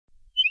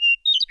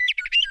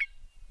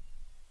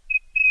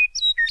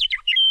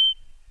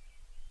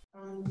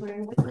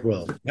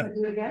12. Yep.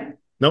 Do it again?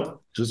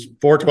 Nope, just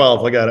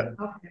 412. I got it.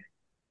 Okay.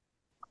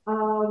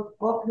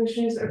 All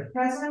commissioners are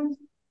present,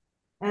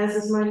 as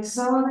is Mike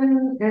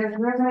Sullivan, Eric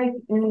Hardwick,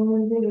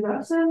 and David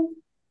Upson,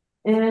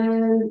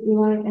 and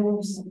Eli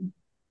Anderson.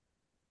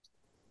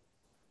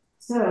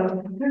 So,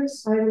 the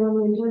first item on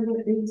the agenda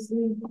is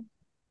the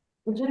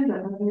agenda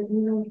of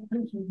the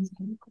commissions.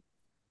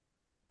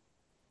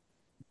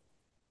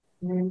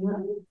 And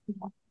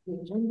the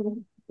agenda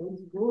is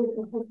really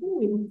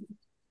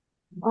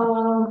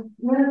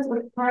minutes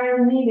of prior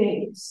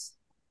meetings.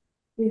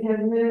 We have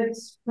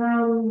minutes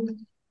from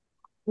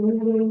the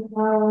meeting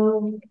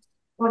of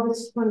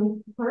August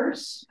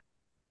 21st.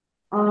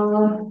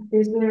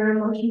 Is there a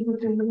motion for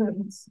the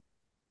minutes?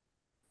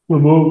 We'll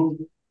move.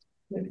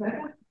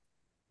 Second?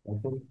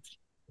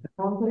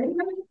 All in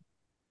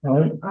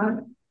favor? Aye.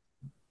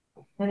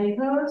 Any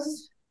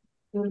opposed?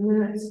 The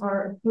minutes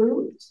are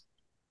approved.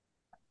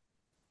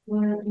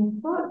 When in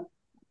front.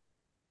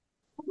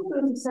 I think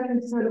it was the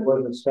second set. It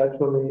was a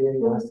special meeting.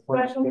 It was a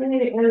special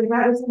meeting, and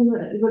that was in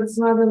the, but it's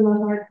not in the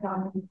hard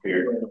copy.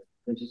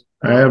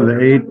 I have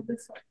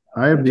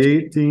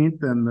the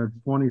 18th and the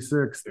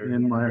 26th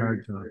in my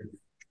hard copy.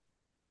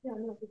 Yeah,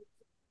 no.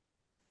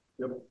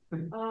 Yep.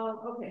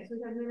 Okay, so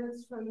we have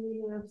minutes from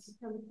the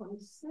September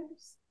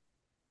 26th.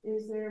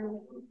 Is there a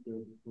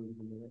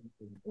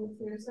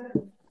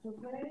second?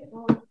 Okay,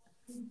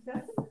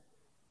 second.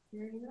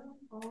 Here you go.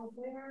 All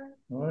there.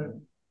 All right.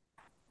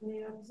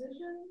 Any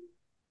opposition?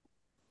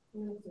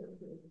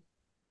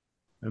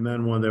 And then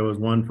there was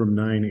one from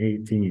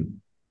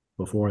 9/18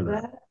 before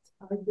that.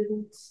 I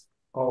didn't.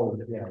 Oh,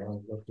 yeah.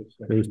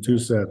 There's two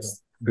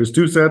sets. There's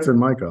two sets in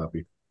my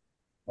copy.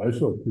 I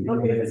saw two.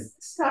 Okay,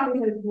 this copy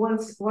has the one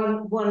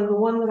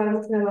that I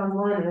looked at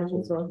online.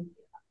 Also.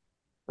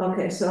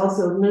 Okay, so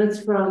also minutes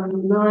from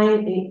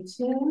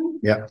 9/18.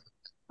 Yeah.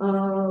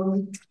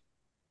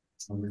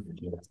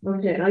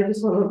 Okay, I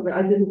just want to,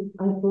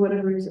 for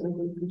whatever reason, I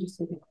didn't just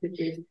take a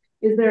picture.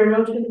 Is there a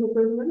motion to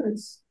approve the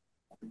minutes?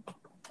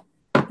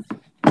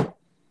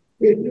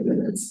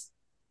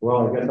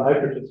 Well, I guess I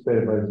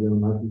participated by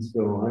Zoom. I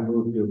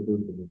moved to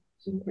approve the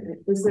minutes. Okay.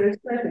 Is there a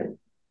second?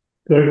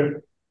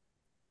 Second.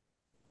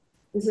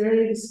 Is there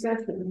any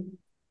discussion?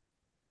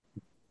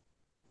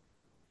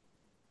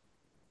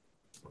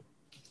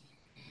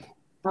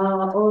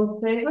 All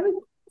in favor?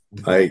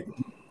 Aye.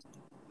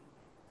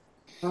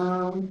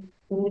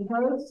 Any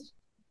opposed?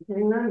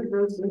 Hearing none,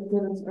 those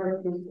minutes are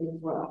approved as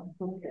well.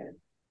 Okay.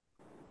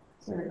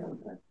 Sorry about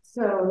that.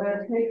 So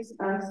that takes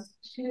us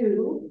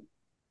to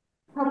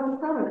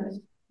public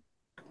comment.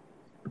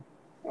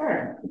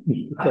 Eric.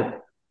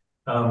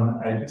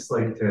 I'd just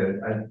like to,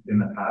 in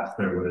the past,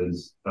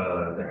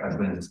 there has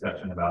been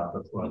discussion about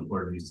the select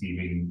board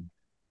receiving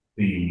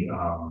the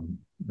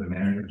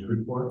manager's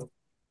report.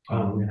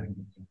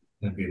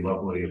 It'd be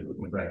lovely if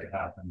that could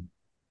happen.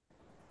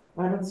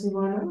 I don't see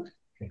why not.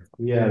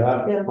 Yeah,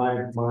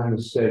 that's my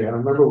mistake. I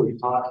remember we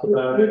talked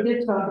about it. We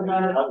did talk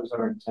about it. That was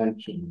our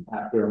intention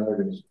after I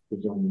was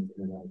on the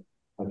internet.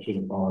 I should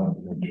have followed up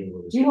and make sure it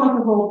was. Do you want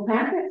the whole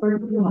packet or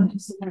do you want to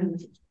send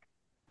it?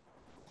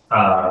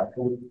 I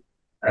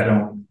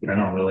don't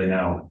really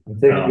know. I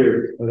think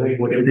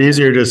It's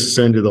easier just to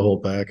send you the whole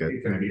packet.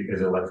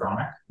 Is it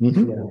electronic?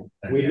 Mm-hmm.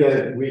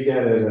 Yeah, we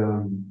get it,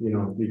 a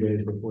few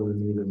days before the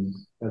meeting.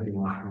 That'd be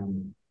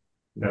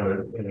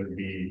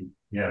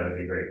that'd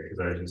be great, because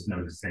I was just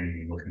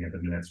noticing, looking at the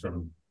minutes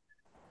from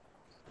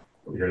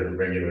the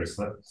regular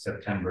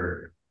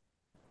September.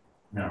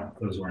 No,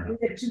 those weren't.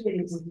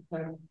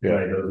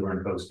 Yeah, those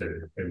weren't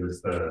posted. It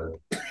was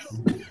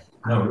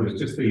it was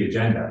just the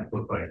agenda. It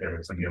looked like there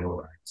was some yellow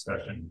line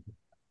discussion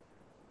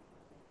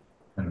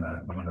in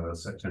one of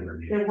those September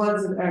meetings. It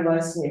was our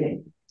last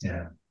meeting.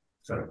 Yeah,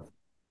 so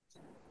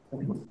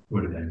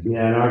would have been.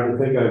 Yeah, and I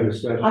think I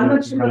discussed. I'm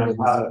not sure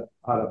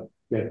how to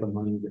get the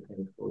money to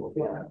pay for it.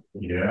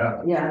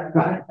 Yeah,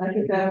 I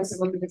think that was a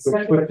little bit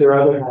discussion. Put their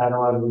other hat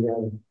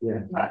on.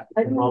 Yeah.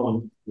 I don't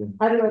know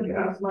if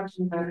there was much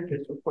in the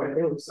manager's report.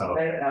 There was some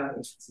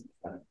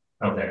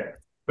Okay,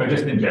 but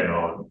just in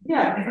general.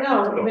 Yeah,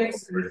 no, it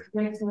makes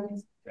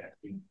sense.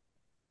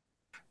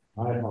 I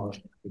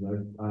apologize.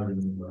 I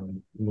remember.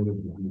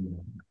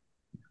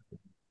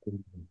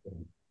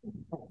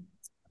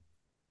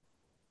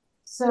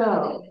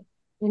 So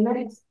the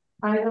next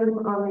item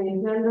on the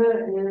agenda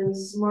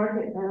is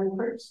market and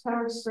purchase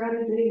power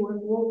strategy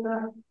with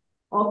Wolfpack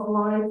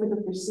offline for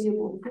the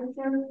foreseeable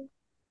future,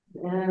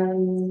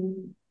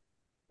 and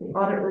the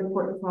audit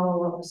report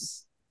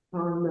follow-ups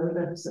on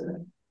those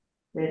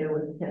data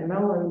with Ken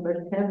Nolan,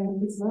 but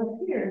Ken is not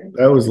here.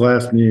 That was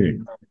last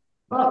meeting.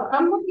 Well,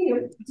 I'm looking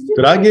at.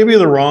 Did I give you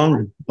the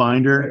wrong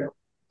binder?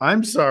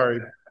 I'm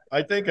sorry.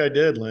 I think I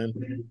did, Lynn.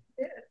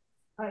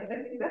 I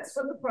think that's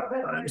what the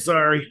problem. I'm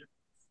sorry.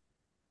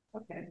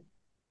 Okay.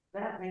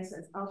 That makes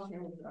sense. I'll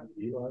share with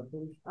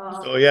you.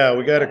 So yeah,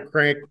 we got to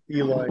crank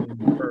Eli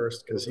in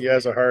first because he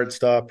has a hard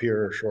stop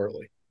here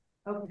shortly.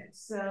 Okay,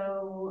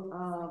 so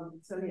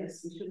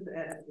yes, we should have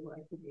added Eli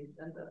to the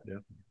agenda.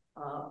 Yeah.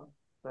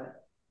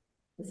 But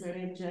is there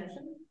any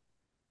objection?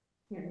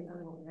 Here,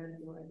 I will add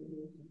your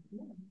idea.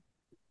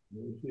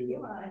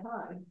 Eli,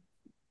 hi.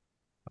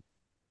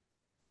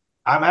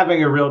 I'm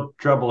having a real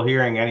trouble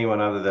hearing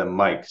anyone other than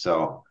Mike,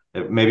 so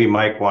if maybe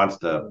Mike wants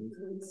to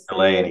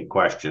relay any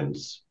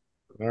questions.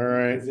 All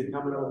right. Is it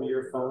coming over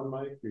your phone,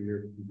 Mike, or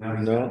your?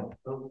 No.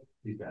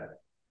 He's back.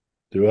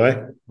 Do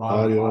I?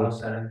 Audio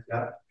settings,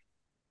 yeah.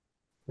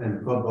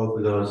 And put both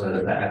of those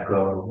as the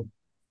echo.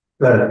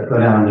 Go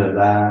down to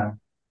that.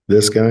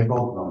 This guy?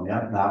 Both of them,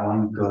 yeah, that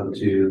one, go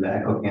to the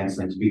echo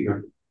canceling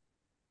speaker.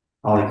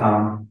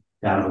 Polycom,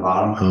 down to the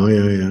bottom, Oh,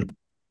 yeah.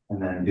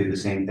 and then do the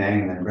same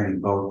thing, and then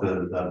bring both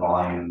of the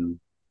volume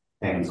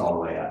things all the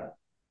way up.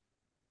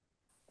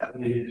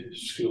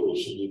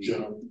 Schools in the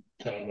general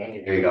town.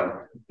 There you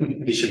go.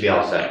 You should be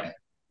all set.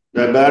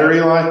 That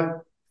battery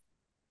line?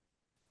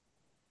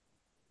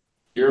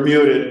 You're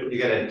muted.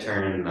 You gotta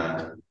turn,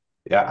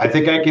 Yeah, I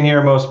think I can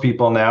hear most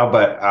people now,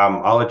 but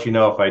I'll let you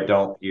know if I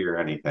don't hear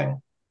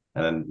anything.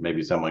 And then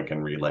maybe someone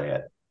can relay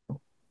it.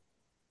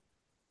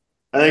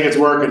 I think it's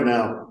working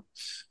now.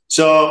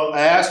 So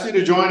I asked you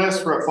to join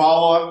us for a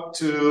follow-up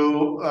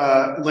to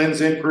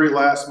Lynn's inquiry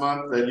last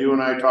month that you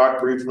and I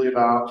talked briefly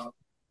about.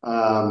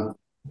 And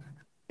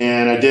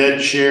I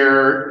did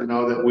share,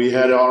 that we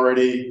had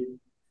already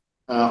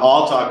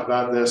all talked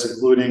about this,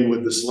 including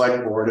with the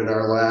select board at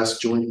our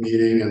last joint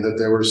meeting, and that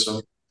there were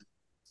some,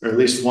 or at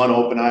least one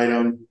open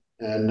item.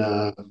 And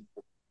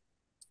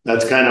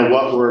that's kind of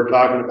what we're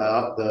talking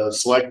about, the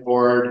select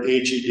board,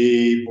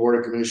 HED, board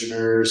of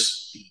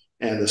commissioners,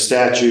 and the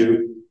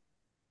statute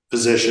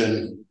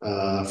position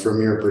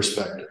from your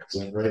perspective. Is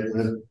that right,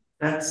 Lynn?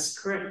 That's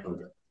correct.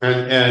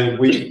 And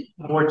we,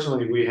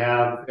 fortunately, we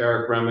have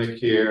Eric Remick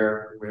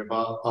here, we have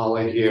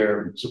Ollie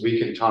here, so we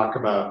can talk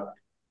about,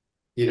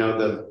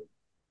 the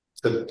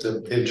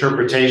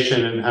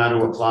interpretation and how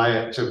to apply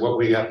it to what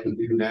we have to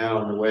do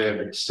now in the way of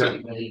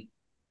extending,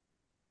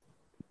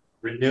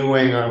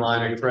 renewing our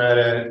line of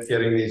credit,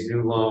 getting these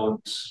new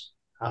loans,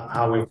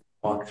 how we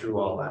walk through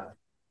all that.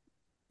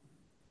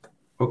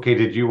 Okay,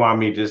 did you want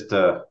me just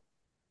to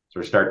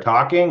sort of start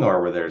talking,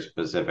 or were there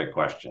specific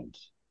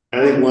questions?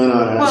 I think Lynn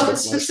ought to ask Well, the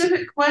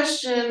specific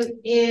question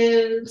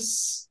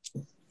is,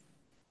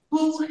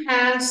 who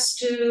has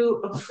to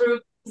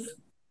approve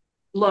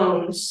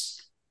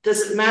loans?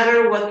 Does it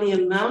matter what the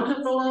amount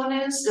of the loan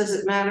is? Does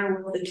it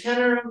matter what the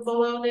tenor of the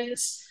loan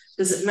is?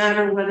 Does it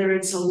matter whether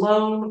it's a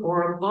loan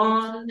or a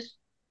bond?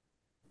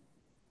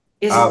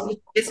 Can HED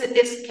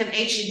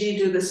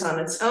do this on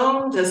its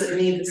own? Does it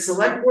need the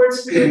select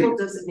board's approval?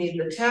 Does it need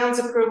the town's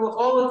approval?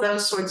 All of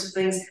those sorts of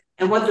things,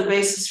 and what the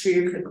basis for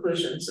your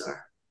conclusions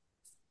are.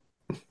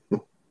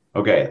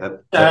 Okay,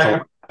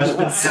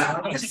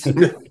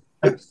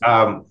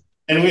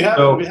 and we have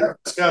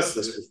discussed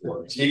this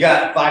before. you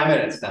got 5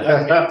 minutes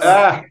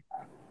now.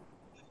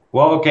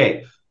 Well,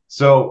 okay.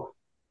 So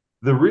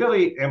the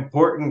really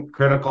important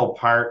critical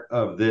part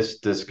of this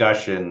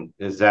discussion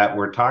is that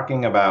we're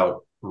talking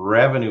about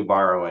revenue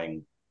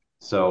borrowing.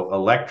 So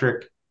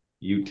electric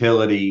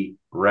utility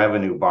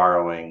revenue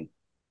borrowing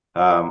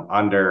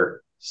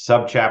under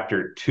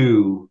subchapter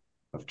 2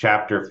 of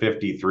chapter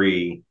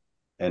 53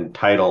 and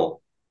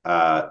title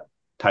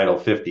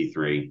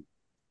 53.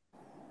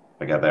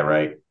 I got that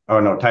right. Oh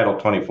no, title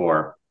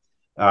 24.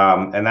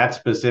 And that's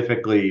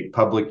specifically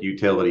public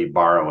utility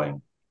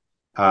borrowing.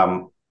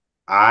 The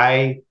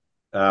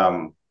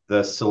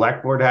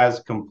select board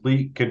has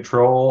complete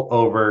control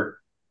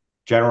over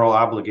general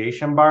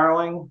obligation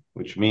borrowing,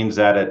 which means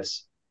that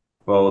it's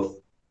both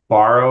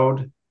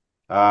borrowed,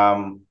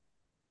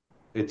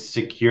 it's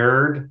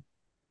secured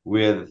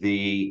with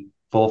the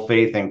full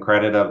faith and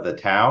credit of the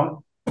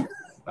town,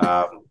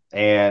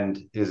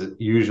 and is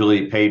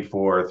usually paid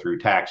for through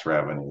tax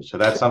revenue. So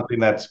that's something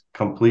that's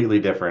completely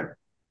different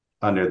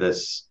under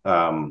this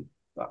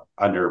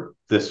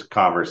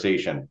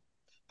conversation.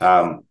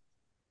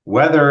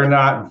 Whether or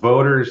not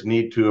voters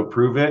need to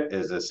approve it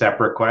is a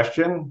separate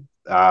question.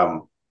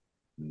 When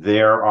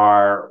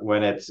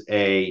it's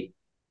a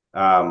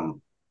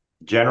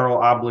general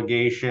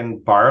obligation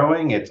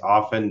borrowing, it's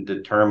often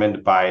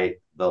determined by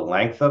the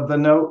length of the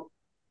note,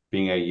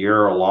 being a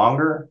year or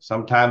longer,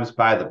 sometimes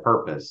by the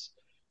purpose.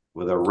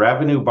 With a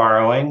revenue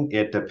borrowing,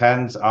 it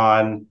depends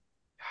on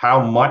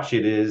how much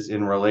it is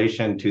in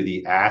relation to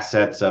the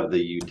assets of the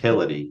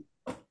utility.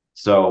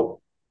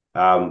 So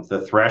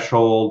the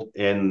threshold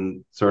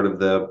in sort of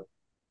the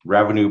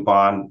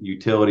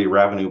utility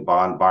revenue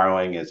bond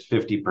borrowing is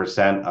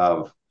 50%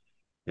 of,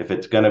 if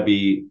it's going to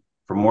be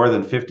for more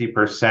than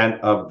 50%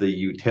 of the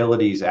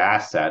utility's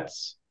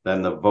assets,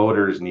 then the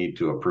voters need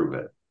to approve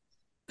it.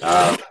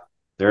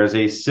 There is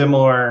a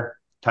similar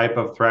type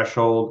of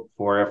threshold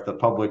for if the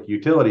Public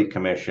Utility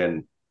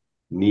Commission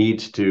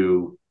needs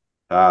to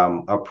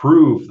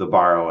approve the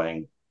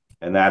borrowing,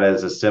 and that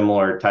is a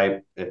similar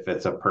type if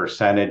it's a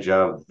percentage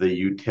of the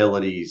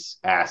utility's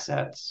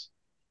assets.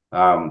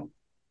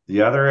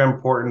 The other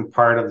important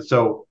part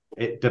so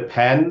it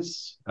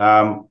depends.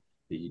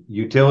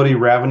 Utility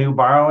revenue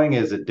borrowing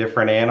is a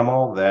different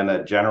animal than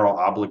a general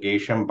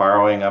obligation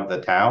borrowing of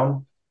the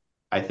town.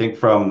 I think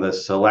from the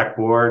select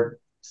board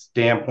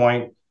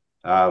standpoint,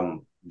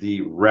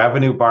 the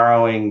revenue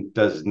borrowing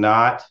does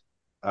not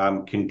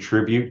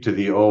contribute to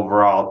the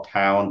overall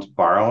town's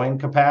borrowing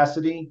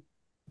capacity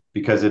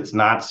because it's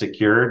not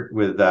secured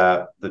with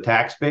the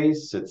tax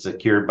base. It's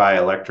secured by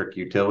electric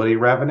utility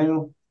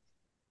revenue.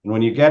 And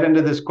when you get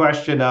into this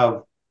question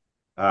of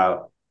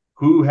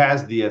who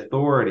has the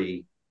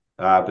authority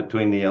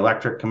between the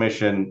Electric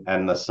Commission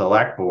and the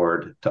Select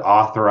Board to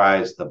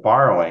authorize the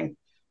borrowing,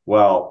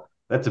 well,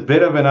 that's a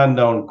bit of an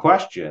unknown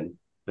question.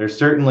 There's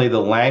certainly the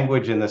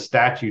language in the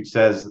statute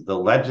says the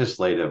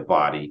legislative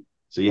body.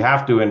 So you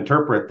have to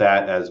interpret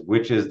that as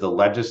which is the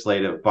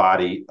legislative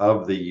body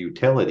of the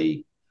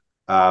utility.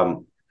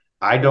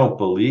 I don't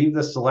believe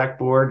the Select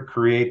Board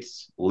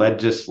creates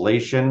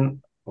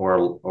legislation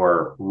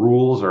or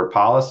rules or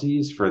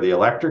policies for the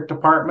electric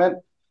department.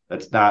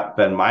 That's not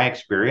been my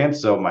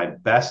experience. So my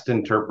best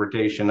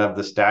interpretation of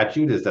the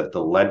statute is that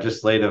the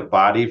legislative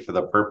body for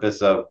the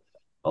purpose of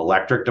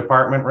electric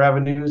department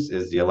revenues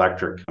is the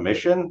Electric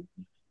Commission.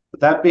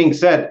 But that being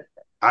said,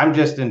 I'm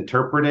just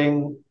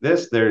interpreting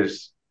this.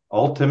 There's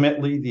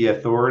ultimately the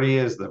authority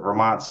is the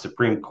Vermont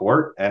Supreme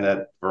Court, and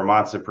the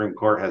Vermont Supreme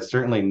Court has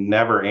certainly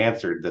never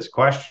answered this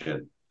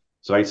question.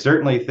 So I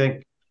certainly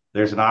think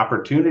there's an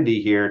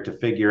opportunity here to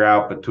figure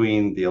out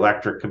between the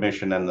Electric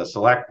Commission and the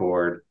Select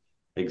Board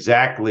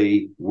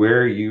exactly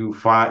where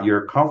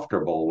you're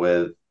comfortable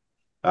with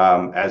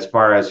as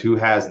far as who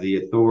has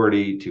the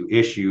authority to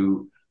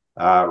issue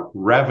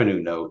revenue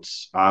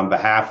notes on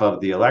behalf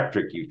of the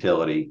electric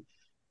utility.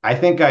 I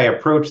think I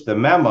approached the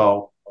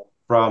memo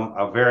from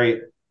a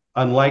very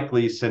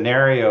unlikely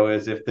scenario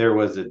as if there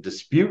was a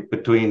dispute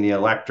between the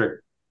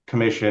Electric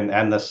Commission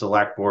and the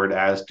Select Board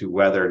as to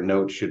whether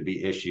notes should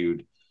be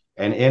issued.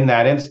 And in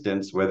that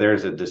instance, where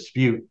there's a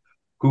dispute,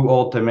 who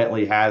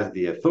ultimately has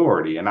the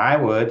authority? And I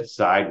would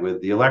side with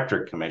the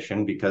Electric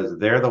Commission because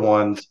they're the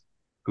ones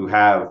who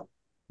have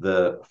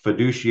the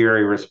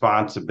fiduciary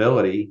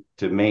responsibility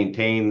to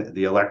maintain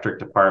the electric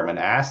department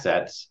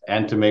assets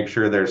and to make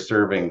sure they're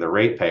serving the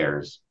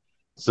ratepayers.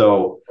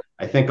 So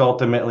I think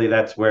ultimately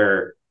that's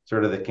where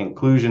sort of the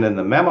conclusion in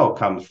the memo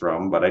comes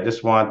from. But I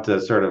just want to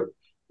sort of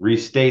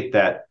restate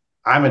that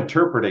I'm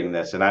interpreting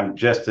this and I'm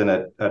just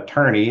an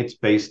attorney. It's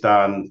based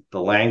on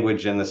the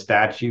language in the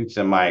statutes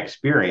and my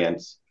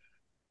experience.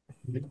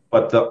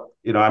 But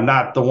I'm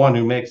not the one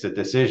who makes a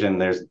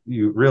decision.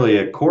 Really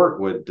a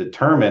court would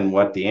determine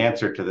what the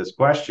answer to this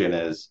question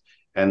is.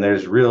 And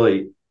there's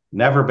really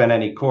never been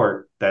any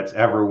court that's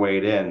ever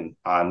weighed in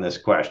on this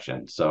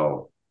question.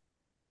 So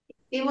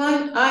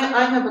Eli,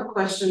 I have a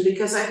question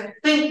because I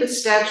think the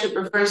statute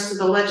refers to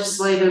the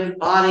legislative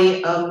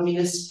body of a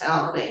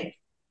municipality.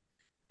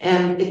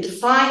 And it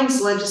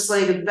defines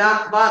legislative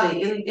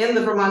body in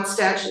the Vermont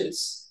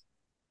statutes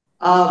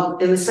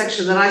in the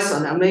section that I saw.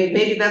 Now,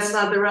 maybe that's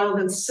not the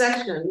relevant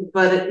section,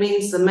 but it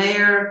means the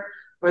mayor,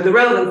 or the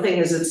relevant thing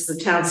is it's the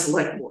town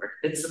select board.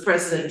 It's the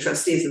president and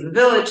trustees of the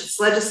village. It's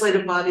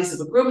legislative bodies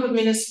of a group of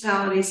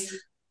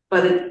municipalities,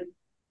 but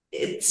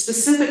it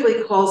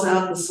specifically calls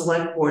out the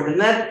select board. And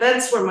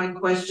that's where my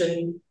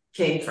question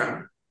came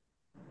from.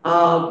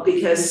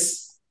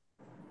 Because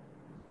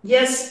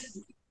yes,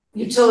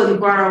 utility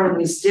borrowing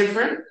is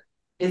different.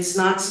 It's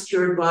not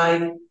secured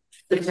by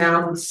the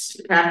town's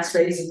tax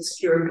base. It's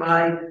secured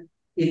by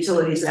the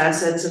utilities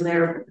assets and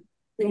their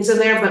things in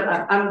there. But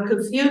I'm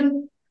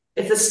confused.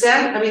 If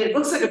the it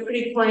looks like a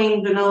pretty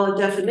plain vanilla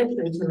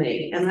definition to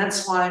me. And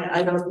that's why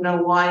I don't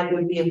know why it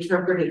would be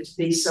interpreted to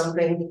be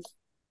something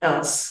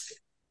else.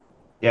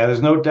 Yeah,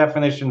 there's no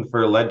definition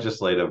for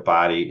legislative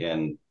body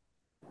in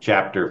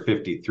chapter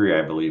 53,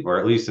 I believe, or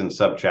at least in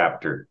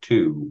subchapter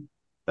 2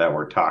 that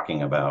we're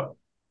talking about.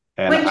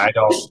 And I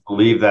don't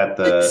believe that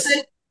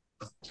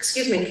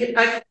excuse me, can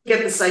I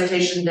get the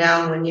citation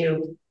down when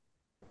you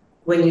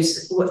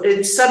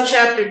it's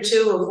subchapter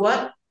 2 of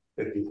what?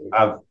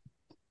 Of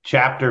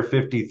chapter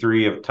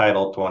 53 of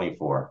title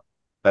 24.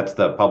 That's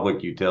the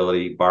public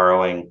utility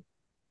borrowing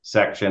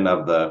section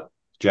of the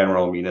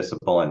general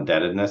municipal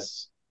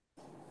indebtedness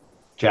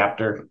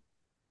chapter.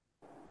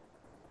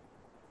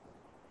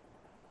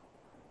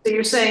 So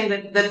you're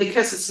saying that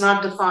because it's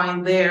not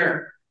defined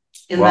there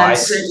in that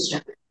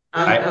section.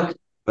 Okay.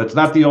 That's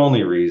not the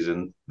only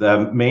reason.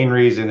 The main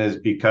reason is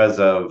because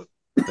of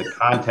the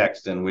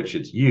context in which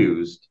it's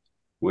used,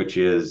 which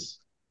is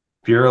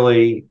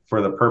purely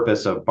for the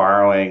purpose of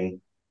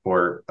borrowing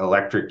for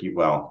electric.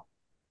 Well,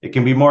 it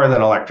can be more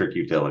than electric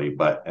utility,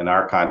 but in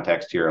our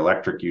context here,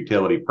 electric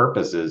utility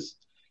purposes,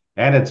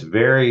 and it's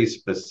very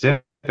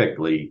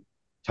specifically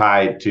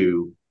tied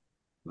to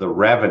the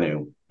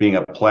revenue, being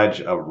a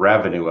pledge of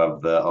revenue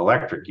of the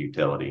electric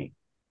utility.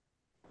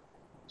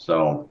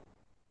 So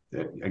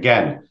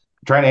again,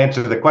 trying to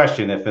answer the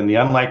question, if in the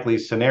unlikely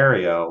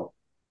scenario,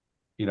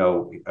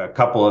 a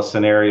couple of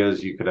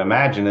scenarios you could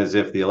imagine is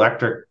if the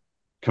electric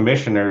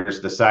commissioners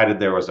decided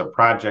there was a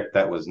project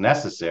that was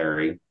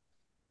necessary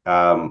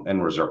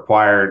and was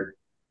required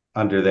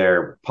under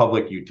their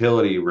public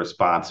utility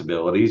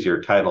responsibilities,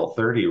 your Title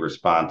 30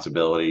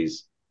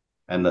 responsibilities,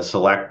 and the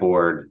select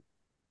board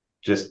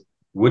just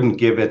wouldn't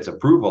give its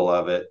approval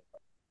of it,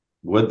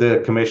 would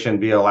the commission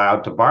be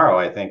allowed to borrow?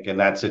 I think in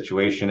that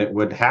situation, it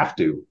would have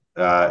to,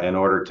 in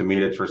order to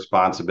meet its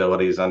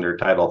responsibilities under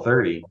Title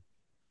 30.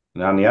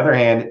 And on the other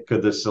hand,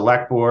 could the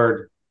select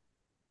board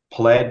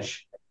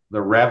pledge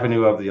the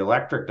revenue of the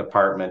electric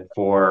department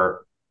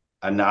for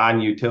a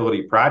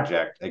non-utility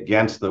project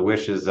against the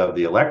wishes of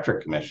the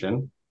electric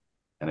commission?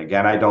 And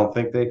again, I don't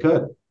think they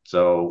could.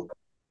 So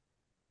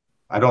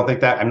I don't think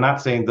that, I'm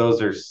not saying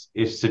those are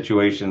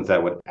situations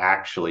that would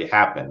actually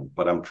happen,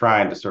 but I'm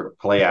trying to sort of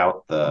play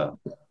out the,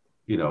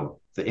 you know,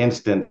 the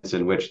instance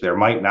in which there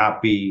might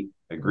not be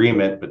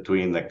agreement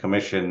between the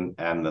commission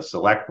and the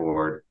select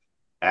board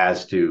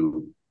as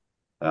to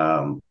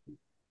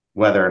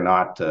whether or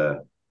not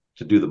to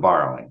do the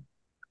borrowing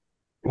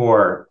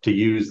or to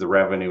use the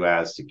revenue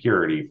as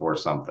security for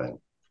something.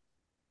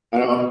 I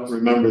don't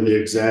remember the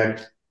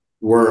exact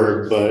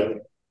word,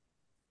 but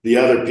the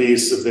other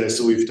piece of this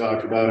that we've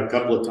talked about a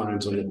couple of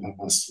times in the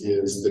past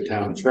is the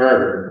town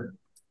charter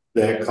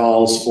that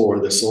calls for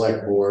the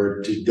select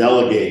board to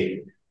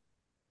delegate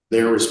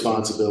their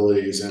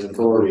responsibilities and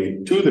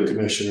authority to the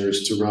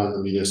commissioners to run the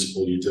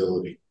municipal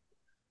utility.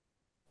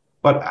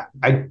 But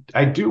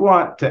I do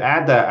want to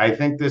add that I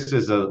think this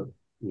is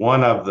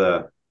one of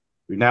the,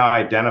 we've now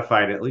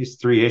identified at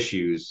least 3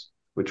 issues,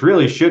 which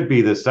really should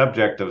be the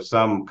subject of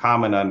some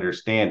common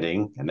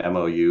understanding, an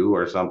MOU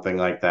or something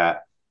like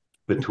that,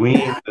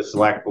 between the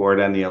select board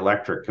and the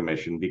electric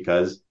commission,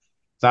 because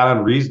it's not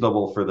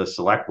unreasonable for the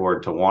select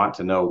board to want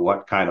to know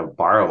what kind of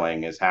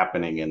borrowing is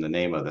happening in the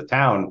name of the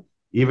town,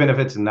 even if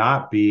it's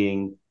not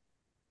being,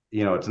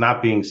 you know, it's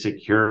not being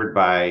secured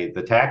by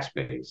the tax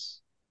base.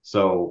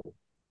 So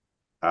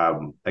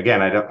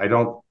again, I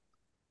don't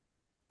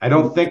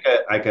think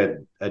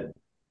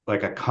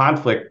like a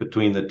conflict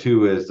between the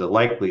two is the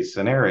likely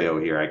scenario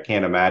here. I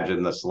can't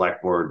imagine the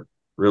select board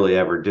really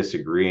ever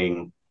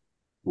disagreeing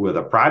with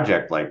a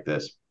project like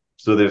this.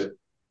 So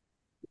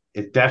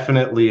it's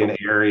definitely an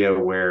area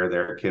where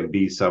there can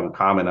be some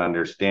common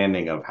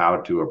understanding of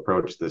how to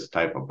approach this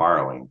type of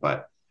borrowing.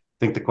 But I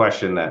think the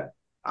question that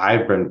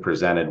I've been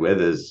presented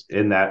with is,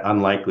 in that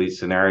unlikely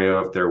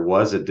scenario, if there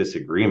was a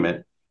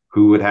disagreement,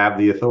 who would have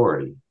the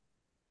authority?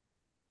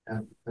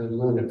 And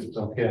Lynn, if it's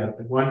okay,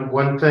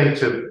 one thing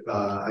to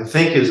I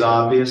think is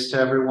obvious to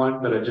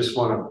everyone, but I just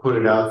want to put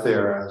it out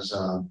there as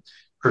a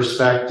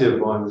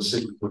perspective on the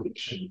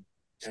situation,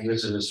 and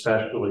this is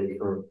especially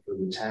for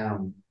the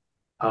town.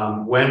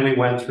 When we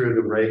went through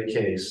the rate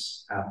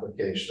case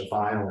application, the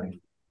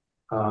filing,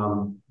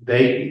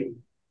 the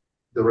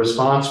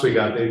response we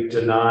got, they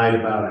denied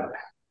about it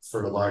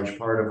for a large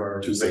part of our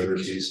rate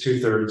case,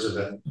 2/3 of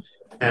it,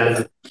 and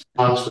the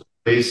response was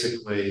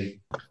basically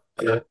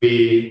that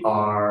we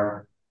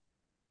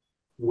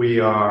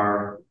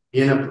are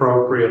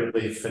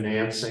inappropriately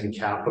financing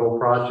capital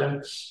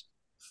projects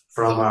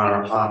from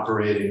our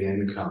operating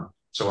income.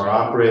 So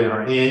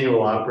our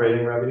annual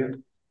operating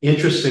revenue,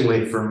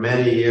 interestingly, for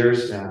many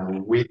years now,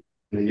 in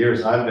the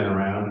years I've been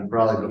around, and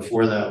probably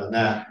before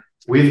that,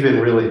 we've been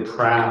really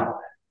proud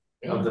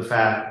of the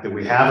fact that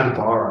we haven't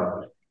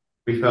borrowed.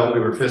 We felt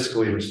we were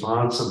fiscally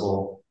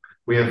responsible.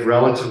 We have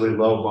relatively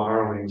low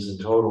borrowings in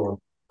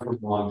total a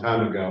long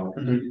time ago.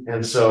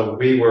 And so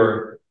we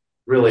were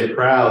really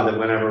proud that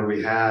whenever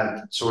we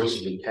had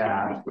sources of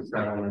cash, with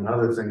that and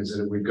other things,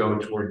 that it would go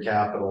toward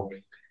capital.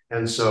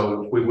 And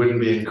so we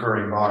wouldn't be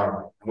incurring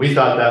borrowing. We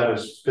thought that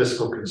was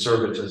fiscal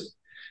conservatism.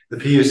 The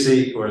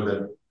PUC or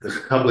the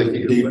public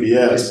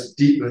DPS,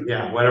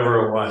 yeah,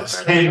 whatever it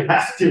was, came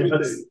back to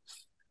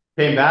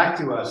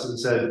us and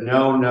said,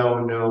 no.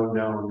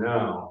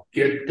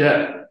 Get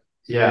debt.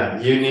 Yeah,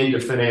 you need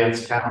to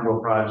finance capital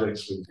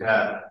projects with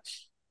debt.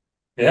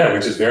 Yeah,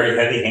 which is very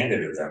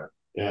heavy-handed of them.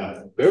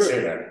 Yeah, Say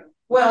that.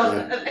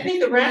 Well, I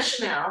think the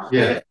rationale,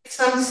 yeah, in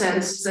some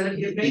sense, is that if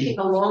you're making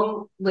a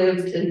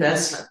long-lived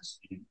investment,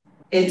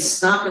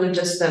 it's not going to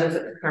just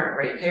benefit the current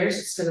ratepayers,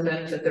 it's going to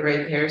benefit the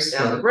ratepayers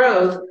down the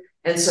road.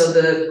 And so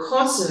the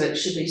cost of it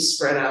should be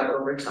spread out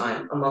over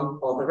time among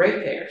all the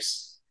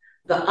ratepayers.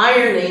 The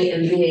irony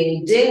in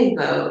being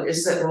dinged, though,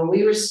 is that when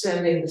we were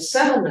spending the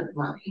settlement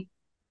money,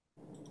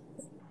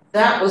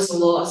 that was a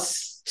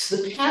loss to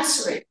the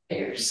past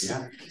ratepayers.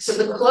 Yeah. So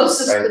the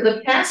closest to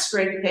the past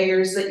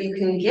ratepayers that you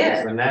can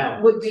get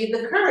would be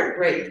the current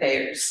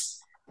ratepayers.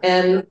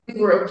 And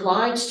we were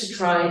obliged to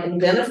try and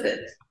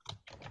benefit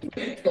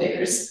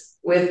ratepayers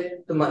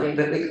with the money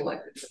that we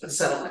collected for the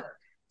settlement.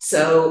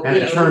 So, and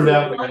it turned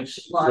out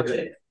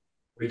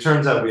it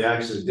turns out we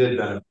actually did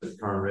benefit the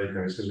current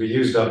ratepayers because we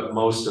used up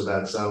most of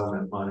that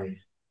settlement money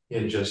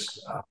in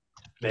just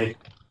making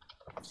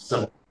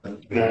some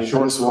budget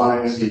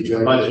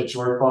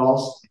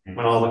shortfalls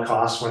when all the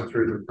costs went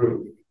through the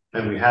roof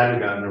and we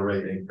hadn't gotten a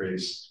rate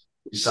increase.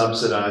 We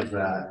subsidized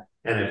that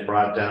and it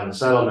brought down the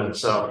settlement.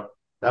 So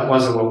that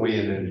wasn't what we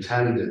had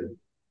intended,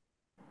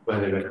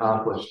 but it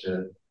accomplished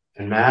it.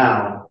 And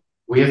now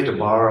we have to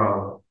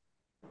borrow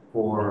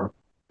for,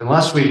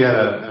 unless we get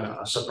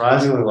a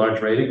surprisingly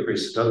large rate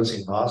increase, it doesn't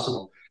seem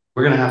possible.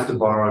 We're going to have to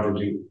borrow to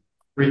do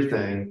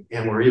everything,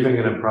 and we're even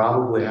gonna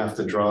probably have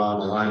to draw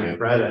on a line of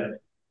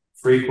credit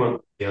frequently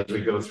as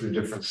we go through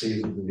different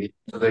seasons of the year.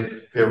 So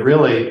they're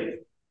really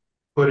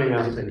putting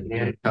us in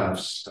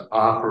handcuffs to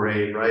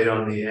operate right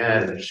on the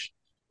edge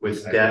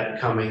with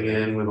debt coming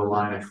in with a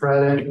line of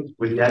credit,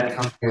 with debt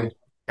coming in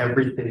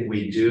everything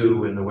we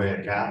do in the way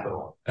of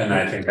capital. And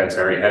I think that's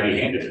very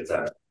heavy-handed, is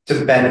that?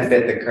 To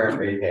benefit the current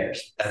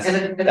ratepayers.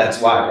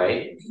 That's why,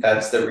 right?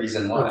 That's the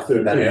reason why.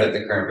 Benefit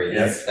the current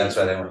ratepayers. That's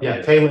why they want.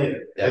 Yeah, pay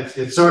later.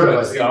 It's sort of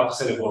It's the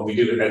opposite of what we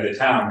do at the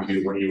town. We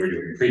do what you were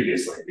doing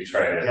previously. We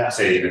try to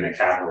save in a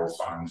capital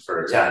fund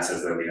for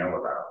expenses that we know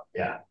about.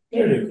 Yeah.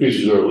 It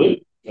increases our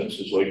limit, that's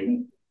just like.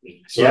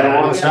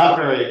 Yeah, well, it's not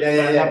very,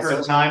 not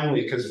very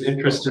timely because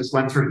interest just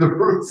went through the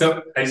roof.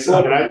 So I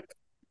So, saw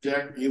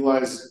Jack,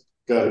 Eli's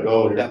gotta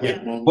go here.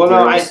 Yeah. Well,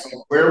 no,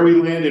 Where we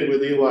landed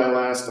with Eli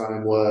last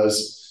time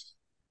was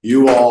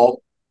you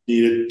all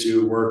needed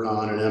to work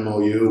on an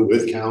MOU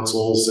with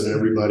councils and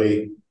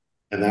everybody,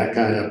 and that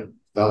kind of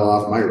fell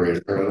off my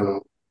radar. I don't know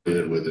what you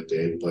did with it,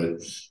 Dave,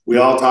 but we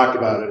all talked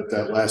about it at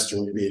that last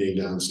joint meeting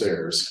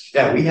downstairs.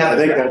 Yeah, we have.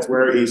 I think that's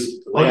where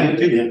he's. We have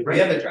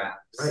a draft.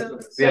 So,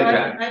 We have a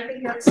I draft.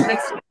 think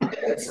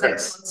that's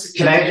next.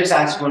 Can I just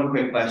ask one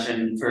quick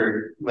question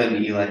for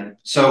Lynn Eli?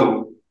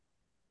 So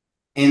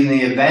in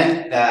the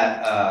event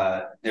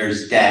that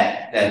there's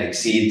debt that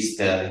exceeds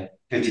the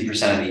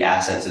 50% of the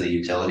assets of the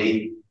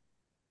utility,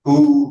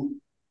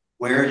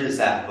 where does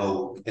that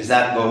vote? Is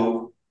that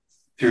vote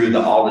through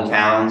all the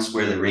towns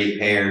where the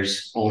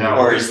ratepayers,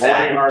 or is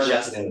that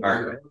just in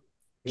Hardwick?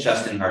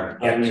 Just in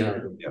Hardwick.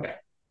 Okay.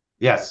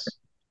 Yes,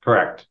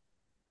 correct.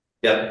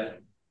 Yep.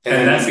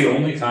 and that's the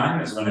only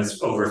time is when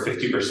it's over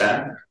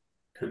 50%.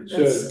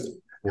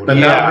 But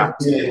not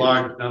a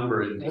large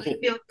number.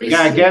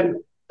 Yeah,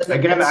 again,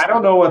 I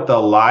don't know what the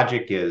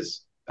logic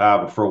is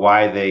for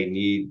why they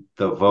need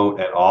the vote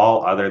at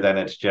all, other than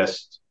it's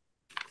just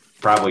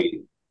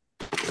probably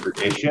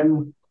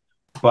tradition.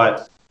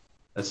 But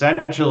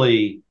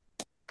essentially,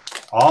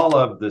 all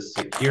of the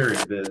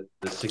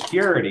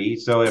security.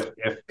 So if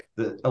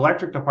the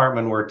electric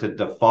department were to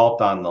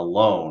default on the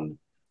loan,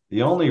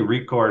 the only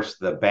recourse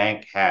the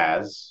bank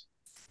has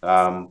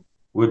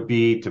would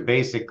be to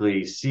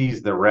basically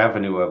seize the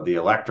revenue of the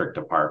electric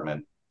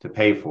department to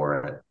pay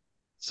for it.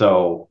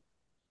 So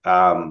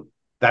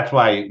that's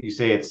why you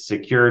say it's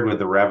secured with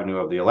the revenue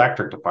of the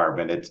electric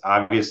department. It's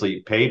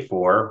obviously paid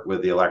for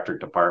with the electric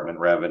department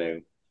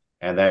revenue.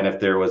 And then if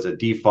there was a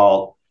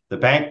default, the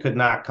bank could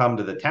not come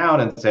to the town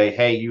and say,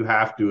 hey, you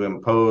have to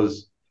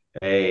impose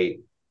a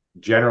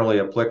generally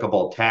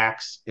applicable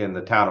tax in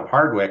the town of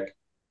Hardwick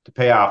to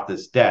pay off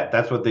this debt.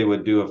 That's what they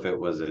would do if it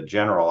was a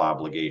general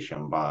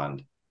obligation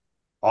bond.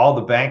 All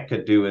the bank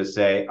could do is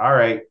say, all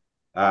right,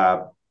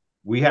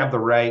 we have the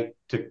right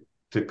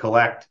to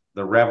collect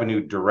the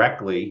revenue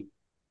directly,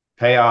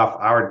 pay off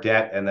our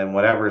debt, and then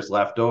whatever is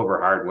left over,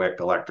 Hardwick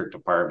Electric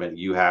Department,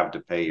 you have to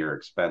pay your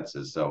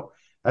expenses. So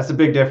that's the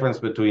big difference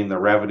between the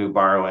revenue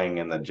borrowing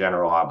and the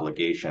general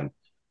obligation.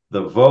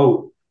 The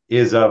vote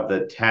is of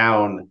the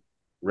town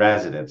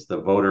residents, the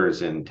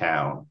voters in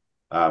town.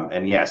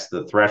 And yes,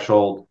 the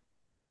threshold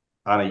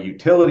on a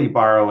utility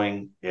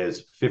borrowing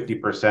is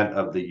 50%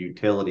 of the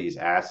utility's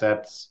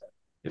assets.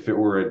 If it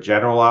were a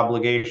general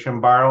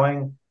obligation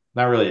borrowing,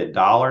 not really a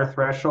dollar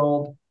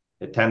threshold.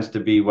 It tends to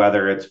be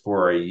whether it's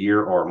for a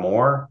year or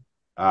more.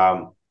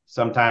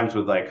 Sometimes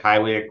with like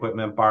highway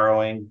equipment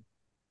borrowing,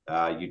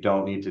 you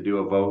don't need to do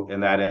a vote in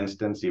that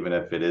instance, even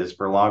if it is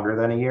for longer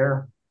than a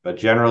year. But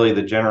generally,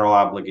 the general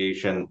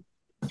obligation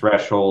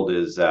threshold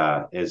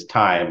is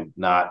time,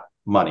 not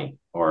money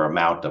or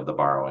amount of the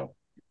borrowing.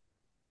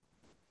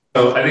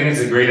 So I think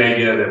it's a great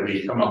idea that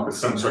we come up with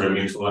some sort of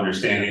mutual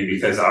understanding,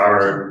 because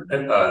our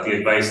the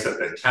advice that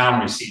the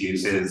town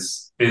receives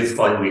is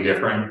slightly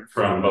different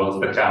from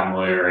both the town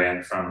lawyer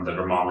and from the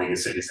Vermont League of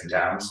Cities and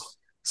Towns.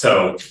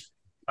 So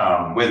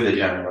with the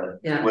general,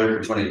 Yeah.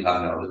 which one are you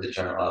talking about with the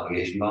general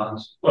obligation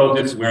bonds? well,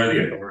 just where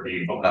the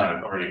authority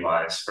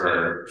lies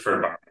for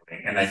borrowing.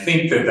 And I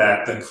think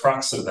that the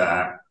crux of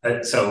that,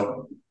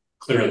 so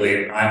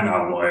clearly I'm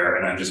not a lawyer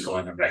and I'm just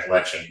going on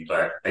recollection,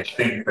 but I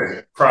think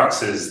the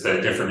crux is the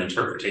different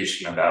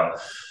interpretation about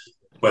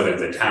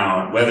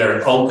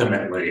whether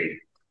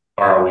ultimately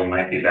borrowing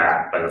might be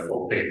backed by the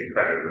full faith and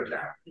credit of the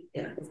town.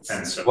 Yeah.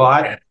 And so,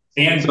 Well,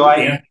 and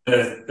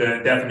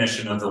the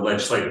definition of the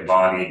legislative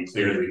body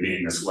clearly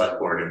being the select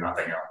board and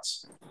nothing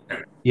else.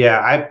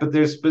 Yeah, but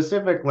there's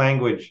specific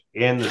language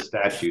in the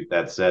statute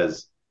that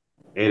says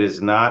it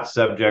is not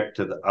subject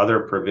to the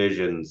other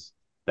provisions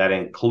that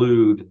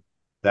include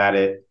that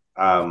it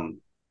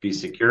be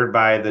secured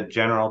by the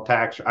general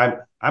tax.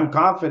 I'm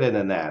confident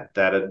in that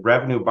a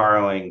revenue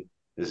borrowing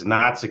is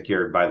not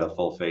secured by the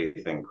full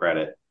faith and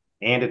credit,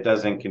 and it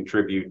doesn't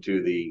contribute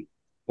to the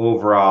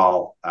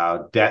overall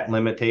debt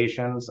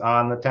limitations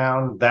on the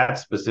town.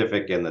 That's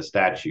specific in the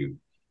statute.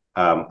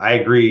 I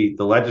agree.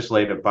 The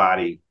legislative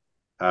body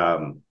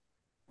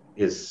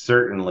is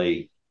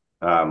certainly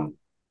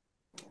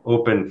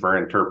open for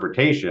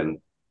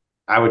interpretation.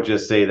 I would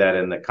just say that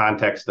in the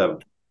context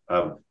of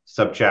of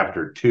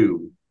subchapter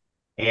 2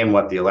 and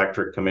what the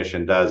electric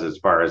commission does as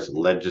far as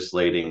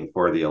legislating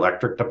for the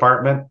electric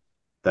department,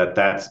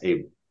 that's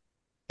a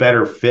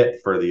better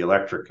fit for the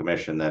electric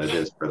commission than it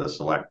is for the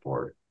select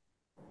board.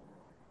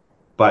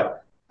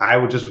 But I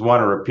would just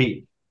want to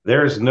repeat,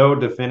 there's no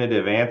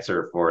definitive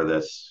answer for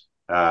this.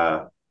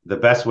 The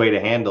best way to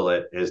handle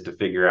it is to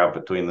figure out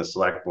between the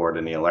select board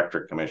and the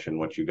electric commission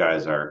what you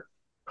guys are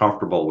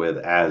comfortable with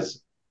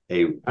as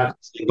a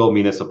single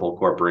municipal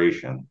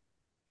corporation.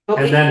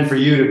 And then for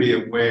you to be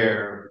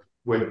aware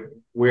with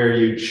where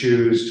you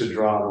choose to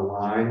draw the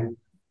line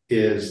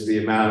is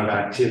the amount of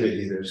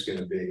activity there's going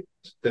to be.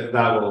 That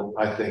will,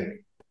 I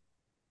think,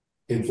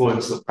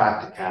 influence the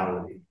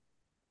practicality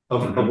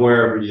of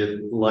wherever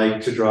you'd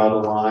like to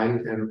draw the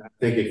line. And I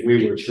think if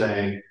we were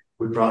saying,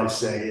 we'd probably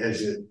say,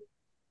 as it,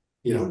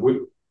 you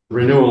know,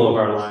 renewal of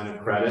our line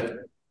of credit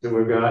that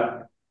we've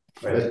got,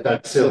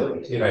 that's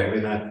silly, you know, I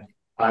mean, that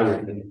I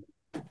would think.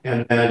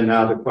 And then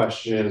now the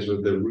question is,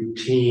 with the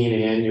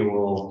routine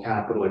annual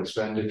capital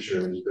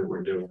expenditures that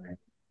we're doing,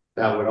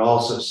 that would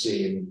also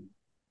seem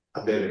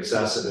a bit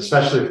excessive,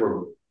 especially if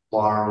we're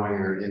borrowing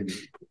or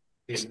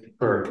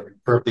for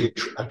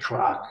a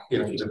truck, you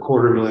know, it's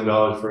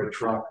 $250,000 for a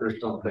truck or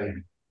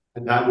something.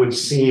 And that would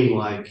seem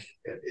like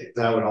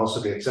that would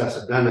also be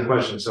excessive. Then the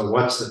question, so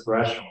what's the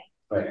threshold?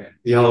 Right.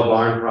 The Yellow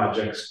Barn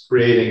project's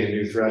creating a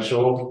new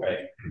threshold,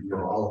 right,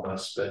 for all of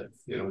us, but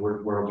you know,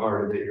 we're a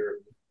part of it, you're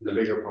the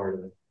bigger part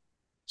of it.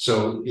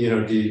 So, you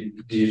know, do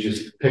you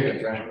just pick a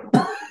threshold?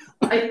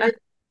 I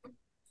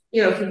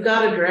you know, if you've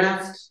got a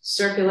draft,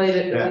 circulate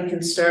it, and we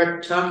can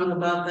start talking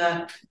about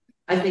that.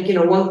 I think, you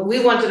know,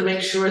 we wanted to make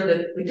sure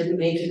that we didn't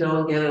need to go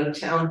and get a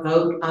town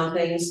vote on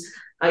things.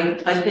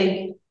 I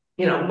think,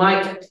 you know,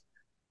 my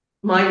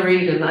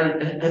read,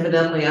 and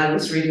evidently I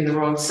was reading the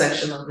wrong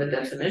section of the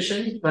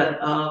definition, but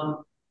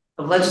of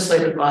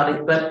legislative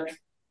body, but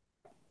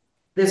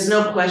there's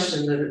no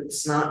question that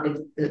it's not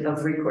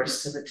of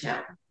recourse to the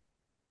town.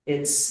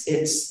 It's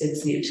the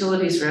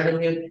utilities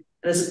revenue.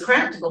 And as a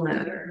practical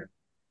matter,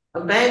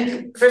 a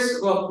bank, first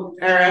of all,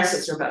 our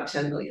assets are about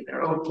 10 million.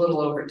 They're a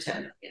little over 10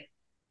 million.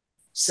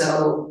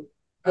 So,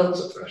 you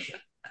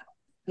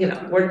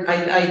know,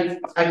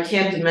 I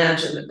can't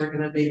imagine that we're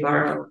going to be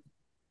borrowing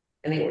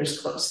anywhere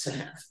close to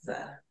half of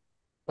that,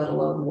 let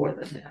alone more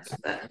than half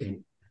of that.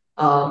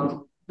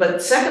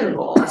 But second of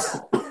all,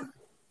 the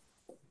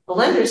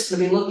lender's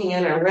going to be looking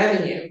at our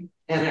revenue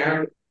and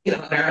our, you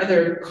know, our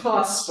other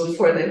costs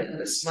before they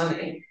lend us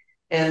money,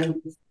 and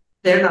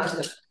they're not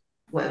going to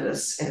lend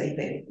us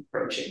anything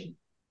approaching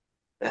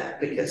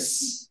that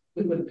because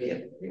we wouldn't be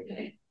able to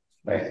repay.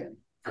 Right.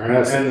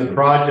 And the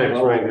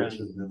project right now,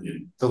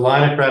 the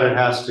line of credit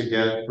has to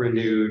get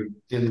renewed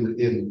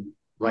in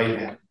right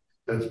now.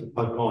 That's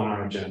on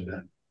our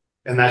agenda,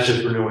 and that's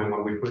just renewing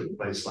what we put in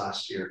place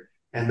last year.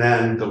 And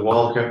then the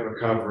Walcott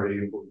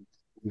recovery,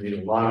 we need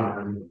a lot of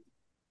money.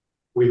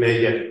 We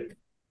may get,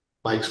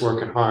 Mike's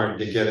working hard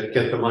to get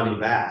the money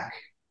back,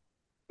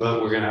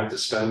 but we're going to have to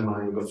spend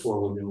money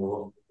before we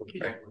know we'll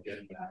get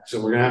it back.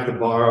 So we're going to have to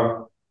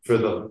borrow for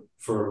the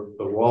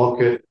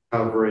Walcott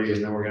recovery,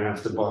 and then we're going to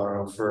have to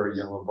borrow for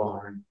Yellow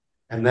Barn,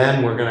 and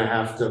then we're going to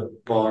have to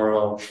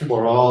borrow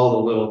for all the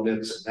little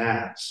bits and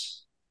nats.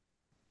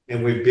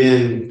 And we've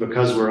been,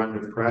 because we're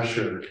under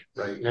pressure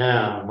right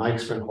now,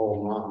 Mike's been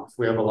holding off.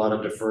 We have a lot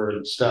of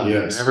deferred stuff.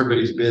 Yes. And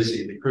everybody's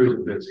busy, the crews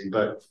are busy,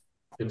 but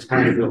it's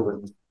kind of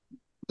building.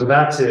 So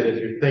that's it. If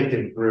you're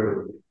thinking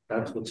through,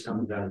 that's what's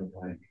coming down the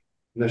line.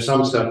 And there's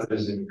some stuff that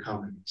isn't even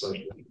coming. So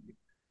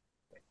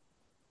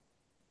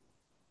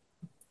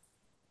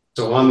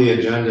on the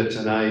agenda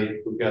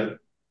tonight, we've got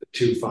the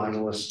 2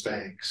 finalist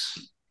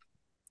banks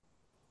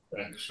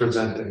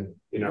presenting,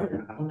 you know,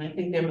 I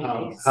think there may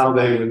be how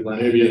they would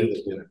like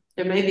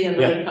there may be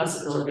another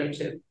possibility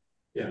too.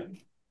 Yeah.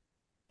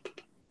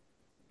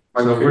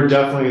 So we're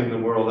definitely in the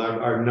world.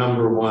 Our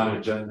number one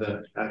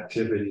agenda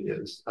activity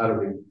is how do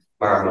we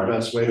borrow the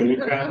best way to move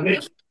around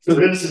it. So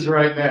this is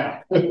right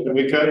now. Can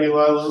we cut you,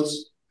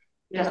 Lilos?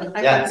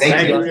 Yeah.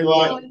 Thank you.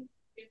 Eli.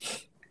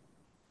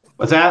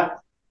 What's that?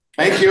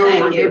 Thank you.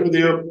 Thank We're you. good with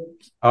you.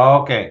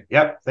 Okay.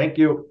 Yep. Thank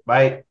you.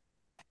 Bye.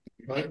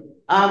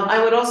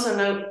 I would also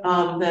note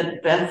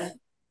that Beth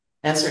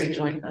Essery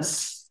joined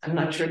us. I'm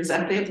not sure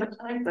exactly at what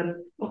time, but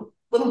a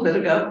little bit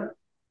ago.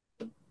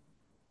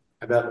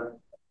 I bet.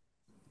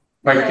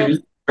 Mike, can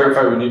you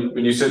clarify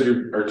when you said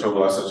our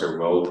total assets are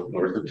well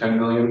north of 10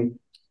 million?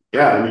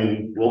 Yeah, I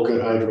mean, Wolcott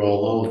Hydro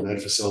alone,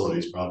 that facility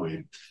is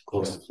probably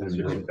close to 10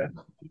 million.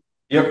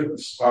 Yep.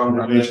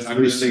 I'm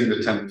just seeing the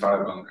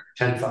 10.5 on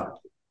there. 10.5.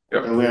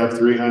 Yep. And we have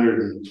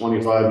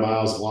 325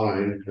 miles of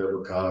line that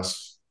would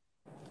cost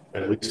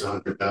at least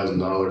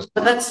 $100,000.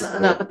 But that's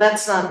not.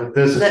 But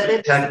this is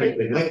that,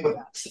 technically but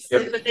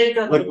they've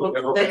got the book.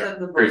 They've got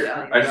the book Great.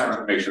 value. I just wanted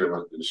to make sure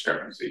about the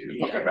discrepancy in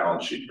the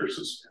balance sheet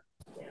versus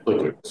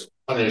liquids.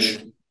 An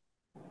issue.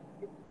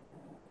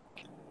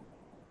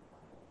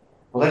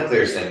 Well, that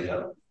clears things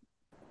up.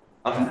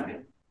 I'm happy.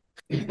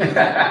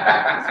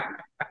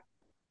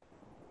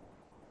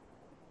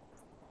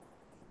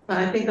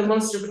 I think the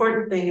most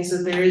important thing is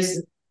that there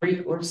is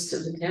recourse to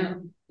the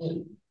town.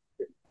 And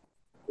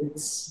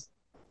it's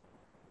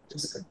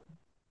just good.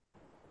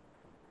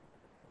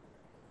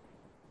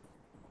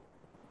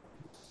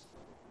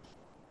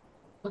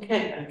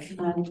 Okay,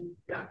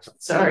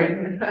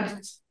 sorry.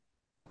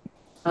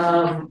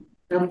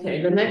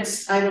 Okay, the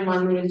next item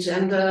on the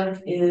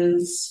agenda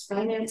is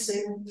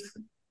financing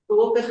the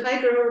local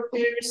hydro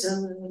repairs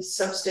and the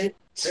substation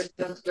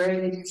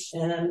upgrade.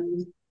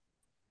 And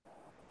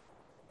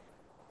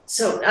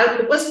so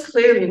it wasn't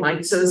clear to me,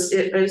 Mike. So is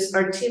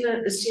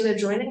Tina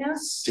joining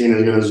us?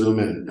 Tina's gonna zoom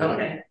in.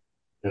 Okay.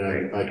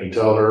 And I can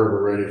tell her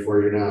we're ready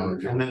for you now.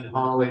 And then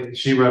Holly,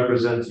 she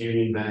represents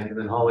Union Bank, and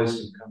then Holly's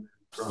can come in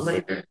from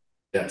Later.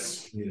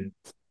 Yes. Yeah.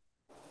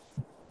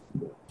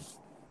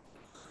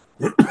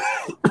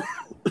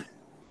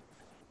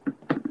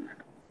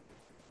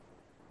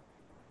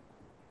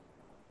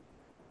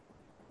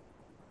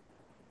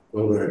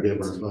 Well, we're give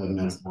her 5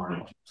 minutes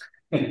more.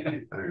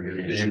 Did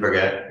you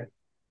forget?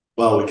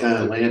 Well, we kind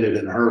of landed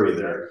in a hurry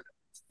there.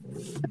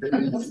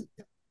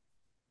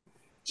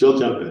 She'll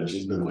jump in.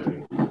 She's been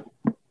waiting.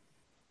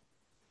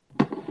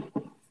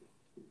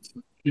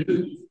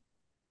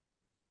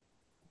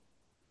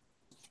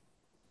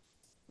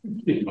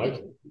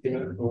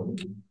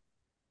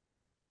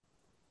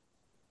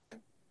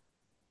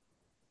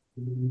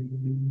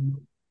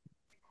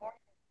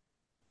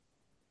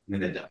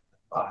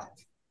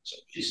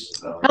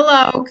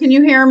 Hello, can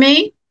you hear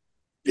me?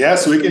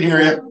 Yes, we can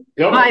hear you.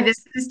 Yep. Hi,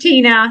 this is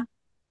Tina.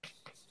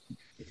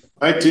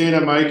 Hi,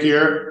 Tina, Mike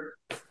here,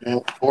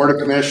 and Board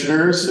of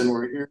Commissioners, and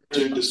we're here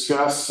to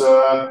discuss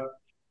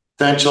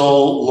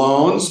potential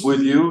loans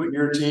with you and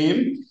your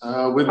team.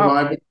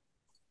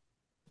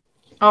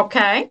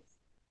 Okay.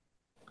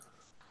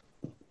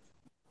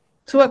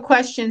 So what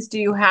questions do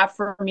you have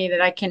for me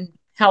that I can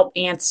help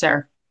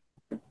answer?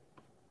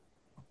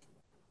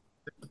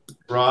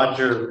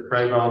 Roger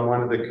Craig, I'm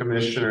one of the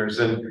commissioners,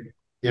 and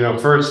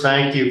first,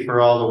 thank you for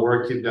all the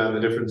work you've done,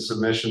 the different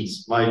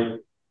submissions. Mike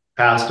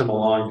passed them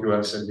along to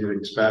us, as you'd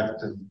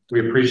expect, and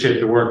we appreciate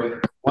the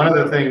work. One of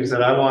the things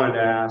that I wanted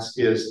to ask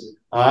is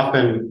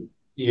often,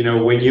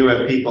 when you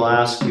have people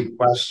ask you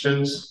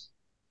questions,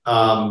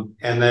 and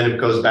then it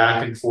goes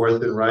back and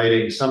forth in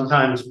writing,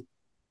 sometimes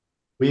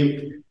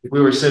if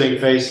we were sitting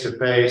face to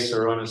face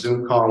or on a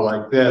Zoom call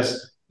like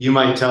this, you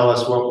might tell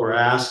us what we're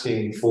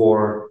asking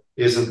for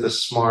isn't the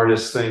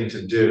smartest thing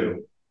to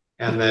do.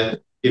 And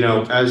that,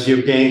 as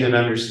you've gained an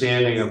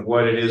understanding of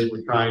what it is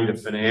we're trying to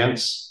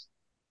finance,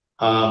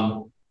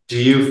 do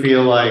you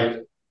feel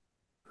like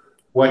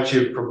what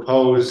you've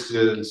proposed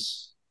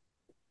is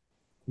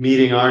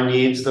meeting our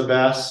needs the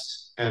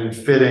best and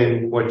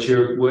fitting what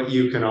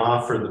you can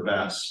offer the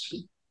best?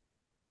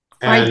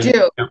 And, I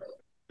do.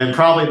 And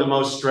probably the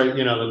most straight,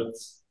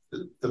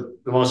 the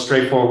most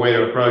straightforward way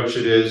to approach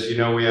it is,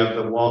 we have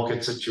the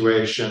Wolcott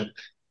situation,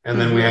 and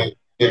then we have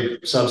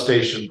a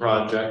substation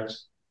project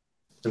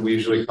that we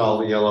usually call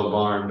the Yellow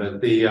Barn.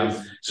 But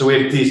so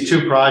we have these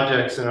two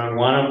projects, and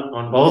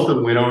on both of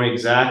them, we don't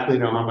exactly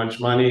know how much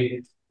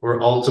money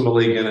we're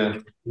ultimately going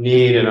to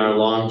need in our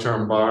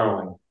long-term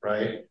borrowing,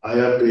 right? I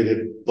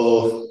updated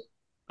both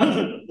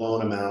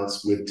loan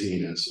amounts with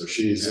Tina, so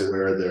she's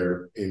aware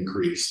they're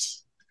increased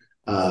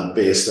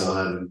based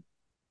on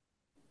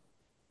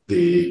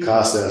the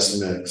cost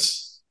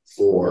estimates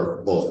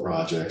for both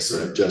projects.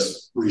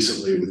 Just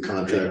recently with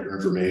contractor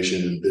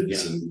information and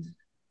bids, and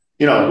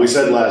we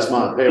said last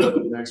month, hey,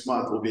 next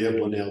month we'll be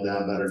able to nail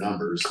down better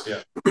numbers.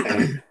 Yeah,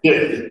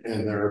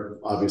 and they're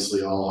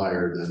obviously all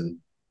higher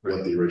than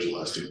what the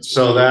original estimates.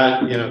 So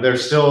that they're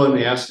still in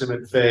the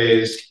estimate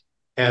phase,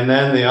 and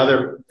then the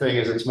other thing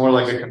is it's more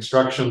like a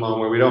construction loan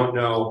where we don't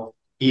know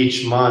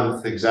each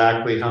month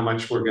exactly how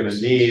much we're going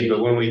to need, but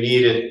when we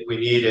need it, we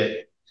need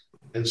it.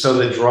 And so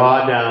the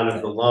drawdown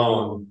of the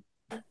loan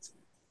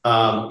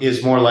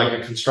is more like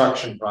a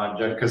construction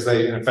project, because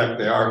in effect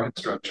they are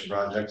construction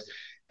projects.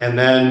 And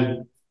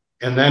then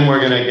we're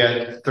going to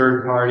get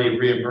third-party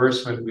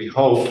reimbursement, we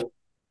hope,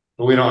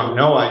 but we don't have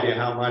no idea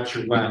how much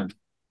or when.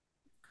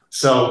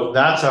 So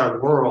that's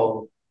our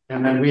world.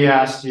 And then we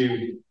asked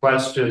you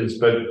questions,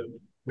 but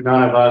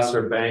none of us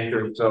are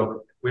bankers,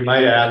 so we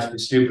might ask you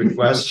stupid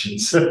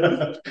questions.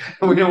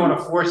 We don't want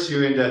to force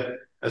you into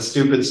a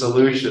stupid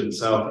solution.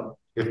 So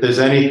if there's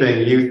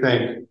anything you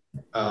think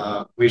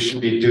we should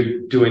be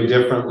doing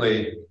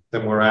differently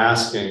than we're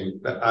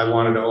asking, I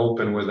wanted to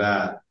open with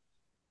that.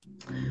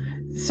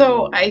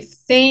 So I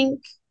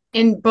think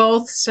in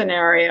both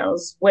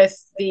scenarios,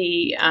 with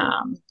the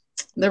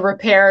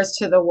repairs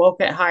to the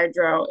Wolcott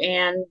Hydro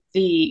and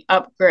the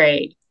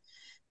upgrade,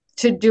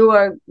 to do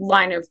a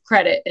line of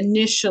credit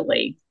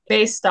initially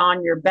based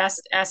on your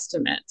best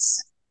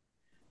estimates,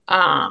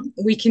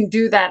 we can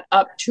do that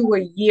up to a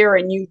year,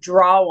 and you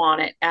draw on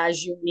it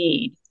as you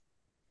need.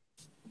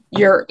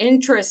 Your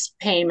interest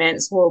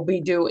payments will be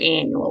due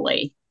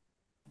annually.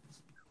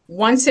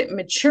 Once it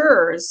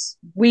matures,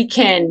 we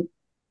can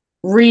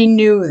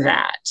renew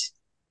that.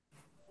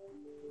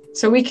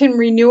 So we can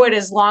renew it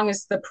as long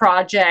as the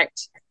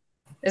project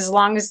as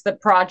long as the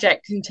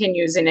project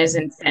continues and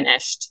isn't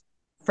finished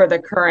for the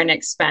current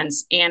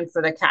expense and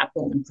for the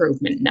capital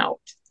improvement note.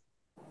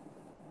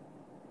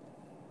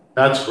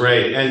 That's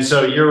great. And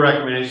so your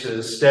recommendation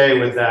is stay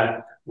with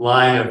that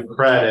line of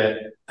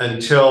credit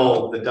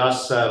until the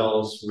dust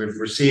settles. We've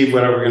received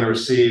whatever we're going to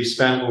receive,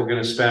 spent what we're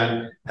going to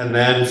spend, and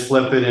then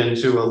flip it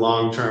into a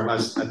long-term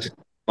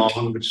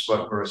loan, which is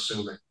what we're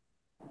assuming.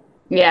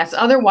 Yes.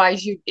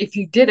 Otherwise, if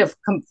you did a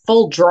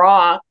full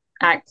draw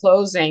at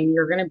closing,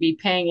 you're going to be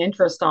paying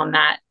interest on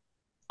that,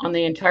 on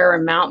the entire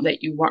amount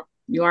that you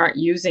aren't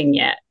using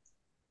yet.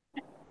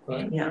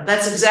 Yeah,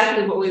 that's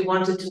exactly what we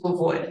wanted to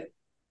avoid.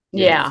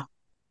 Yeah.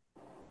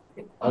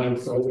 And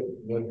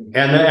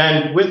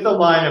with the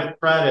line of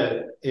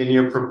credit in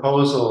your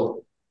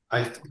proposal,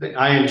 I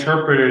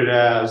interpret it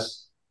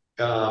as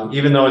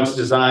even though it's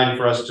designed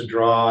for us to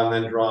draw and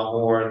then draw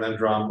more and then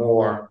draw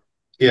more,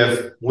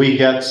 if we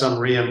get some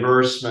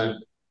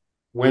reimbursement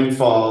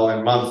windfall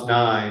in month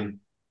 9,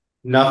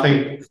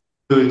 nothing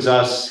includes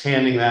us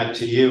handing that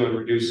to you and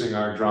reducing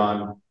our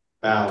drawn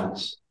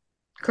balance.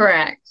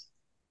 Correct.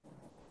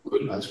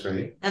 Good, that's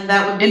great. And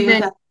that would be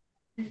without,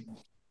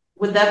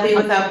 would that be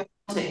without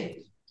penalty?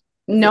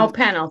 No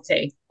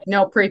penalty,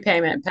 no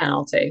prepayment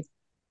penalty.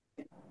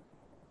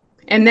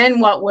 And then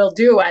what we'll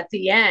do at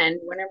the end,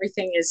 when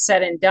everything is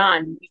said and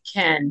done, we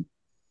can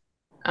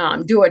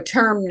do a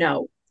term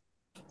note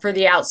for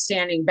the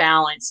outstanding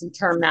balance and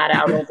term that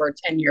out over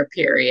a 10-year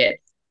period.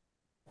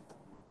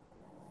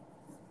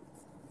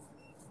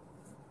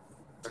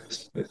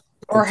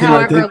 Or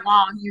however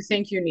long you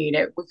think you need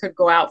it. We could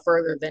go out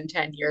further than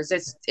 10 years.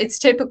 It's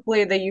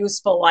typically the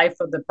useful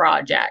life of the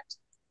project.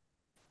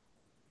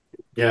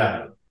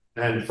 Yeah.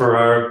 And for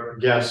our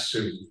guests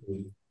who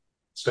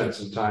spent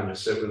some time to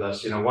sit with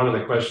us, one of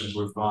the questions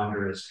we've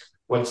pondered is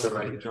what's the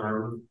right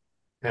term?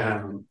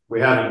 And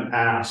we haven't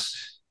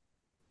asked,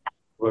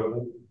 but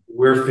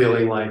we're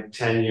feeling like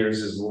 10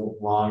 years is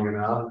long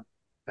enough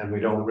and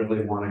we don't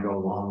really want to go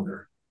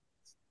longer.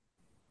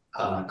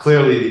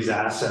 Clearly these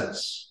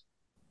assets,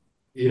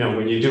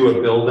 when you do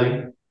a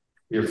building,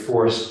 you're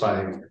forced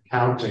by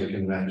accounting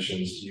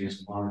conventions to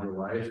use longer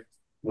life.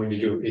 When you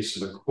do a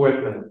piece of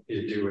equipment,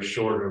 you do a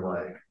shorter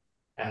life.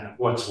 And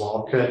what's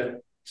wall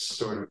kit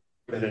sort of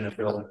fit in a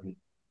building.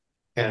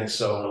 And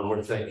so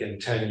we're thinking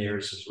 10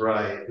 years is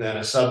right. Then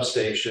a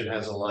substation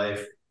has a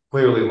life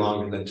clearly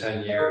longer than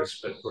 10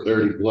 years, but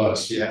 30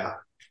 plus. Yeah.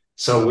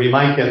 So we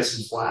might get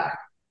some flack,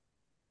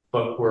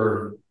 but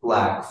we're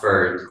Lack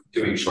for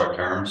doing short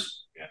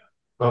terms. Yeah.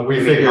 But we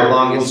figure how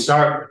long we'll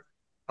start.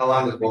 How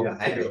long has Boca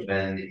Hydro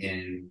been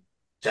in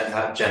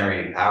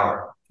generating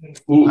power?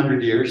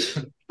 100 years.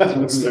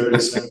 It's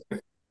 37.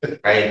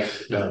 Right.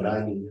 No,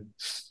 90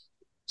 years.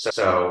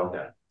 So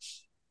yeah.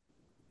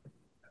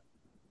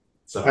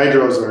 So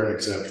hydros are an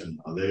exception.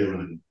 They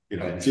run,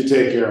 if you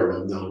take care of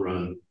them, they'll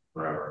run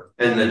forever.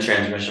 And the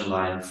transmission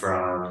line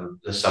from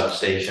the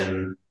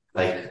substation,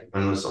 like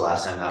when was the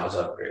last time that was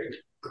upgrade,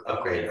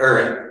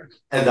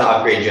 and the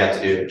upgrade you have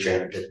to do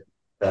to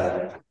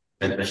the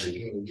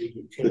transmission.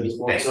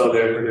 So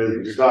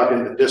you're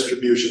talking the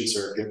distribution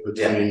circuit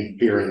between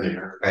here and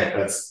there. Right.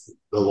 That's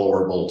the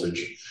lower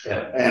voltage.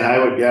 Yeah. And I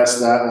would guess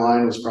that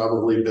line was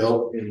probably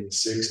built in the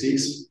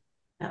 60s.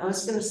 I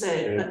was going to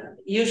say that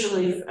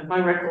usually my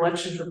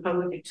recollection for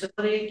public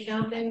utility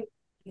accounting,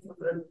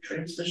 the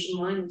transmission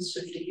line is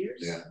 50 years.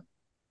 Yeah.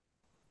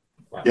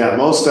 Yeah,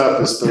 most stuff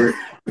is 30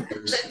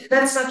 years.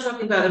 That's not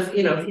talking about if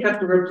you have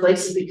to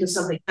replace it because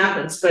something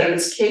happens, but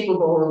it's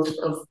capable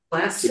of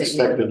lasting.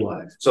 Expected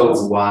life.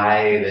 So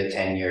why the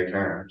 10-year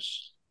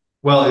terms?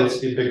 Well, it's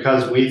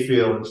because we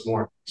feel it's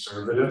more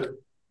conservative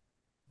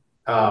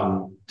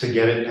to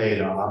get it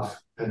paid off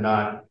and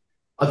not.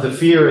 The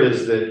fear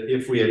is that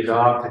if we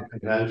adopt a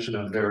convention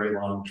of very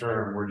long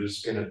term, we're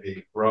just going to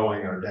be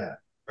growing our debt.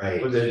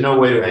 Right. But there's no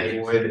way to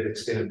avoid it.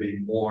 It's going to be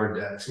more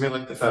debt. It's going to be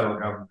like the federal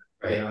government.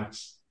 Right.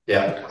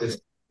 Yeah.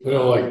 We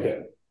don't like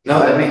that. No,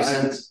 that makes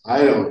sense.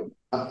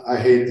 I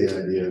hate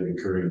the idea of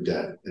incurring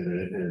debt,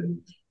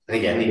 and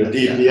again, the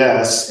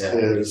DPS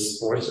is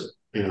force it.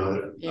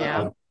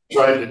 Yeah. I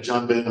tried to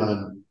jump in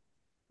on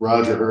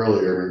Roger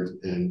earlier,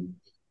 and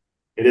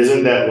it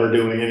isn't that we're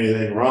doing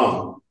anything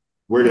wrong.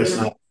 We're just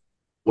not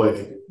what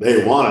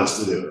they want us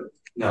to do.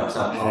 No, it's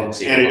not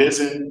policy. And it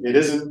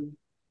isn't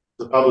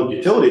the Public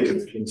Utility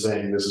Commission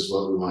saying this is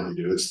what we want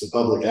to do. It's the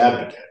public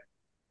advocate.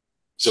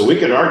 So we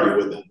could argue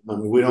with them. I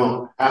mean, we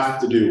don't have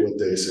to do what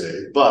they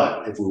say,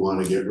 but if we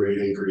want to get rate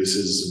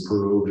increases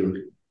improved,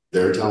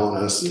 they're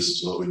telling us this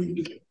is what we need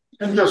to do.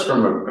 And just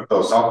from a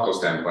philosophical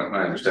standpoint,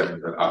 I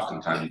understand that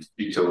oftentimes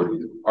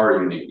utilities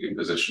are uniquely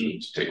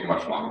positioned to take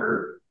much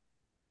longer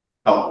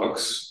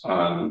outlooks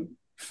on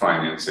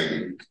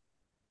financing,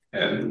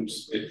 and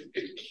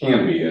it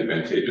can be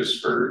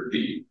advantageous for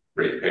the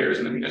ratepayers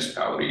in the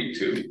municipality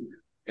to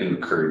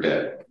incur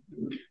debt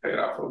and pay it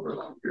off over a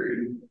long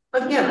period.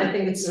 Again, I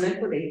think it's an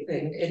equity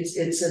thing.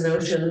 It's a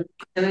notion,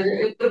 and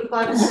it would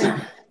apply the same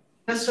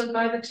custom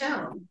by the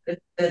town.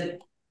 That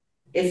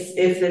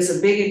if there's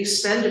a big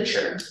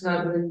expenditure,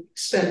 not an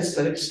expense,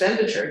 but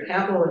expenditure,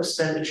 capital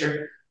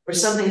expenditure, or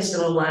something's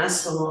gonna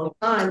last a long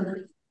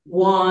time,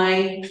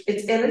 why,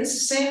 it's the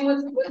same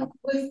with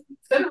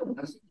federal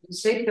government,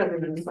 state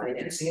government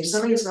financing. If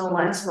something's gonna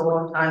last a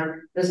long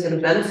time, that's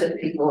gonna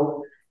benefit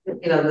people,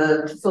 you know,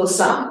 the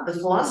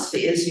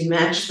philosophy is you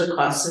match the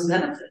costs and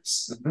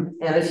benefits.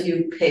 And if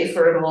you pay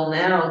for it all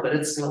now, but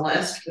it's gonna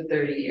last for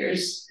 30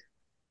 years,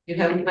 you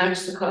haven't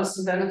matched the costs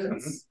and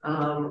benefits.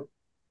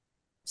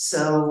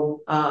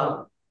 So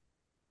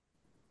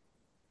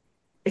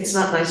it's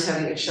not nice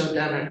having it shown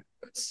down,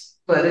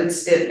 but and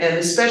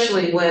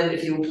especially when,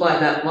 if you apply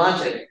that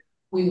logic,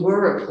 we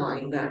were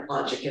applying that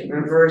logic in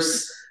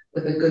reverse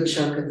with a good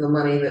chunk of the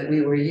money that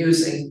we were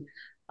using,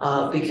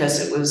 because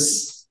it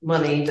was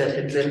money that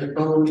had been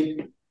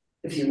owed,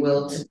 if you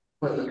will, to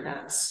in the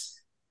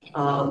past.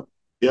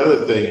 The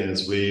other thing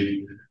is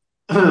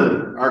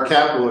our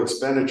capital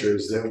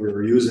expenditures that we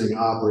were using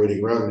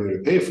operating revenue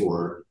to pay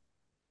for,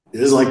 it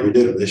isn't like we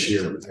did it this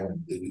year.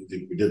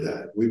 We did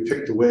that. We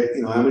picked away,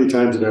 you know, how many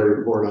times did I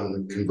report on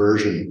the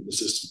conversion, the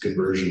system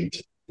conversion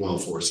to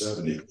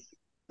 12470?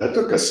 That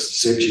took us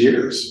 6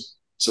 years.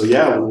 So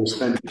yeah, we were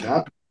spending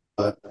capital,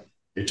 but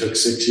it took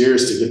 6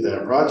 years to get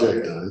that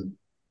project done.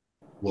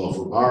 Well, if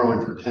we're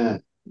borrowing for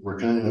 10, we're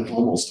kind of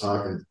almost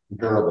talking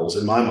comparables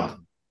in my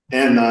mind,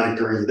 and not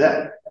incurring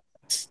debt.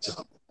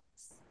 So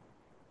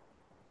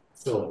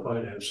Still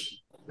finance.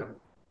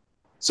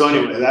 So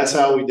anyway, that's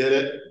how we did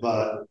it,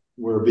 but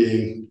we're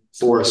being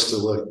forced to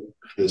look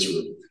this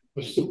route.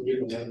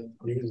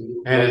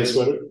 And it's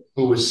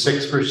who was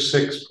 6 for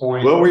 6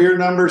 points. What were your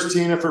numbers,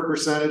 Tina, for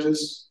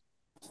percentages?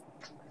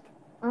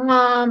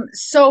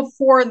 So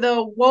for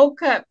the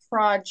Wocup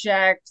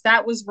project,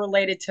 that was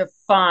related to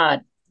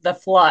the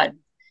flood.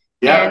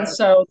 Yeah. And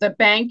so the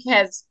bank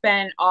has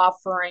been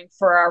offering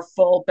for our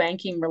full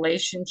banking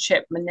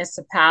relationship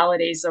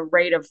municipalities a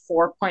rate of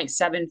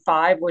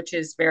 4.75, which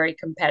is very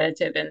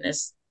competitive in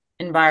this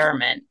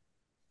environment.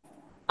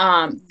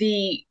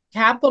 The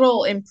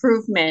capital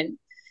improvement,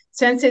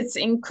 since it's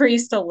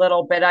increased a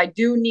little bit, I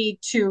do need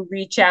to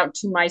reach out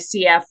to my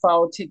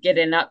CFO to get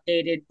an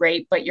updated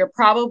rate, but you're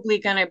probably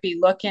going to be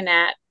looking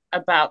at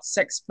about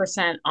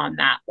 6% on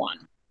that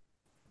one.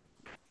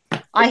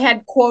 I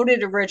had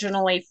quoted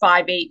originally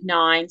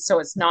 589, so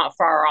it's not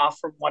far off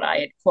from what I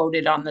had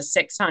quoted on the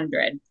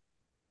 600.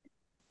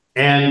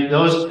 And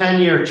those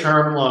 10-year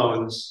term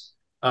loans,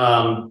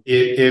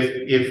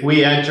 if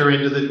we enter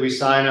into we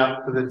sign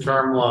up for the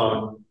term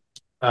loan,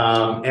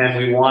 and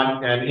we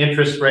want, and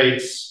interest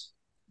rates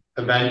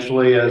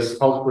eventually, as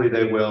hopefully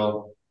they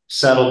will,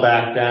 settle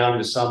back down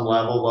to some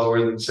level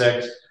lower than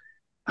 6.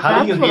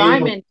 How do you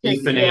handle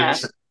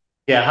refinancing?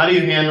 Yeah, how do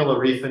you handle a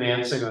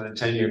refinancing on a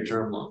 10-year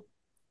term loan?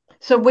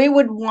 So we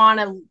would want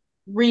to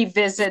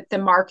revisit the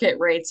market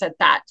rates at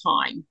that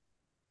time.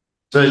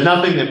 So there's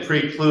nothing that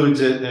precludes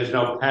it. There's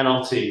no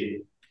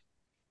penalty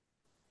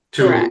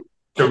to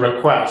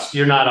request.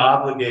 You're not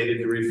obligated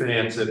to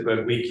refinance it,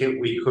 but we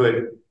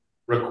could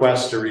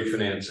request a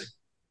refinancing.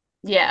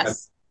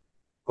 Yes.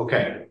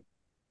 Okay.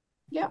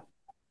 Yeah.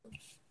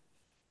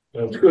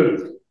 That's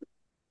good.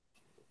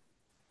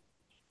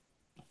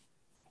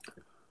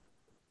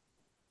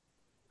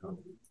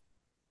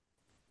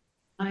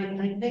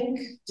 I think,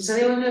 does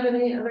anyone have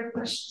any other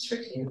questions for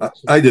Tina?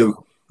 I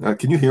do.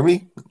 Can you hear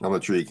me? I'm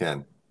not sure you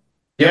can.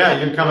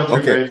 Yeah, you're coming through.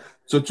 Okay. Great.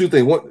 So 2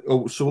 things.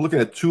 So we're looking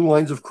at 2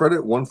 lines of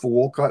credit, one for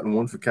Wolcott and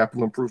one for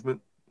capital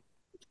improvement?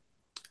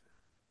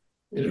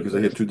 Because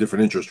they have 2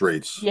 different interest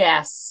rates.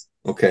 Yes.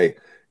 Okay.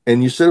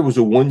 And you said it was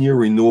a 1-year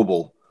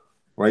renewable,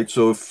 right?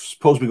 So if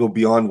suppose we go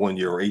beyond 1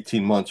 year or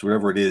 18 months,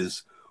 whatever it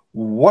is,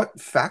 what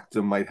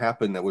factor might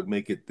happen that would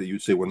make it that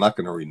you'd say we're not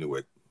going to renew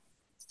it?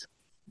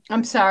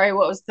 I'm sorry,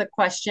 what was the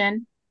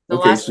question? The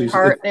last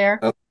part there?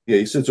 Yeah,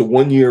 you said it's a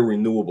 1-year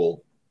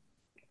renewable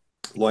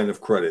line of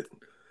credit.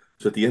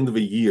 So at the end of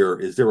a year,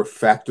 is there a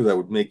factor that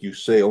would make you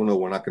say, oh no,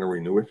 we're not going to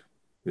renew it?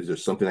 Is there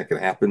something that can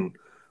happen?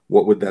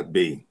 What would that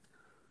be?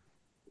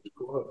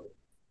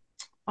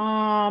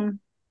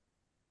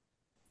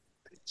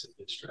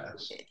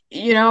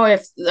 You know,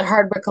 if the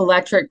Hardwick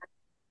Electric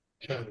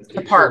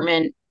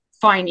department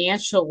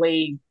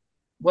financially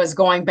was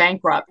going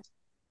bankrupt,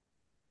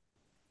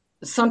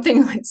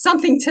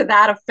 something to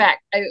that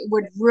effect, it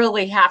would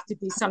really have to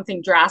be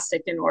something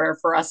drastic in order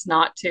for us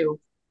not to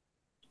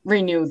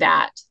renew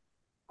that.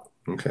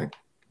 Okay.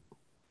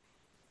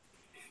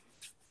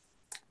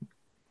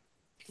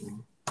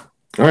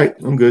 All right,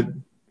 I'm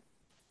good.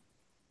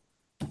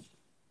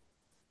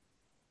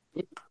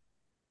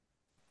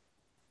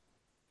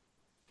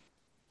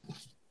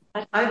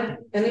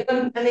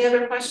 Anyone, any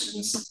other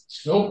questions?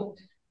 Nope.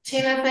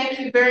 Tina, thank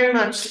you very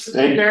much. This has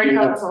been very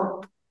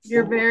helpful.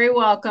 You're very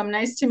welcome.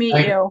 Nice to meet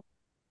you.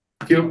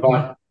 Thank you.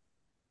 Bye.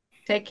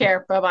 Take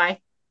care. Bye-bye.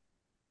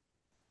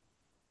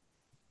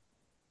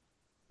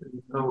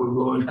 Now we're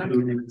going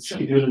to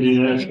community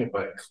national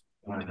bank.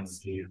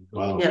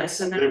 Wow. Yes,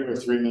 and Give her a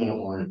 3-minute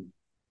warning.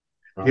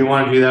 Do you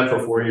want to do that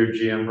before your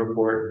GM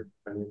report?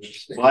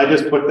 Well, I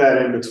just put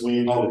that in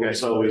between. Okay.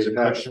 So we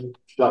have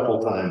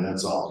shuffle time,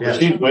 that's all. Yeah.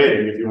 She's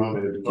waiting if you want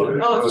me to do it.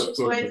 Oh,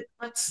 wait,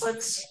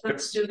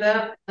 let's do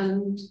that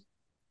and.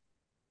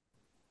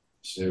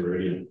 Stay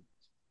ready.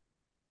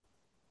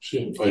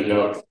 She'll find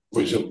out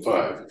which of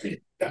 5.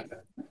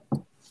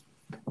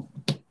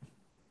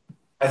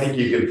 I think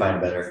you can find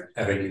better.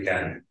 I think you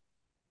can.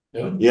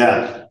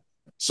 Yeah,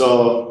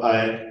 so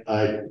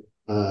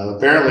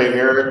apparently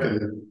Eric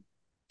and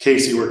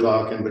Casey were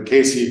talking, but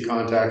Casey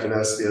contacted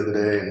us the other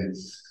day and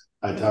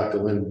I talked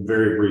to Lynn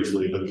very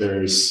briefly, but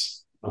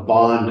there's a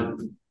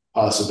bond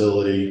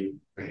possibility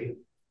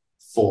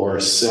for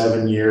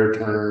 7-year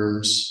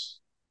terms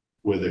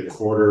with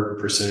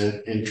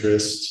 0.25%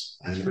 interest,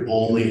 and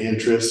only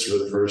interest for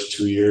the first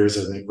 2 years,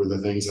 I think, were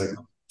the things like.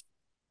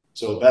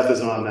 So Beth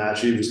is on that.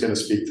 She was going to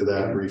speak to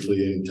that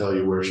briefly and tell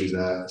you where she's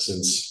at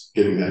since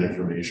getting that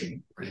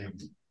information.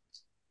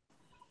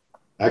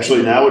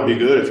 Actually, now would be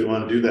good if you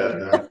want to do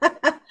that.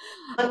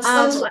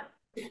 Let's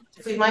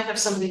if we might have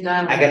somebody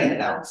down. I gotta head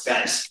out,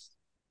 guys.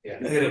 Yeah,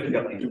 I gotta pick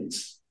up my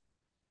kids.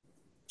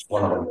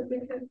 One of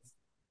them.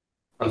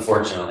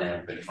 Unfortunately,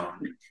 I'm pretty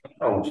fun.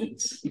 Oh,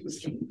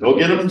 Go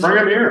get them, bring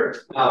them here.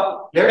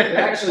 They're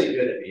actually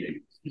good at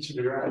meeting. You should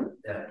be right.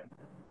 Yeah.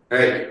 All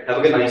right. Have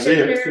a good night. See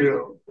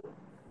you.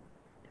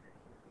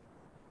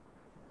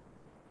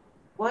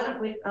 Why don't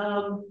we,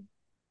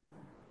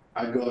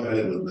 I'd go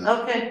ahead with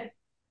that. okay.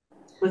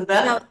 With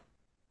that?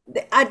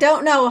 I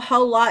don't know a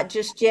whole lot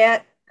just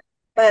yet,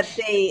 but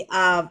the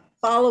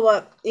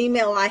follow-up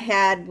email I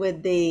had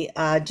with the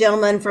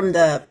gentleman from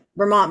the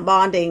Vermont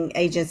Bonding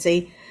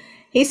Agency,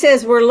 he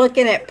says we're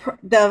looking at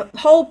the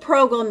whole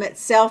program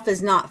itself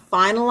is not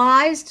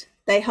finalized.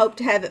 They hope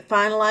to have it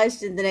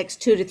finalized in the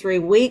next 2 to 3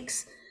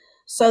 weeks.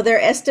 So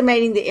they're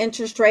estimating the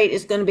interest rate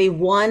is going to be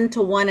 1 to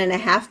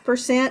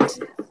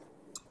 1.5%.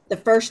 The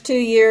first 2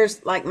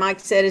 years, like Mike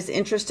said, is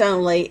interest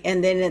only,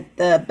 and then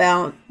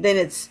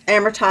it's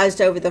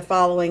amortized over the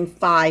following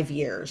 5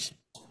 years.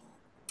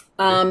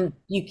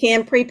 You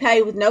can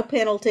prepay with no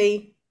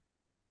penalty.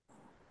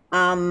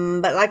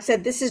 But like I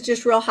said, this is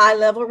just real high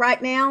level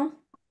right now.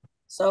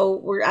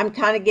 So I'm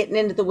kind of getting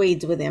into the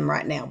weeds with him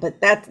right now. But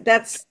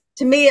that's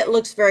to me, it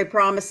looks very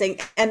promising.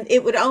 And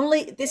it would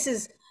only this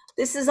is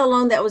a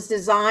loan that was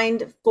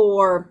designed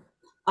for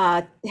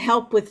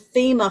help with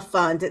FEMA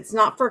funds. It's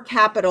not for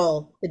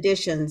capital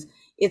additions.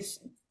 It's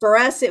for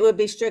us, it would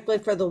be strictly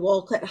for the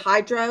Wolcott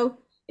Hydro.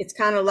 It's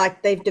kind of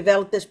like they've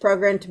developed this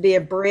program to be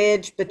a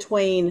bridge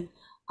between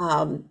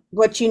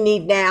what you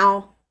need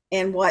now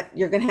and what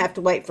you're going to have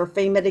to wait for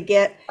FEMA to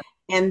get.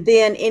 And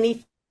then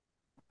any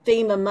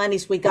FEMA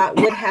monies we got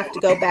would have to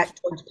go back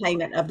towards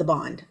payment of the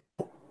bond.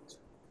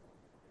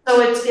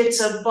 So it's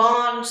a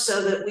bond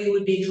so that we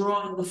would be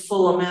drawing the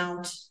full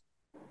amount.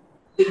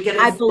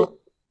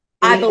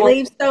 I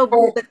believe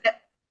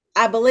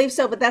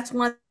so, but that's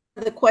one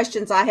of the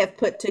questions I have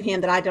put to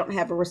him that I don't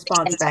have a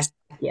response back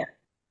yet.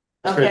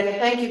 Okay,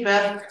 thank you,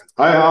 Beth.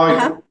 Hi,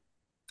 Holly.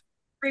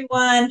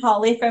 Everyone,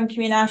 Holly from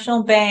Community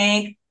National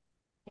Bank.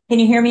 Can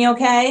you hear me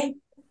okay?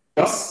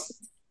 Yes.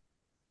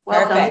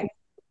 Welcome. Perfect.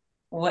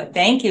 Well,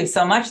 thank you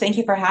so much. Thank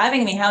you for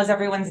having me. How's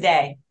everyone's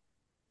day?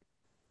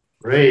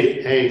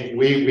 Great. Hey,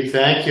 we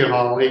thank you,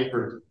 Holly,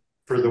 for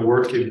the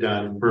work you've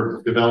done,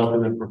 for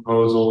developing the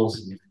proposals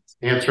and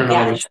answering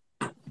all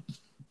the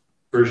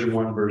version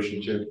 1,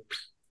 version 2.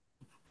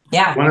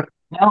 Yeah,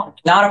 no,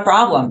 not a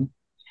problem.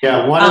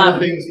 Yeah, one of the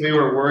things we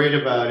were worried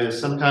about is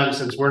sometimes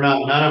since none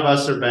of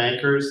us are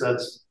bankers,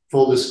 that's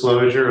full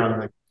disclosure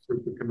on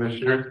the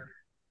commissioner.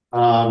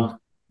 Probably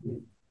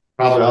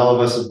all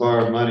of us have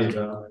borrowed money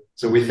though.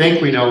 So we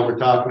think we know what we're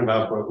talking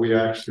about, but we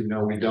actually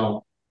know we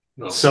don't.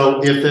 No.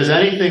 So if there's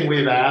anything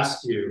we've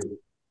asked you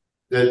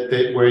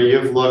that where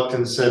you've looked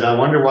and said, I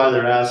wonder why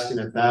they're asking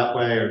it that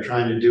way or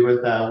trying to do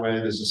it that way,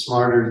 there's a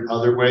smarter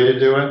other way to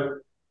do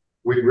it.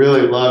 We'd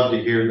really love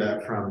to hear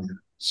that from you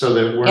so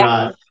that we're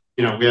not,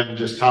 we haven't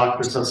just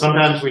talked. So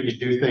sometimes when you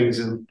do things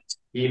in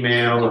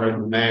email or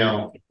in the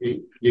mail,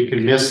 you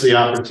can miss the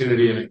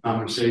opportunity in a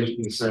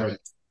conversation to say,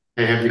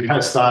 hey, have you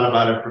guys thought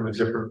about it from a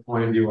different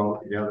point of view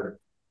altogether?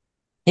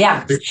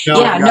 Yeah.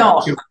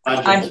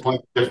 I'm one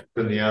different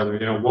than the other.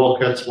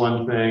 Wolcott's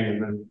one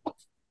thing,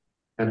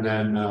 and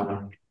then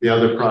the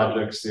other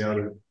projects the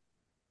other.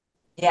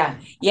 Yeah,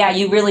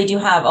 you really do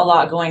have a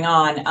lot going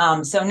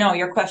on. So no,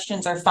 your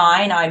questions are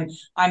fine.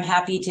 I'm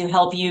happy to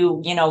help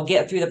you,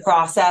 get through the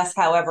process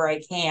however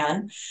I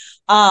can.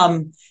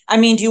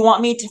 Do you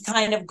want me to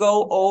kind of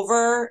go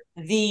over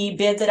the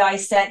bid that I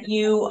sent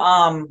you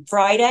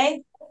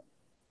Friday?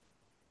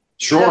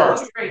 Sure.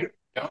 Great.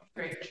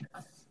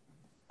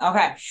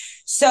 Okay.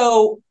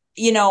 So,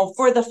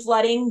 for the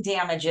flooding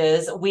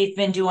damages, we've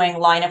been doing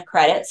line of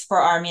credits for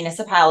our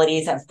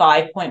municipalities at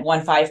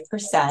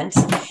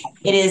 5.15%.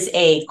 It is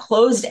a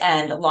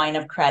closed-end line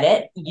of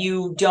credit.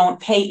 You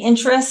don't pay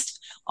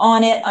interest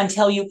on it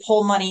until you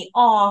pull money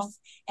off,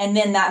 and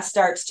then that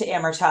starts to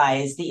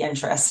amortize the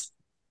interest.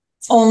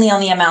 only on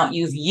the amount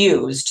you've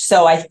used.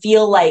 So I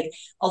feel like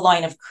a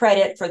line of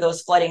credit for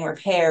those flooding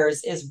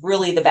repairs is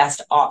really the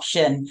best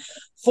option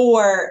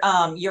for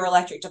your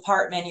electric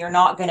department. You're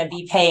not going to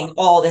be paying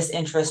all this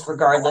interest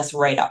regardless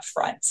right up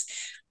front.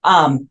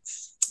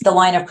 The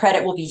line of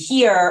credit will be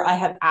here. I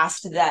have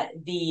asked that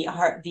the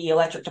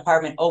electric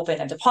department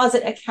open a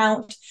deposit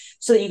account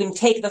so that you can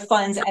take the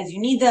funds as you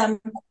need them,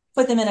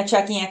 put them in a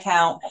checking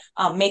account,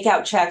 make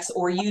out checks,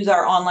 or use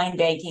our online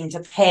banking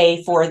to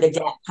pay for the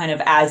debt kind of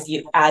as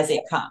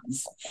it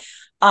comes.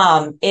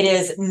 It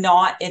is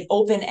not an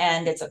open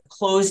end, it's a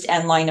closed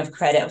end line of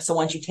credit. So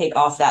once you take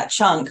off that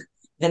chunk,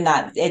 then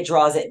it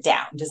draws it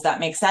down. Does that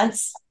make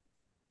sense?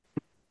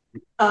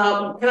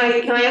 Can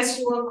I ask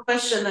you one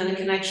question in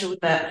connection with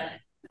that?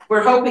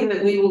 We're hoping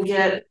that we will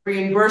get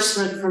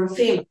reimbursement from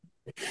FEMA.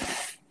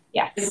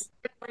 Yes. If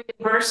we get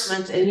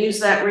reimbursement and use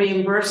that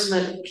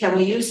reimbursement, can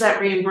we use that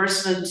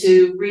reimbursement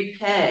to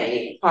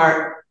repay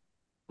part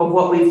of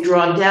what we've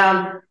drawn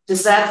down?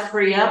 Does that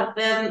free up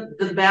then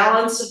the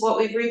balance of what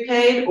we've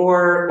repaid,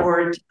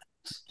 or?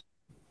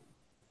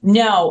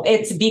 No,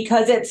 it's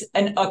because it's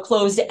a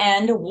closed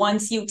end.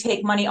 Once you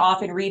take money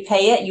off and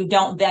repay it, you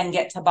don't then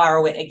get to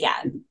borrow it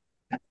again.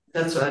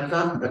 That's what I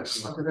thought.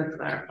 That's what I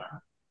clarify.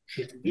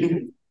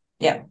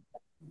 Yeah.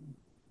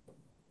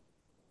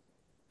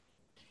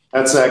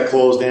 That's that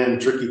closed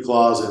end tricky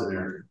clause in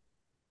there.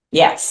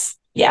 Yes.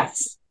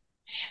 Yes.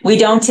 We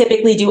don't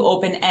typically do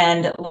open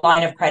end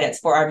line of credits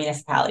for our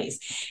municipalities,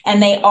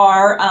 and they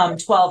are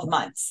 12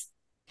 months.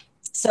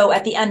 So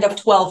at the end of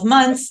 12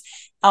 months,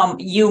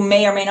 you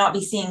may or may not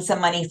be seeing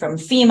some money from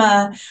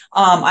FEMA.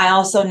 I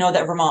also know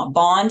that Vermont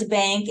Bond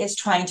Bank is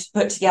trying to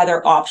put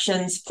together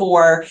options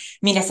for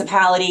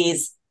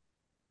municipalities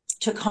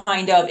to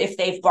kind of, if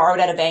they've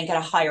borrowed at a bank at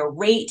a higher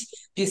rate,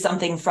 do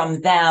something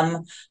from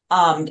them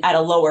at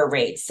a lower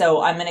rate.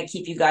 So I'm going to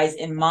keep you guys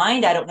in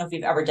mind. I don't know if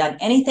you've ever done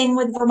anything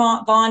with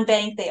Vermont Bond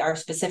Bank. They are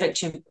specific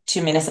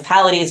to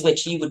municipalities,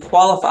 which you would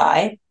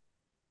qualify.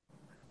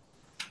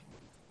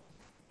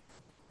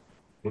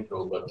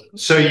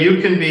 So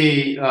you can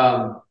be,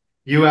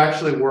 you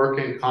actually work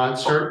in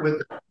concert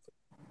with them,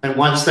 and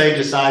once they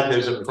decide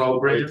there's a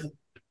program,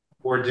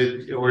 or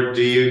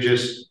do you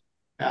just,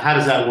 how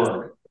does that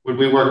work? Would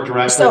we work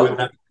directly with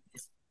them?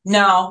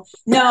 No,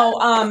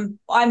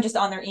 I'm just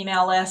on their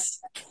email list.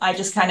 I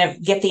just kind of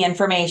get the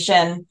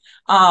information.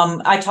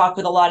 I talk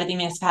with a lot of the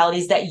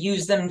municipalities that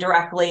use them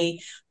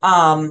directly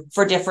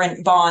for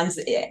different bonds.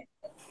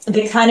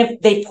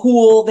 They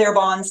pool their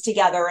bonds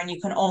together, and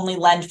you can only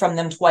lend from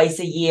them twice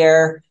a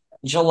year,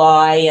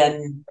 July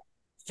and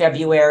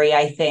February,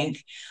 I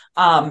think.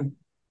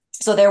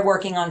 So they're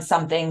working on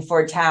something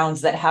for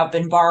towns that have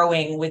been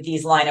borrowing with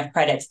these line of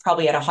credits,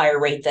 probably at a higher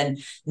rate than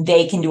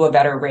they can do a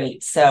better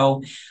rate.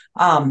 So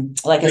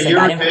like I said,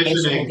 that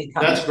information will be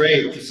coming. That's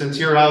great, since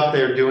you're out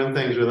there doing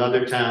things with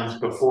other towns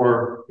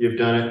before you've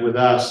done it with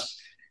us.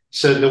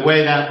 So the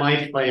way that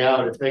might play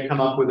out, if they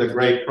come up with a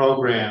great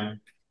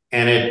program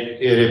and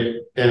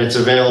it's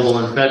available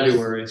in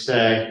February,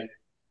 say,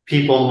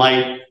 people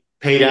might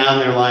pay down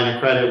their line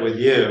of credit with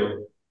you.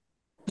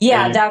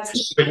 Yeah,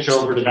 that's switch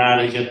over to that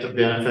and get the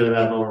benefit of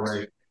that lower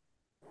rate.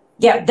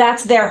 Yeah,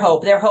 that's their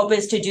hope. Their hope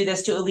is to do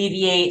this to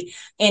alleviate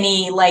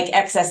any like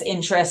excess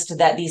interest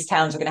that these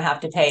towns are going to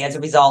have to pay as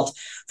a result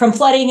from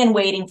flooding and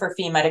waiting for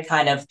FEMA to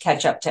kind of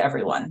catch up to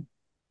everyone.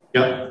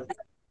 Yep.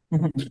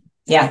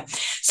 Yeah.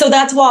 So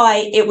that's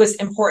why it was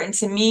important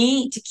to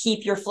me to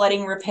keep your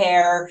flooding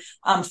repair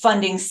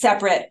funding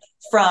separate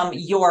from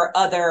your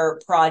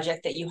other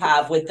project that you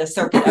have with the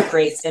circuit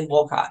upgrades in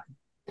Wolcott.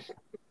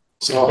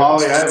 So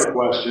Holly, I have a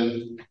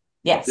question.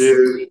 Yes.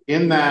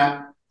 In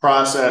that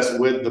process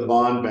with the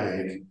bond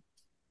bank,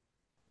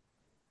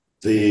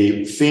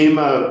 the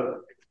FEMA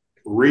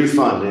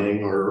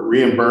refunding or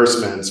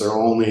reimbursements are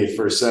only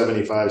for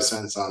 75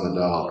 cents on the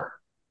dollar.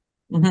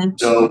 Mm-hmm.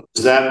 So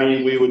does that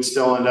mean we would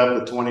still end up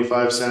with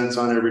 25 cents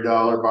on every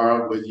dollar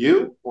borrowed with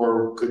you,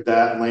 or could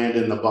that land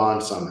in the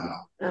bond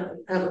somehow? That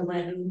would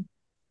land.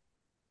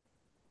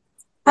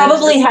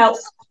 Probably how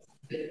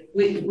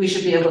we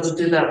should be able to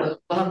do that with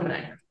bond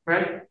bank,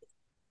 right?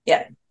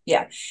 Yeah.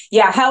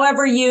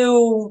 However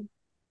you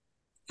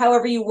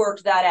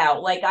worked that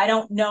out. Like, I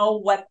don't know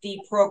what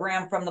the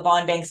program from the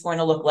bond bank is going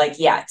to look like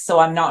yet. So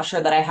I'm not sure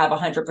that I have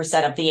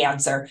 100% of the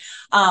answer.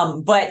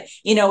 But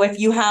you know, if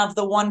you have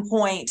the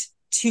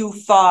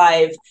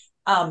 1.25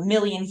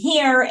 million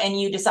here and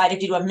you decided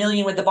to do $1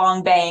 million with the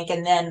bond bank,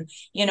 and then,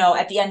 you know,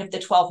 at the end of the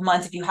 12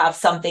 months, if you have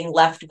something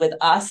left with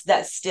us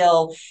that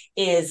still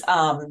is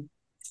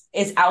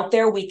out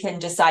there, we can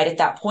decide at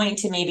that point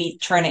to maybe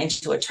turn it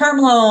into a term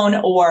loan,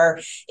 or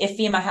if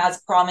FEMA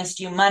has promised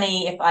you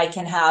money, if I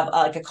can have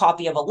like a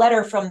copy of a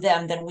letter from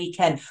them, then we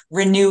can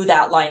renew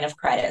that line of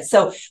credit.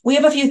 So we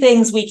have a few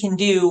things we can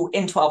do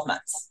in 12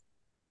 months.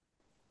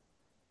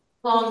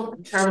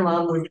 Long term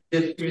loan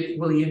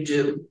will you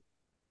do?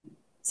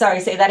 Sorry,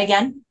 say that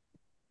again.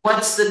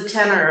 What's the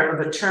tenor of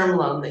a term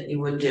loan that you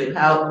would do?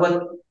 How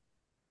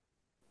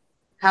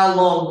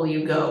long will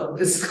you go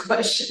is the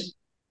question.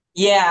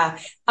 Yeah.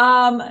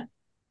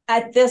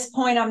 At this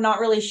point, I'm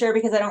not really sure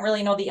because I don't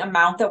really know the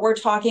amount that we're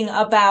talking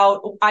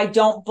about. I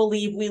don't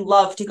believe we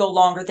love to go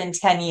longer than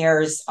 10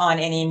 years on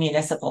any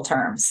municipal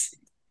terms.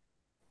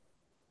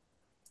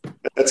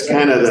 That's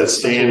kind of the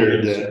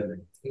standard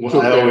that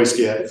I always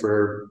get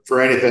for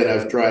anything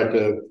I've tried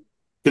to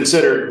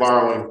consider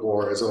borrowing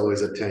for is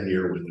always a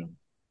 10-year window.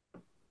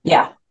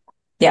 Yeah.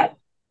 Yeah.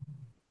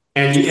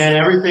 And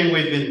everything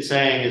we've been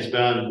saying has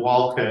been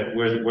Walcott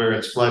where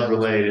it's flood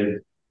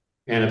related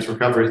and it's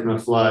recovery from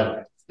the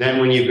flood. Then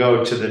when you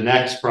go to the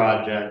next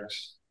project,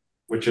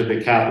 which are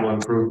the capital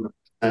improvements,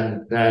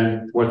 and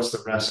then what's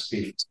the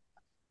recipe?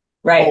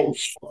 Right.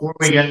 Before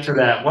we get to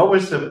that, what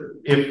was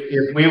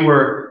if we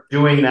were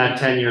doing that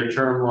 10-year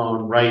term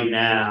loan right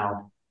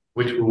now,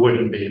 which we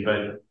wouldn't be,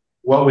 but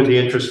what would the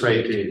interest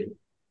rate be?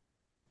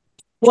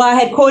 Well, I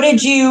had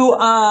quoted you,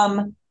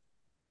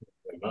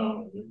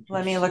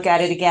 let me look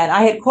at it again.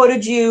 I had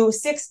quoted you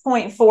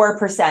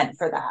 6.4%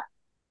 for that.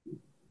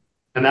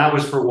 And that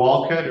was for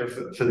Walcott or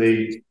for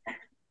the,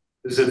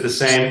 is it the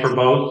same for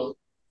both?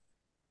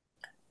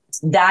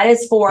 That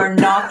is for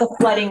not the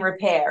flooding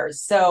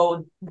repairs.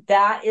 So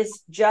that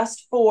is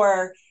just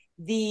for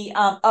the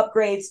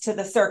upgrades to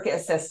the circuit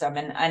system.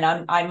 And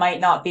I might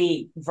not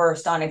be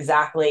versed on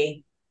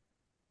exactly.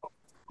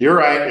 You're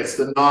right. It's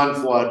the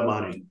non-flood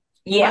money.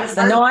 Yes,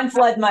 the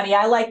non-flood money.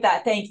 I like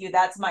that. Thank you.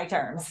 That's my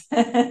terms.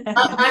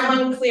 I'm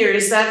unclear.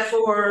 Is that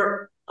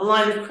for a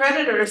line of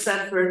credit or is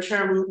that for a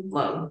term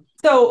loan?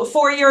 So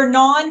for your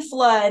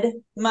non-flood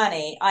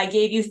money, I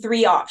gave you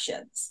 3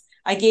 options.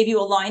 I gave you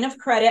a line of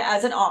credit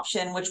as an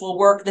option, which will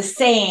work the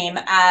same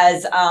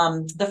as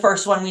the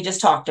first one we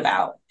just talked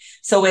about.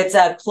 So it's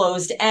a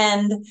closed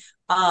end.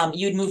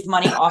 You'd move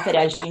money off it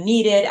as you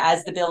need it,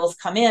 as the bills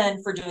come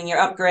in for doing your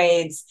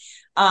upgrades.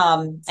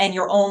 And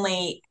you're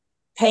only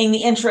paying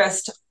the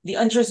interest. The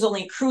interest is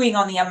only accruing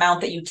on the amount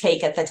that you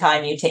take at the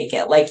time you take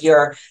it. Like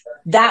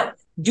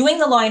doing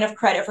the line of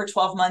credit for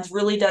 12 months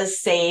really does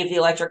save the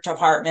electric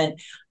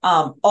department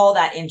all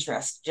that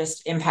interest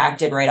just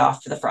impacted right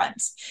off to the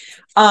front.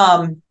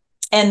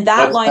 And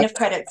that line of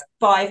credit's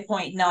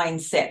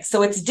 5.96.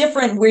 So it's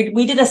different.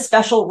 We did a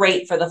special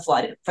rate for the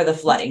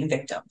flooding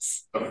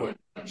victims.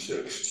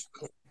 5.96.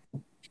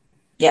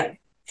 Yeah.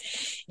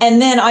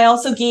 And then I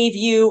also gave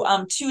you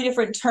 2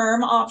 different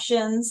term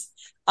options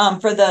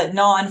for the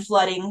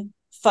non-flooding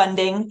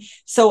funding.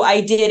 So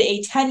I did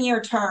a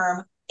 10-year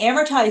term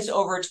amortized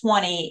over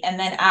 20, and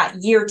then at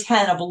year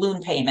 10, a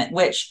balloon payment,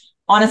 which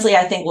honestly,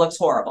 I think looks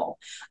horrible.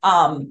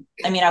 I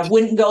mean, I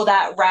wouldn't go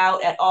that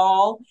route at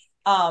all.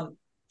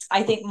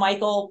 I think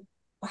Michael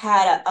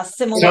had a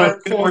similar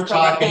quote from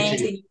a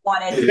bank and you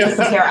wanted to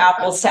compare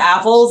apples to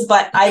apples,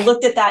 but I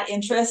looked at that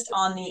interest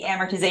on the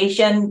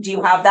amortization. Do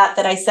you have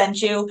that I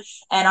sent you?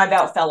 And I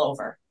about fell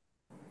over.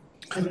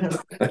 Well,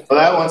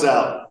 that one's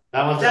out.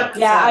 That one's out.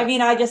 Yeah, I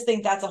mean, I just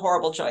think that's a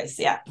horrible choice.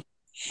 Yeah.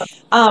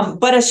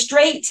 But a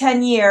straight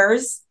 10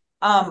 years,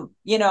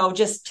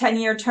 just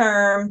 10-year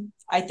term,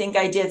 I think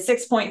I did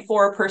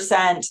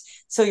 6.4%.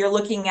 So you're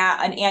looking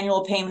at an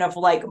annual payment of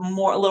like a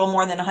little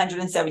more than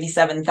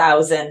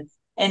 177,000.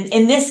 And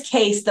in this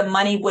case, the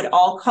money would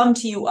all come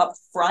to you up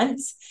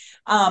front.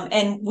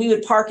 And we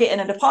would park it in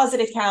a deposit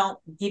account,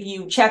 give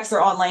you checks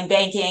or online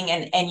banking,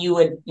 and you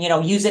would,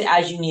 use it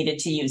as you needed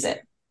to use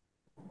it.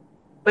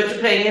 But you're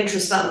paying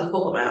interest on the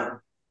full amount.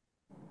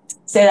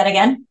 Say that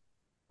again.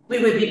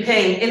 We would be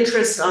paying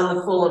interest on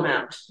the full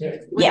amount. Yeah.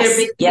 Would there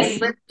be any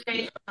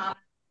limitation on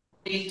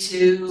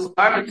to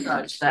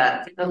arbitrage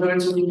that? In other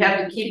words, would we have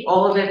to keep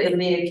all of it in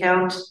the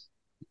account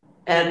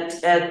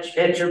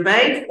at your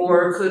bank,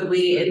 or could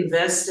we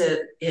invest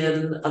it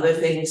in other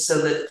things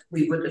so that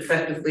we would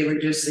effectively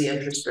reduce the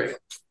interest rate?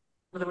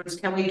 In other words,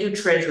 can we do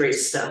treasury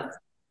stuff?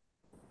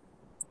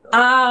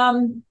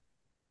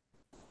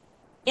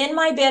 In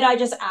my bid, I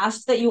just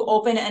asked that you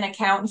open an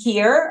account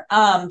here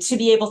to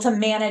be able to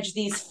manage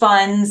these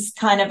funds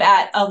kind of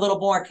at a little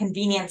more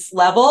convenience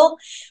level.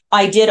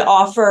 I did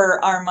offer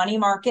our money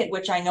market,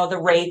 which I know the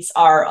rates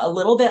are a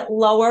little bit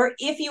lower.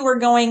 If you were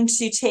going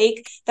to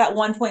take that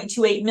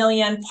 1.28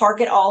 million,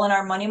 park it all in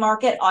our money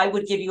market, I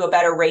would give you a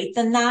better rate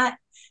than that.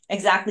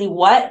 Exactly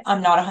what?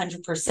 I'm not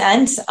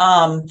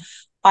 100%.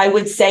 I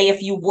would say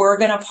if you were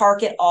going to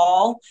park it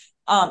all,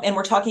 and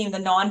we're talking the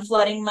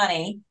non-flooding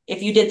money,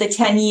 if you did the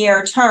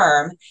 10-year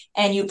term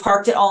and you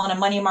parked it all in a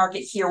money market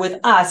here with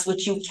us,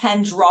 which you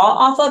can draw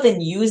off of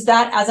and use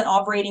that as an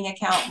operating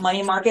account,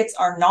 money markets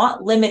are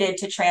not limited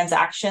to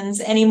transactions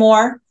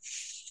anymore.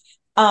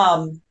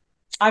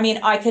 I mean,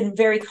 I can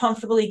very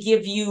comfortably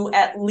give you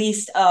at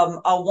least a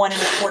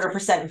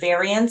 1.25%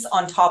 variance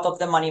on top of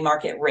the money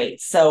market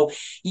rate. So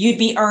you'd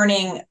be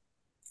earning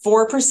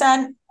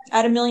 4%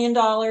 at $1 million.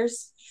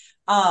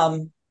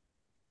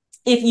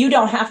 If you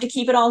don't have to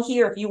keep it all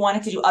here, if you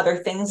wanted to do other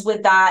things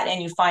with that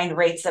and you find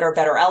rates that are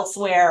better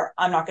elsewhere,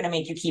 I'm not going to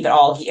make you keep it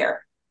all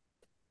here.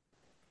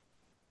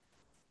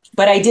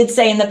 But I did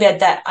say in the bid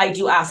that I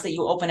do ask that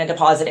you open a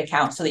deposit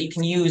account so that you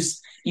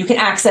can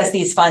access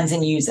these funds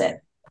and use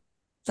it.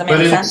 Does that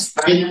make sense?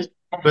 But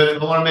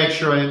I want to make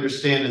sure I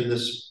understand in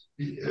this,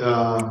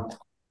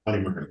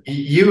 money market.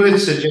 You had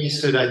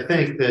suggested, I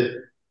think,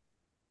 that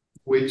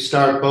we'd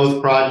start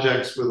both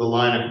projects with a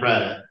line of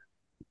credit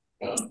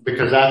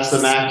because that's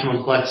the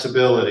maximum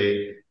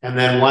flexibility. And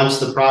then once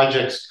the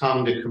projects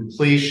come to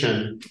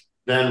completion,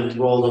 then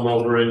roll them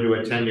over into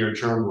a 10-year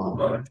term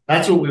loan.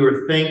 That's what we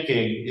were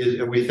thinking.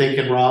 Are we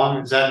thinking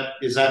wrong? Is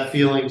that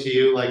feeling to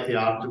you like the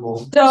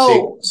optimal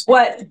sequence?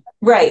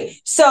 Right.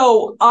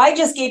 So I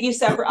gave you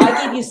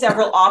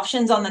several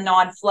options on the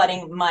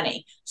non-flooding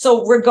money.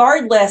 So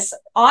regardless,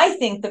 I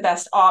think the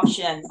best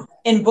option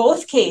in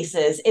both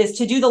cases is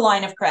to do the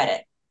line of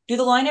credit. Do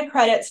the line of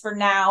credits for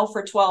now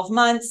for 12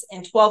 months.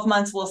 In 12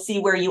 months, we'll see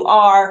where you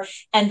are,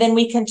 and then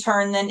we can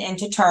turn them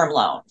into term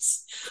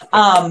loans.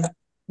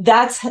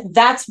 That's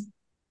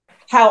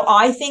how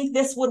I think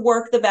this would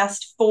work the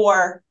best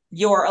for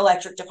your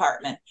electric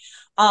department.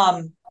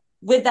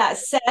 With that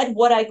said,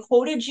 what I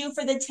quoted you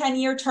for the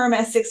 10-year term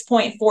at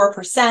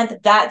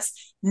 6.4%,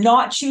 that's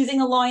not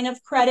choosing a line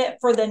of credit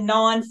for the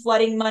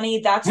non-flooding money.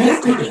 That's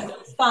just taking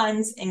those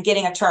funds and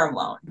getting a term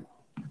loan.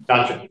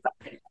 Gotcha.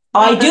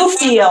 I do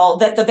feel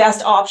that the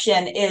best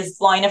option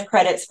is line of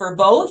credits for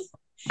both.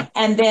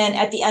 And then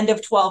at the end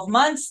of 12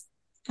 months,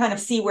 kind of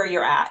see where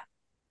you're at.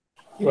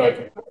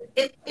 Right.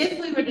 If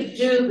we were to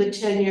do the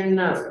 10-year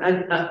note,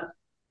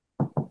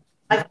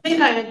 I think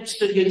I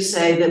understood you to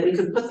say that we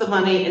could put the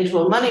money into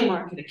a money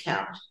market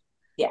account.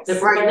 Yes.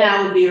 That right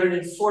now would be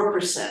earning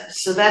 4%.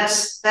 So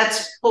that's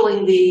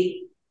pulling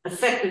the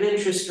effective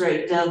interest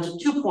rate down to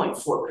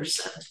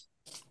 2.4%.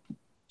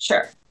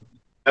 Sure.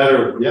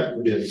 Better, yeah,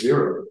 we did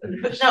 0.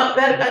 But no,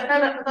 let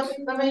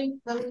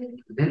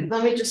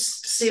me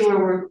just see where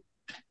we're.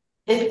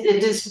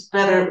 It is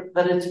better,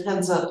 but it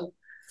depends on.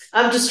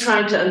 I'm just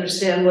trying to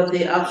understand what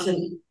the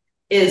option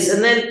is,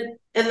 and then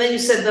you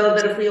said though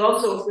that if we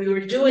were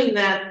doing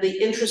that,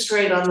 the interest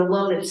rate on the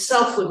loan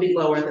itself would be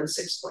lower than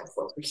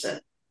 6.4%.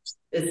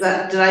 Did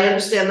I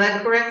understand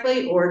that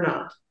correctly or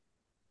not?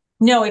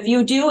 No, if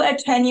you do a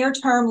 10-year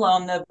term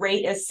loan, the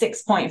rate is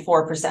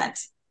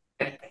 6.4%.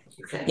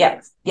 Okay.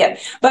 Yeah.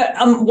 But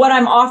what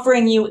I'm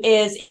offering you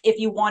is if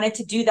you wanted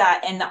to do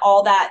that and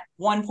all that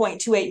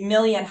 1.28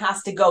 million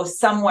has to go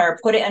somewhere,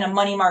 put it in a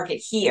money market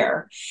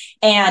here.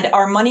 And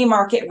our money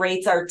market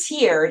rates are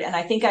tiered. And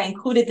I think I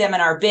included them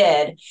in our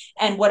bid.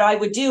 And what I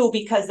would do,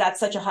 because that's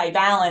such a high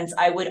balance,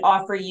 I would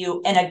offer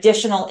you an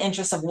additional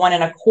interest of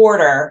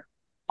 1.25%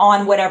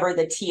 on whatever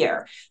the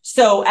tier.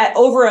 So at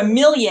over $1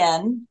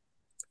 million,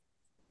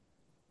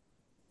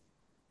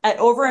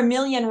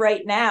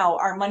 right now,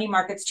 our money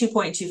market's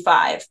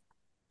 2.25.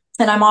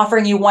 And I'm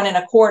offering you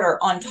 1.25%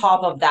 on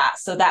top of that.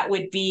 So that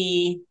would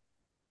be,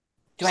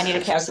 do I need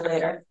a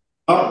calculator?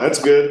 Oh,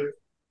 that's good.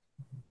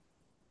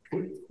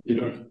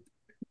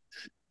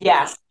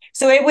 Yeah.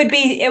 So it would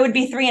be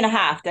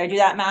 3.5. Did I do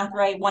that math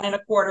right?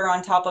 1.25%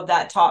 on top of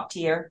that top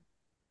tier.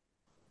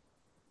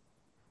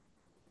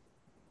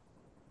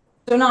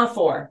 So not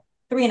 4,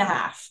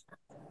 3.5.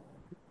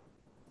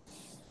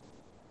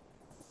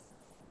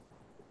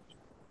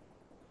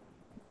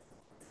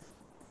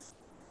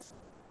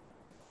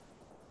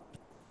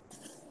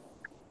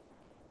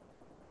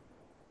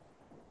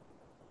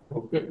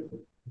 Okay.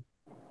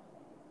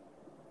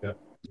 Yeah.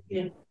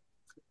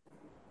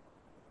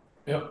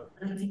 Yep.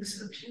 I think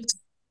so too.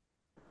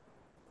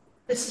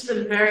 This has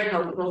been very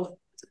helpful.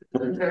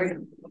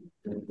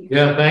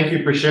 Yeah, thank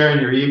you for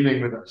sharing your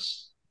evening with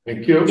us.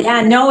 Thank you.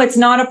 Yeah, no, it's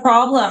not a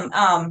problem.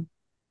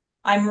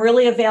 I'm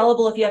really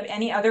available if you have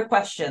any other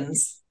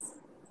questions.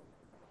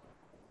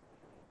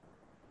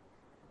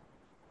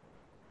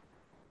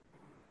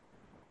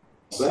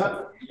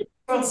 Well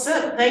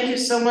said. Thank you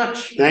so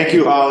much. Thank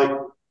you, Holly.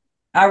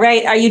 All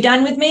right, are you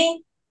done with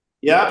me?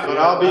 Yeah, but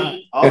I'll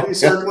be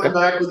circling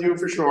back with you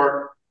for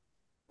sure.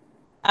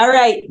 All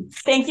right.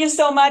 Thank you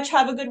so much.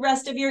 Have a good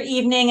rest of your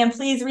evening, and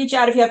please reach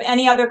out if you have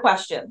any other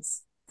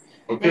questions.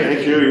 Okay,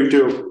 thank you. You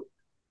too.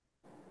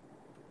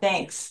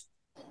 Thanks.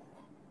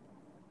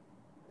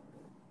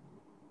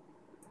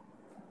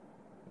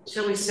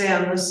 Shall we stay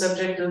on the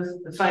subject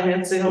of the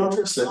financing a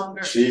little bit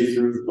longer? She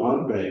threw the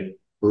bond bank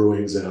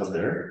brewings out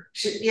there.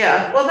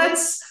 Yeah, well,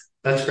 that's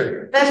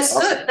great. That's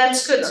good.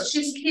 That's good.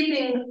 She's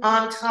keeping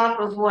on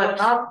top of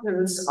what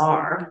options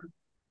are.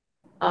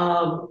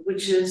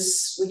 Which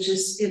is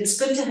it's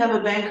good to have a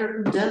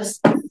banker who does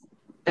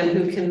and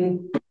who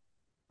can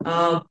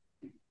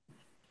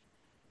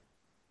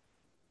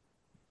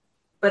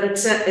but I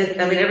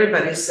mean,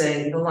 everybody's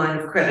saying the line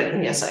of credit,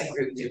 and yes, I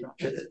agree with you,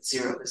 Roger, that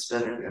 0 is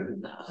better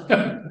than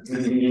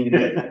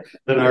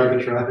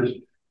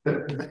arbitrage.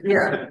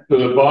 Yeah. So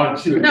the bond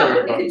too. No,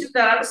 we can do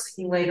that. I was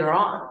thinking later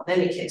on.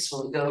 In any case,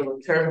 when we go to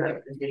a term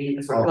note,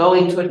 if we're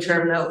going to a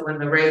term note when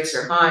the rates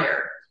are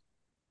higher,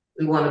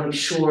 we want to be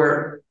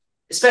sure,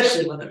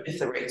 especially if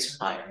the rates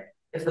are higher.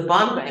 If the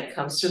bond bank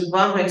comes through, the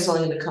bond bank's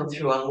only going to come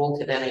through on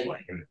Wolcott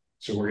anyway.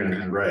 So we're going to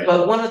be right.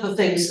 But one of the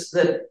things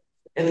that,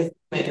 and you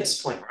made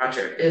this point,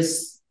 Roger,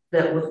 is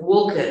that with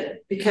Wolcott,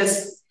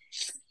 because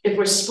if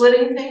we're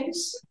splitting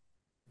things,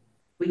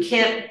 we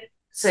can't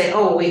say,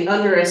 oh, we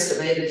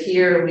underestimated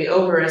here, we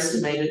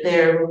overestimated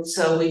there,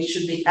 so we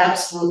should be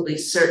absolutely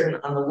certain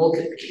on the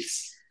Woolcott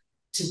piece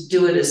to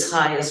do it as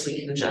high as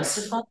we can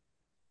justify.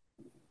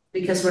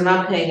 Because we're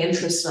not paying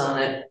interest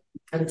on it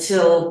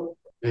until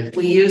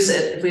we use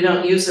it. If we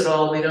don't use it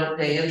all, we don't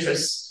pay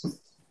interest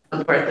on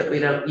the part that we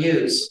don't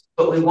use.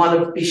 But we want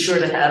to be sure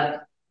to have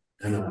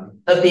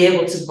be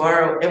able to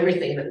borrow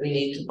everything that we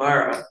need to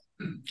borrow.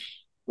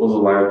 Will the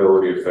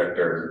liability affect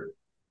our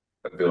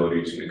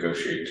ability to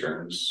negotiate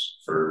terms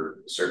for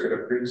circuit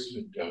upgrades?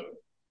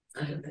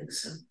 I don't think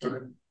so.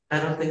 Okay. I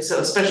don't think so,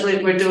 especially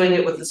if we're doing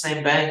it with the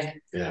same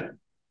bank. Yeah.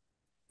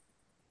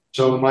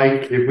 So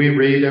Mike, did we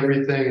read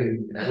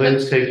everything? And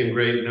Lynn's taking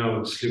great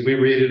notes. Did we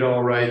read it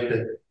all right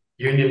that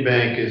Union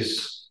Bank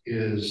is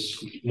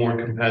more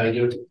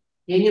competitive?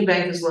 Union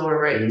Bank is lower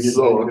rates.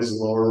 Union Bank is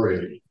lower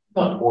rate,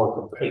 not more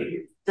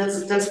competitive.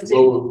 That's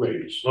Lower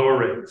rates. Lower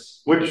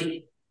rates. Which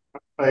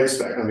I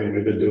expect. I mean,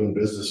 we've been doing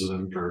business with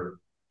them for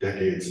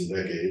decades and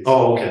decades.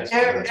 Oh, okay.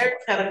 Eric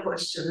had a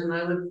question, and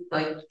I would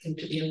like him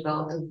to be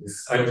involved in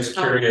this. I'm just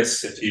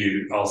curious if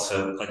you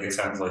also, like, it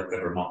sounds like the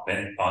Vermont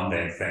Bond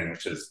Bank thing,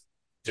 which is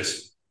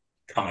just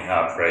coming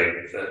up, right?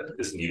 That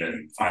isn't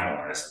even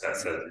finalized.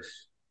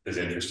 Is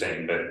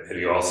interesting. But have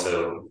you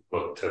also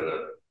looked to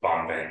the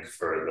bond bank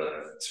for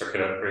the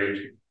circuit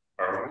upgrade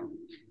borrowing?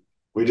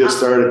 We just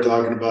started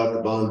talking about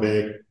the bond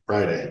bank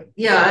Friday.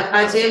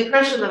 Yeah, the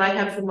impression that I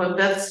had from what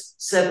Beth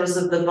said was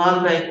that the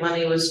bond bank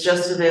money was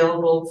just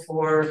available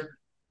for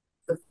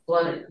the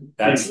flooding.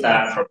 That's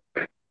that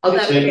program. Oh,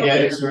 that's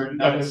is there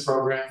another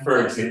program?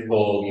 For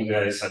example, you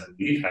guys, I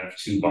believe, have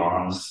 2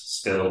 bonds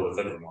still with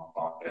the Vermont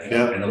Bond Bank.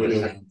 Yeah, I know we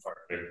they're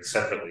do.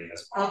 separately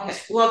as bonds. okay.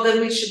 Well, then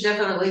we should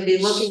definitely be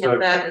looking at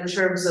that in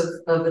terms of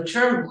the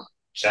term loan.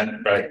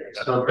 Right.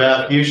 So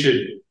Beth, you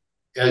should,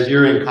 as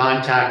you're in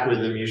contact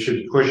with them, you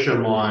should push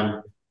them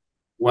on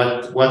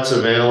what's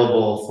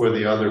available for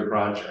the other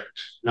project,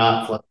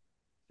 not flood.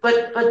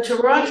 But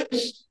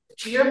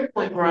to your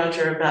point,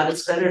 Roger, about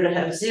it's better to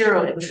have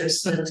 0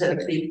 interest than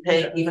to be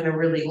paying even a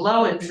really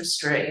low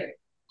interest rate.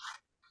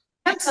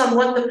 Depends on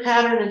what the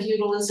pattern of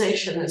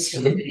utilization is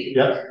going to be.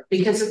 Yeah.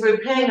 Because if we're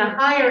paying a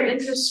higher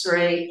interest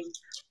rate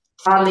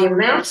on the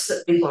amounts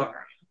that we borrow,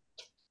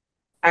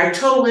 our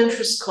total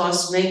interest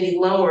costs may be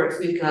lower if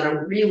we've got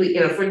a really,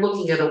 if we're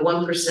looking at a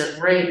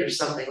 1% rate or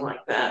something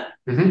like that.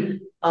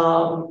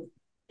 Mm-hmm.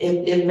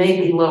 It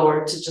may be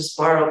lower to just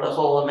borrow the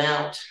whole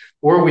amount.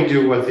 Or we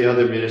do what the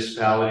other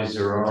municipalities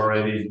are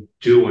already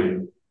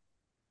doing,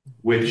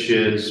 which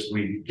is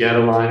we get a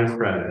line of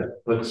credit.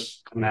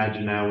 Let's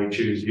imagine now we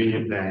choose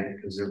Union Bank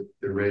because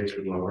their rates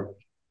are lower.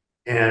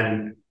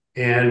 And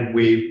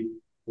we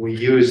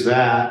use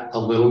that a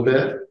little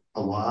bit,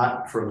 a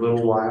lot, for a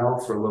little while,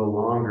 for a little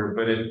longer.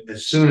 But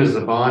as soon as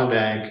the bond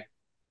bank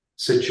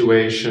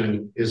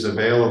situation is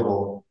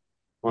available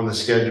on the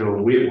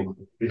schedule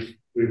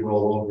we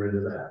roll over into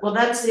that. Well,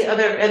 that's the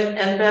other,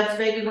 and Beth,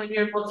 maybe when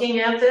you're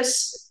looking at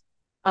this,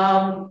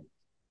 comment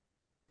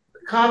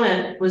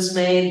was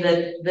made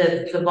that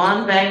the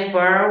bond bank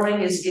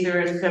borrowing is either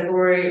in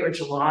February or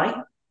July.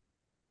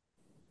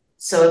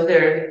 So if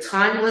there are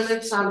time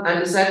limits on,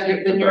 is that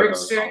been your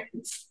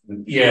experience?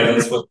 Yeah,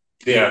 that's what.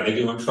 Yeah, they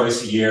do them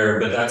twice a year,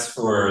 but that's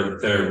for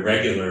their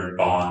regular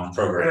bond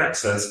program. Right.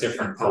 So that's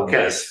different from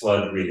this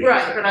flood relief.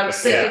 Right, but I was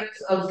thinking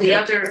of the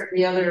other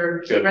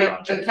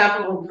the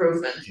capital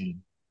improvement.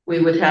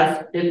 We would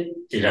have it.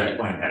 You'd have to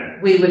plan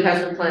ahead. We would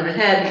have to plan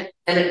ahead,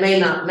 and it may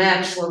not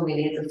match when we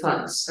need the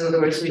funds. In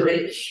other words, we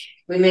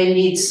may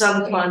need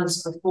some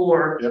funds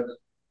before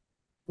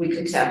we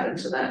could tap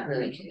into that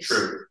in any case.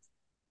 True.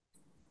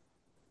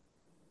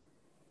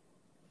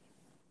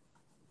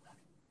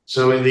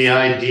 So in the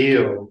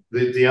ideal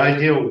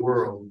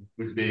world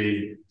would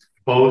be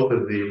both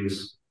of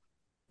these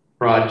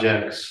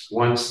projects,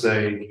 once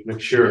they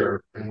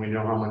mature and we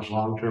know how much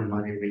long-term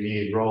money we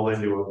need, roll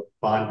into a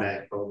bond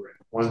bank program.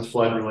 One's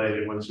flood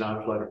related, one's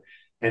not flood,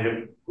 and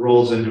it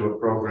rolls into a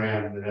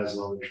program that has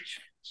low interest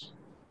rates,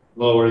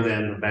 lower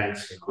than the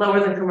banks. Lower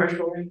than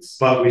commercial rates.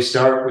 But we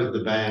start with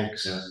the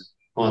banks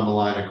on the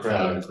line of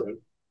credit.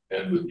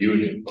 And with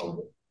Union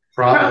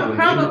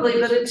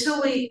Probably, but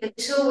until we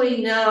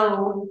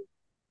know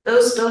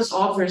those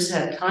offers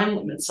have time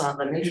limits on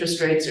them, interest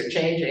rates are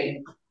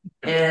changing.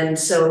 And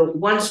so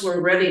once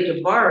we're ready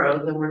to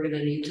borrow, then we're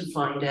gonna need to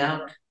find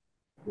out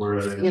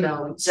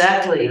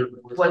exactly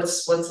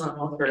what's on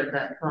offer at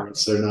that time.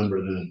 What's their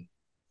number then?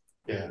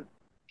 Yeah.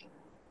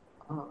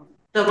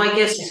 So my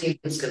guess is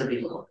it's gonna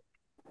be lower.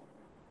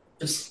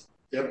 Just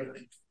they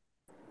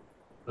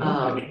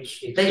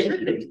should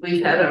be.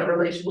 We've had a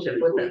relationship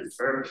with them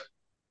for.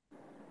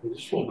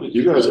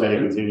 You guys are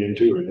in Union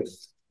too,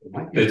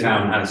 right? The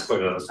town has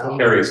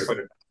carries quite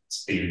a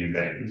Union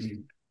Bank.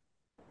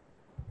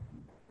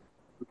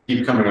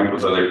 Keep coming up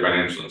with other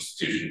financial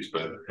institutions,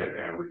 but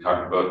we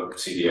talked about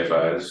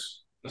CDFIs,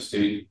 the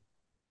state.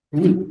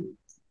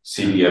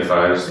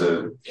 CDFIs,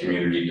 the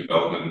Community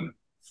Development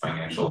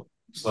Financial.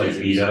 It's like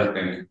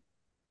VITA.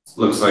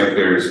 Looks like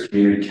there's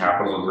Community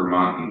Capital of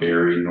Vermont and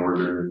Barry,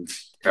 Northern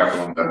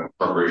Capital Investment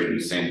Corporation,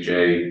 St.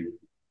 J,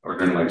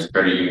 Northern Lakes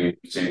Credit Union,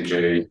 St.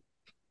 J.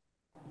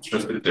 It's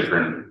just a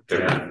different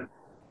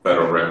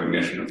federal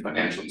recognition of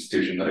financial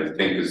institution that I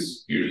think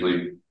is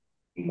usually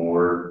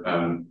more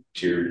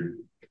tiered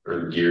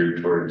or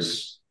geared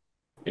towards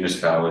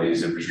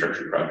municipalities,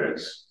 infrastructure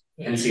projects.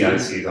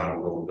 NCIC is on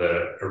a little bit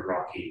of a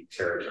rocky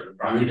territory.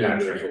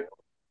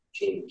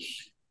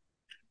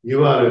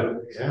 You ought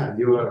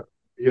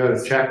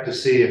to check to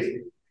see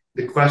if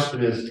the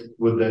question is,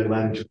 would they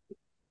lend to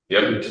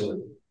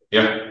utility?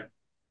 Yeah.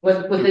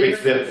 What they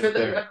fit for the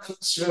there.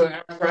 reference through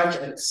our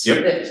projects.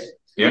 Yep.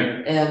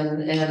 Yeah.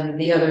 And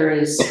the other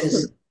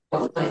is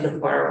what kind of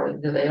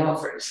borrowing do they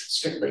offer? Is it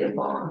strictly a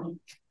bond?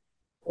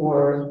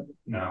 Or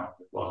No,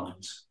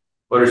 bonds.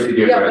 What is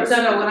yeah, but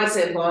no, when I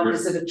say bond,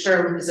 is it a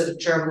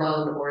term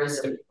loan or is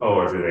it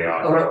Or do they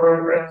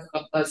offer?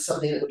 or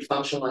something that would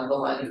function like a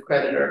line of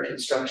credit or a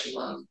construction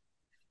loan?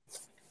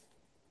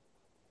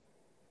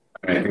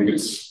 I think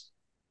it's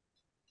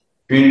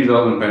community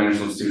development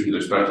financial institutions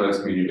are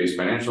specialized community-based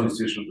financial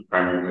institutions with the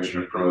primary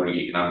mission of promoting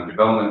economic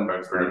development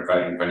by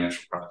providing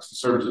financial products and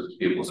services to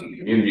peoples and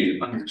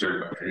communities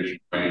underserved by traditional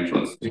financial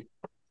institutions,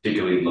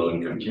 particularly in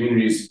low-income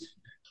communities.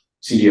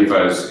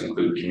 CDFIs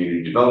include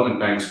community development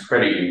banks,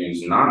 credit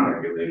unions,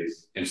 non-regulated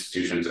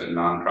institutions, and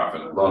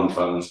nonprofit loan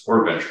funds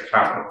or venture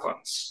capital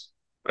funds.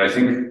 But I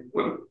think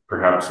what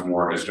perhaps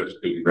more is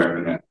just do we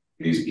recognize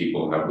these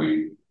people? Have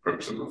we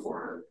approached them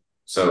before?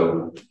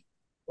 So,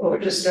 well, we're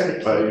just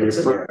starting. But your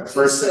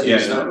first thing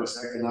yeah,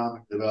 was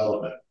economic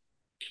development.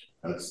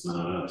 That's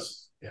not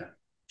us. Yeah.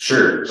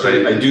 Sure,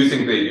 but I do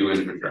think they do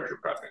infrastructure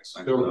projects.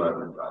 Are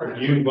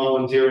you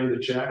volunteering to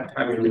check?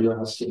 I mean, you're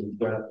asking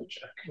Beth to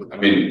check. I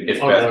mean, if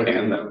Beth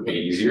can, that would be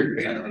easier.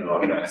 I don't know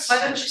if that's.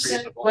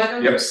 Why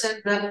don't you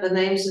send them the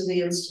names of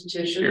the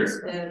institutions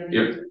and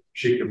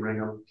She can bring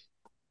them.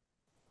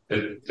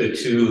 The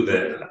two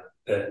that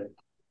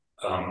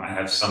I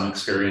have some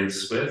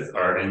experience with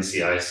are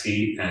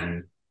NCIC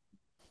and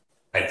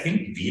I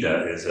think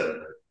VITA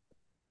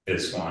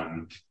is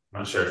one.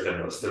 I'm not sure if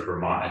it was the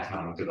Vermont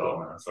Economic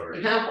Development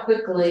Authority. how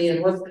quickly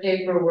and what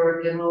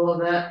paperwork and all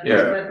of that?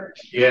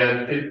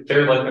 Yeah,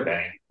 they're like a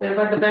bank. They're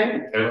like a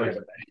bank? They're like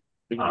a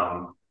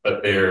bank.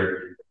 But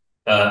they're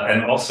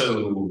and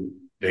also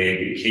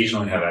they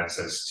occasionally have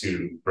access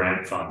to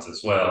grant funds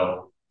as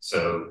well.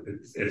 So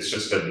it's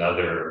just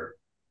another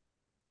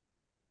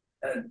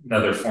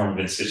form of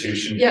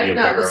institution to be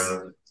aware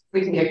of.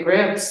 We can get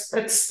grants.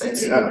 That's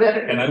even better.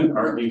 And I would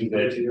argue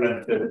that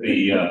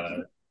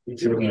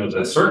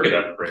the circuit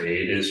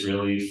upgrade is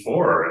really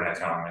for an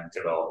economic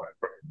development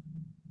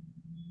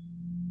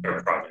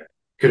project.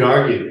 Could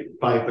argue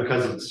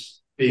because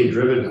it's being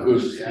driven to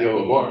boost the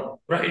yellow bar.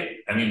 Right.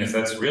 I mean, if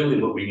that's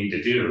really what we need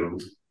to do,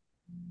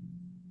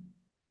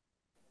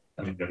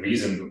 I mean, the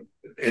reason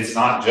it's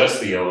not just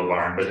the yellow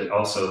barn, but it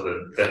also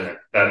that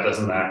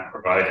doesn't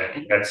provide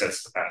any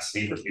excess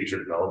capacity for future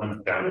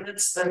development.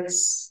 That's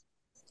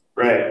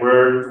right.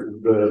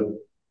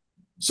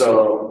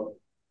 So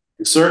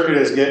the circuit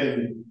is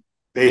getting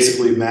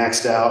basically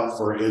maxed out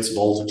for its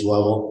voltage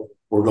level.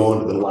 We're going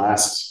to the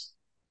last,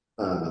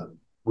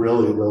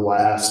 really the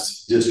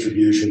last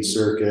distribution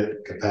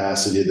circuit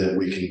capacity that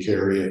we can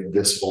carry at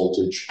this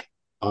voltage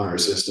on our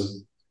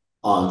system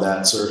on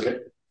that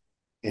circuit.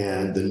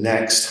 And the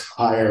next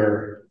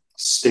higher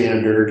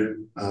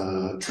standard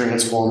power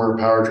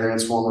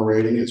transformer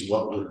rating is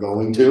what we're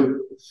going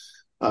to.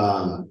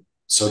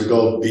 So to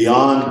go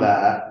beyond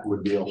that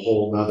would be a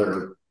whole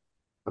nother,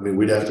 I mean,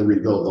 we'd have to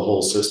rebuild the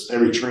whole system.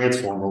 Every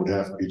transformer would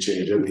have to be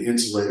changed. Every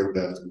insulator would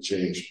have to be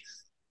changed.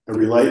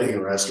 Every lighting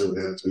arrestor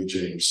would have to be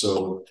changed.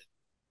 So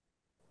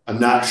I'm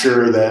not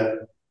sure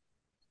that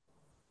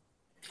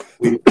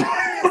we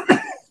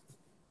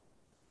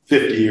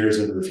 50 years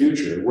into the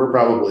future, we're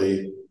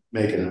probably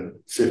making it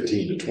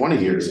 15 to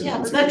 20 years into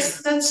the future.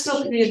 that's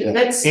still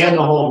And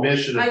the whole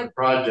mission of the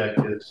project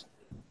is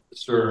to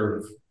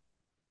serve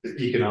the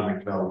economic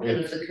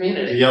development. the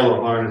community. The yellow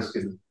barn is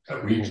going to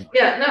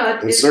Yeah, no,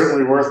 it's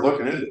certainly worth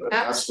looking into.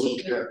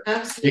 Absolutely.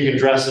 You can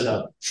dress it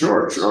up.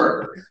 Sure.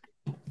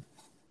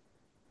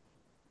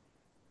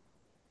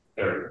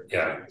 I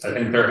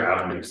think there are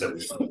avenues that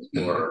we can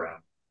explore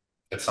around.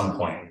 At some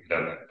point, we could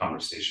have that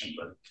conversation.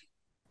 But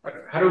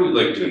how do we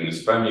like doing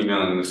this? If I'm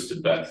emailing this to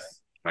Beth,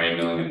 am I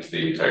emailing it to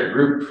the entire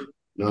group?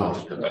 No.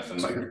 To Beth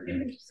and Mike.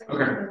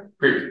 Okay,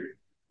 great.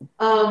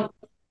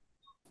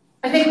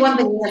 I think one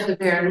thing we have to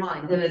bear in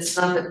mind, and it's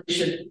not that we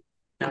should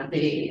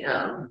be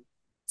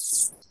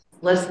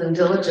less than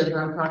diligent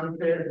on trying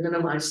to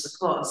minimize the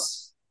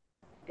cost,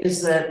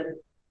 is that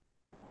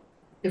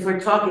if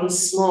we're talking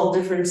small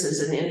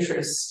differences in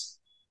interest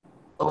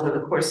over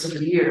the course of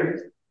the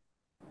year,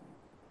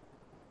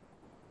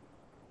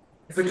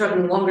 if we're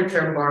talking longer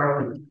term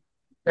borrowing,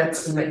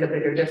 that's going to make a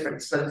bigger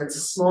difference. But if it's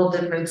a small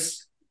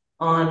difference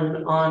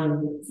on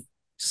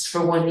just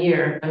for 1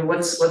 year, and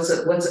what's a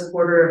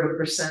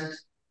 0.25%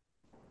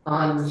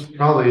 on?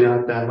 Probably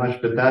not that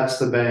much, but that's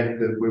the bank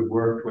that we've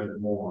worked with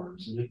more,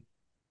 isn't it?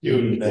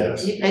 Union Bank.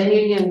 And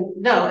Union,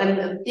 no,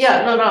 and,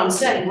 yeah, no, I'm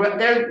saying,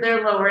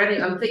 they're lower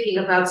any, I'm thinking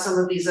about some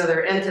of these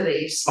other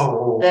entities.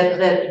 Oh, That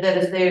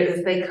if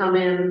they come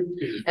in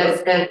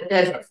at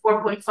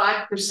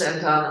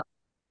 4.5% on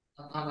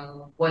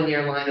a 1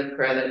 year line of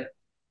credit.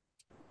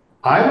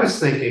 I was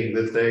thinking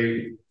that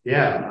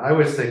I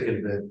was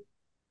thinking that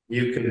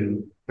you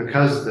can,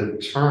 because the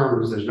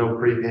terms, there's no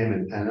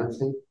prepayment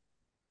penalty,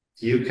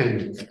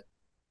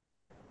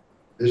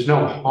 there's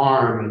no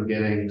harm in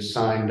getting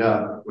signed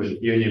up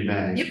with Union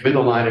Bank with a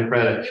line of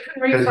credit. You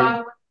can refund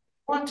if you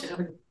want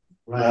to.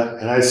 Right.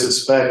 And I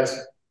suspect,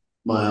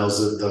 Miles,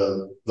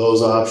 that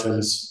those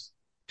options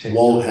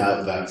won't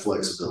have that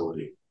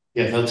flexibility.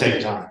 Yeah, they'll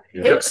take time.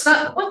 Yeah. It was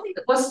not, one thing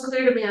that wasn't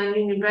clear to me on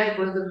Union Bank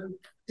was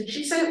did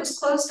she say it was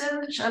closed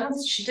down? I don't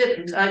think she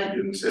didn't. I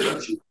didn't say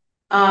that.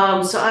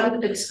 So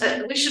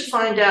we should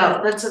find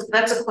out. That's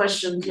a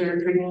question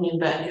for Union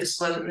Bank is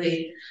whether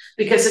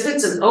because if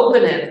it's an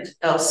open-end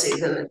LC,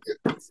 then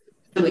it's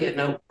really a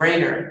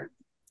no-brainer.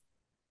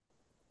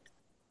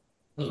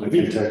 I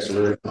can text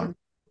her.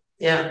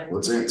 Yeah.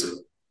 Let's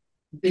answer.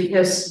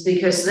 Because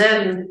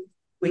then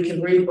we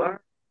can reborrow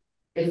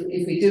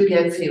if we do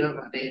get FEMA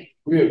money.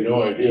 We have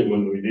no idea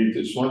when we need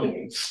this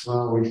money.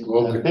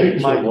 Well, I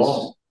think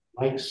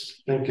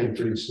Mike's thinking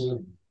pretty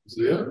soon.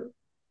 Yeah.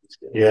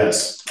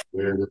 Yes,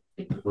 we're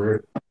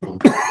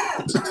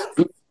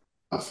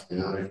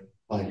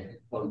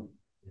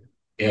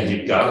Yeah,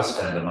 you've got to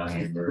spend the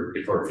money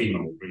before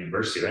FEMA will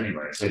reimburse you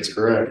anyway. That's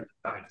correct.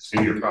 Just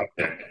do your project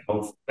and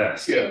hope for the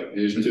best. Yeah,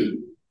 there's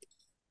two.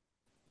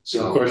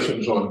 So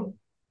questions on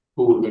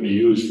who we're going to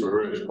use for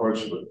various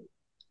parts of it.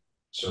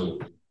 So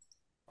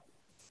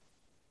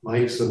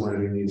Mike's the one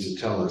who needs to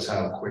tell us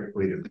how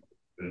quickly it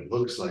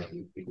looks like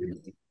we're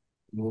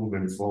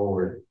moving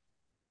forward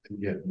and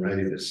getting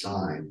ready to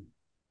sign.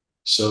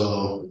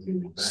 So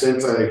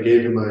since I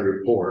gave you my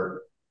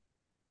report,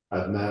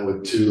 I've met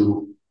with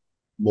 2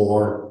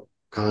 more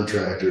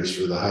contractors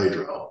for the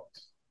hydro.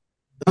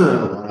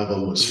 One of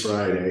them was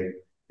Friday,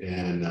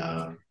 and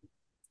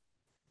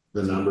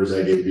the numbers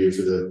I gave you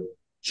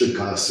should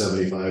cost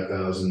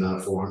 $75,000,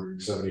 not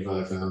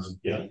 $475,000.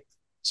 Yeah.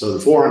 So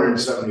the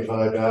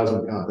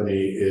 $475,000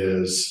 company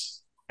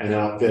is an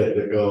outfit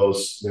that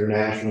they're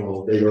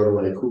national. They go to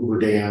like Hoover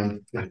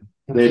Dam.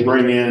 They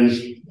bring in,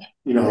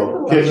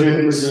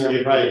 kitchens,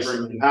 they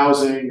bring in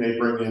housing, they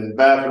bring in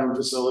bathroom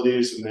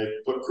facilities, and they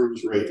put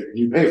crews right there.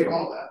 You pay for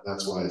all that.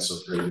 That's why it's so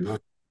great.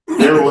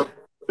 They're what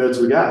bids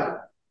we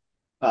got.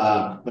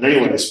 But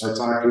anyway, so I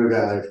talked to a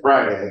guy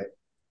Friday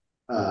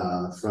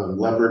from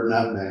Leopard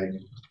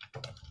Nutmeg.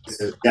 He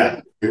said, yeah,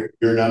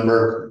 your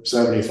number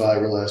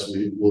 75 or less,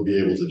 we will be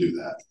able to do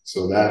that.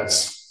 So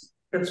that's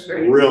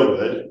great. Real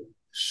good.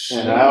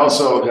 And I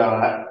also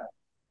got,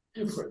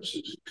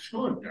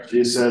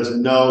 she says,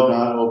 no,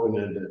 not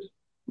open-ended.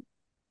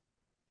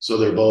 So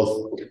they're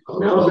both.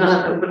 No,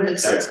 not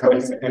open-ended.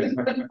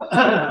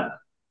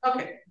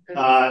 Okay.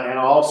 And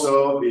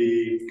also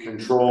the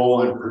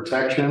control and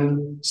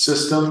protection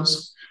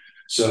systems.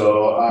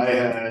 So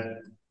I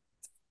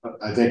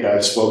think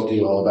I've spoke to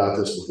you all about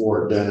this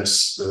before.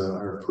 Dennis,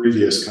 our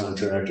previous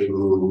contractor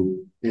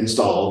who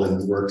installed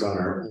and worked on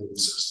our old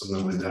system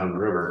that went down the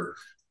river,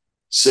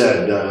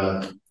 said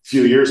a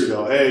few years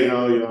ago, hey, you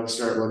ought to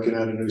start looking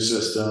at a new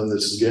system.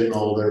 This is getting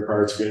older,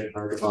 parts are getting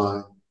hard to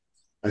find.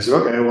 I said,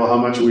 okay, well, how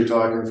much are we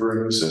talking for a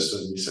new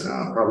system? He said,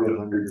 probably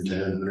 110,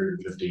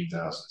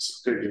 115,000.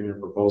 So okay, give me a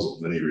proposal.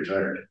 Then he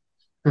retired.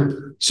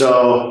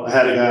 So I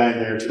had a guy in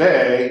there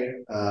today.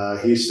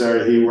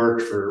 He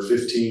worked for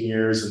 15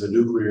 years in the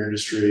nuclear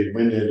industry,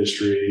 wind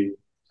industry,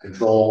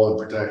 control and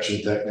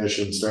protection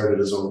technician, started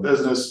his own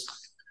business.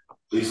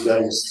 He's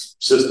got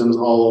systems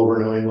all over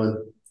New England.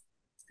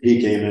 He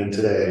came in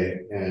today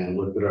and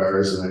looked at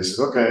ours, and I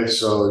said, okay,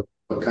 so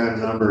what kind of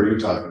number are you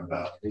talking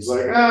about? He's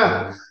like,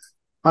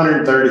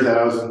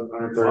 130,000,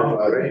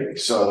 135.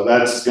 So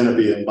that's going to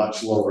be a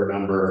much lower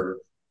number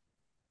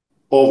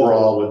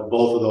overall with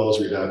both of those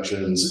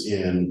reductions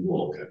in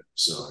Vulcan.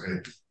 So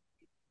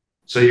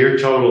your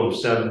total of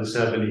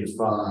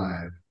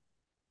 775.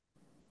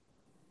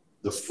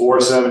 The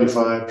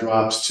 475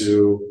 drops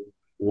to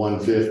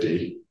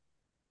 150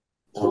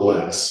 or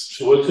less.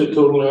 So what's the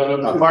total out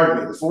of? Pardon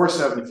me, the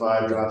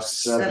 475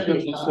 drops to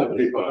 75.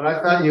 But I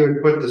thought you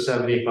would put the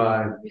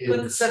 75. You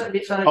put the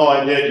 75. Oh,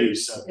 I did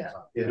use 75 Yeah.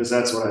 because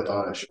that's what I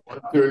thought I should.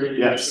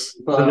 Yes.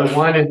 So the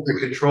one in the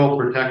control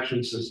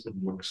protection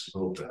system looks a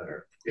little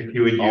better. If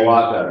you would use a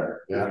lot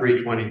better. Yeah.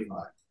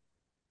 325.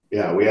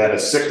 Yeah, we had a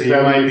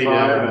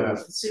 675 and a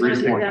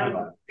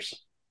 3.5.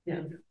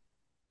 Yeah.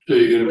 So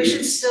you're gonna We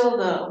should still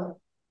though,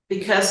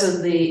 because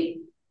of the.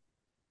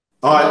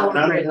 I don't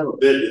have a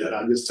bid yet.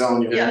 I'm just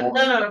telling you. Yeah,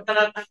 no,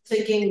 but I'm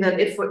thinking that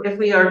if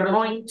we are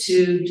going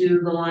to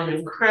do the line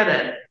of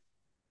credit,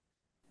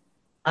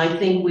 I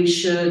think we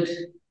should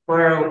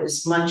borrow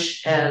as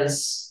much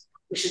as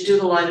we should do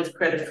the line of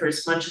credit for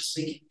as much as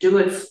we can do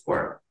it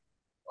for.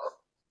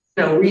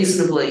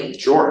 Reasonably.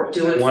 Sure.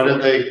 Do it. What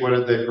did they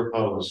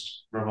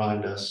propose?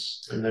 Remind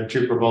us. In their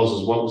 2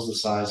 proposals, what was the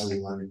size of the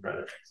line of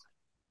credit?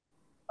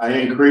 I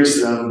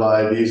increased them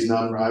by these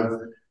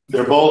numbers.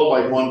 They're both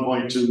like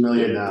 1.2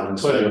 million now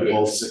instead of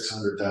both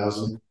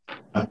 600,000.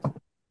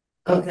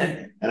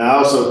 Okay. And I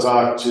also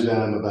talked to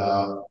them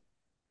about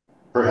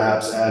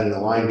perhaps adding a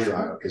line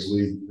truck because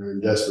we are in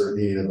desperate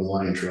need of a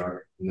line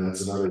truck, and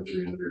that's another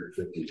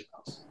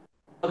 350,000.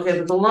 Okay,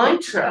 but the line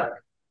truck.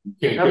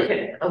 Okay,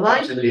 a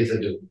line.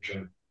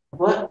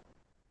 What?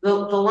 The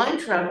line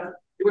truck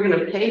we're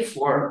going to pay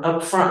for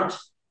up front.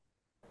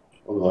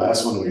 Well, the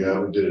last one we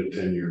got, we did a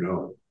 10-year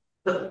note.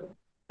 But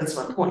that's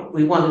my point.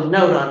 We want a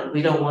note on it.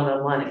 We don't want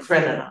a line of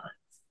credit on it.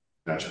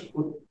 Gotcha.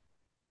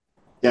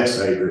 Yes,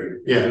 I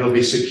agree. Yeah, it'll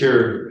be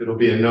secured. It'll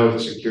be a note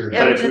secured.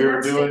 Yeah, but if we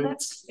were doing,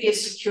 that's gonna be a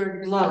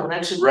secured loan.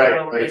 That should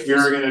right. But if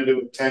you're going to do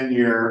a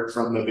 10-year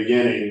from the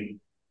beginning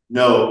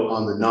note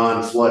on the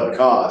non-flood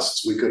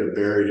costs, we could have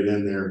buried it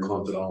in there and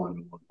clumped it all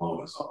into one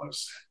loan. Is all I was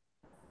saying.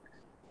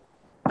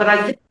 But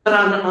I think, but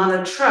on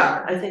a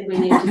truck, I think we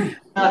need to figure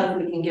out if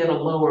we can get a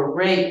lower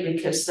rate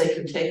because they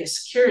can take a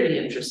security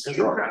interest in the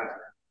truck.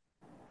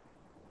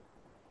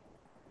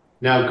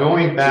 Now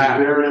going back,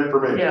 their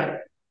information. Yeah.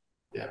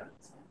 Yeah.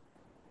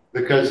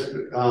 Because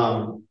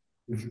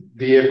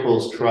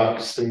vehicles,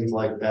 trucks, things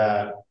like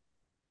that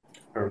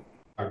are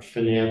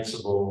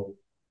financeable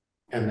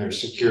and they're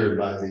secured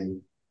by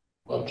the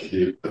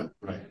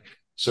right.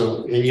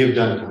 So and you've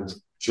done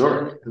tons.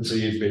 Sure. And so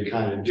you've been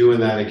kind of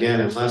doing that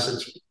again, unless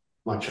it's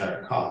much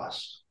higher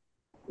cost,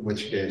 in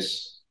which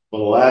case.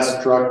 Well, the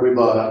last truck we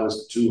bought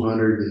was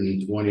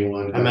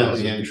 221. I meant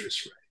the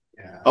interest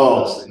rate. Yeah.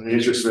 Oh, the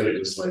interest rate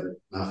was like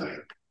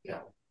nothing. Yeah.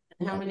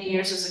 And how many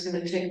years is it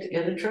going to take to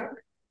get a truck?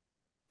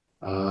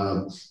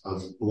 A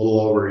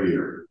little over a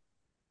year.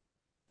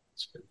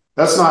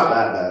 That's not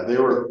that bad. They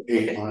were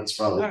 8 months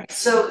probably. All right.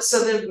 So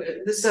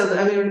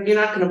I mean, you're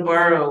not going to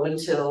borrow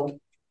until.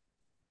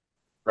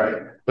 Right.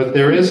 But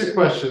there is a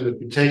question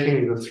that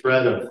taking the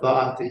thread of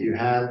thought that you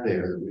had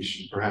there that we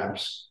should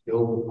perhaps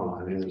build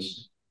upon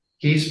is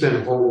he's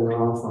been holding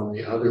off on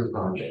the other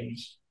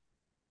projects.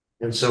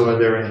 And so are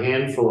there a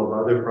handful of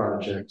other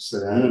projects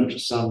that add up to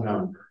some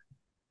number?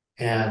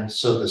 And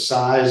so the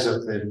size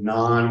of the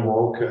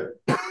non-Wolcott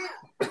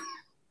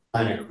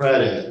line of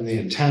credit and the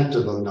intent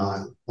of the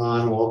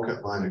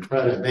non-Wolcott line of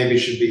credit maybe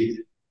should be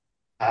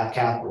at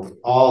capital,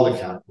 all the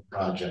capital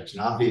projects,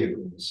 not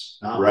vehicles,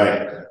 not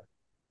right. Wolcott.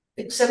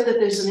 Except that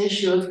there's an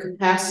issue of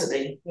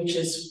capacity, which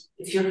is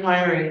if you're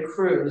hiring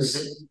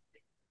crews,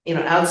 you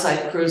know,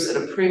 outside crews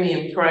at a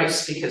premium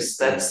price, because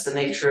that's the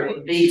nature of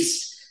the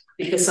beast,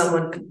 because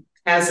someone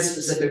has a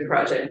specific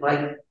project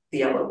like the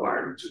Yellow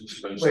Barn,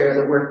 where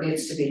the work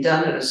needs to be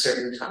done at a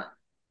certain time.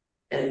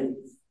 And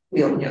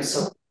we only have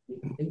so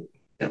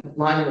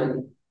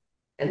linemen,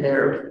 and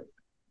there's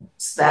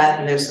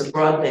that, and there's the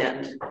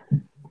broadband,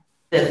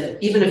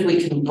 that even if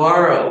we can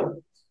borrow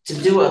to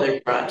do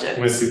other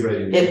projects,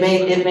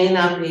 it may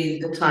not be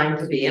the time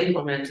to be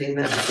implementing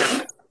them.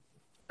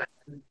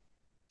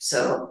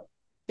 So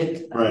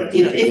right.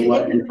 You know,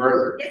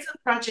 if the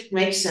project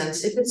makes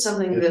sense, if it's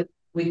something that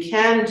we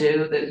can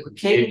do, that we're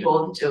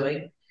capable of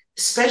doing,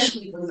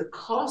 especially with the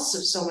costs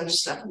of so much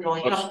stuff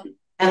going up,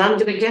 and I'm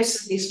going to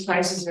guess that these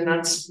prices are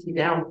not sticky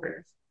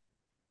downward.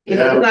 You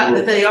know, not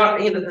that they are,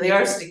 you know, they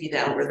are sticky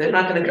downward. They're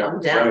not going to come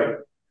down.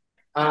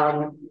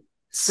 Right.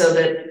 So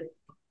that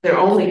they're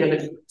only going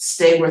to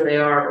stay where they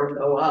are or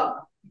go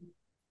up.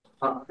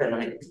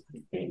 Right.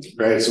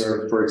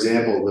 So, for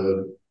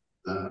example,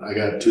 I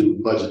got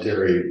 2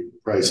 budgetary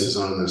prices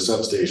on the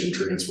substation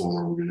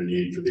transformer we're going to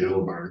need for the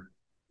Yellow Barn.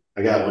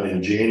 I got one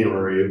in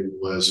January,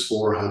 was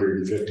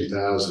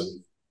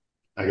 450,000.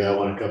 I got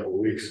one a couple of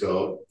weeks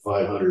ago,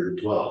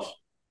 512.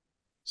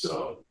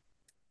 So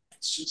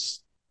it's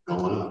just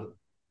going up.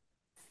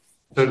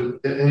 So,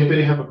 did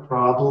anybody have a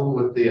problem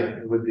with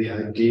the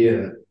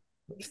idea of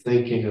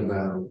thinking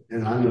about?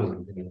 And I'm not.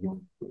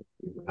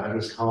 I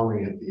was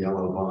calling it the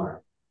Yellow Barn.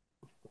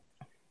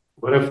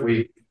 What if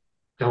we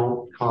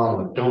don't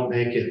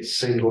make it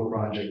single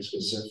project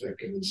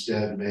specific, and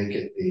instead make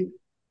it the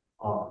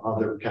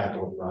other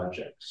capital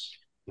projects,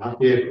 not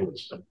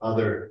vehicles, but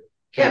other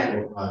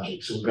capital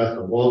projects. So we've got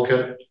the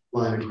Wolcott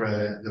line of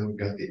credit, and then we've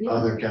got the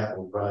other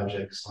capital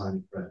projects line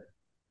of credit.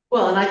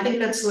 Well, and I think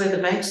that's the way the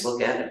banks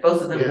look at it.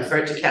 Both of them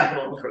refer to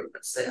capital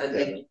improvements. I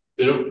think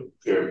they don't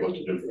care about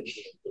the difference.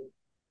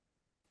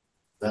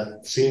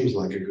 That seems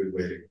like a good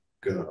way to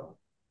go.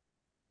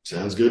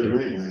 Sounds good to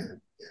me,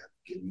 man.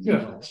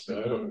 Yeah,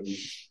 I don't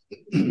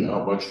know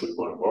how much we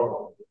want to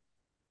borrow,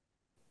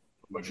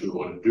 how much we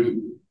want to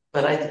do.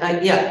 But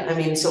I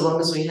mean, so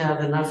long as we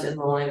have enough in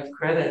the line of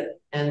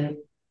credit and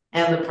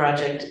the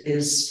project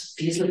is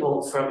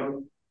feasible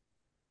from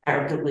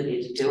our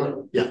ability to do it.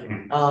 Yeah.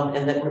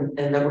 And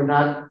that we're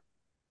not,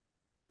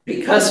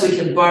 because we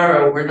can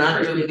borrow, we're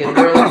not doing it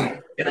early.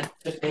 We're gonna have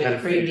to pay a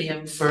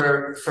premium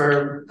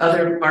for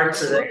other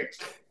parts of it.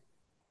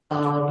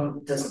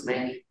 Doesn't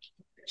make.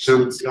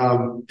 So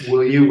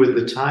will you, with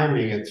the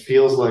timing, it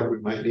feels like we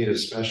might need a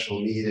special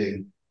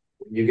meeting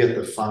when you get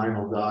the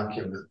final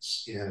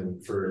documents in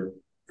from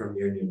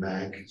Union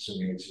Bank,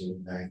 assuming it's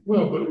Union Bank.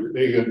 Well, but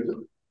they get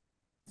the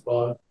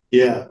bond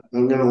Yeah,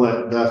 I'm gonna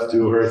let Beth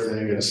do her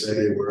thing and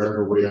say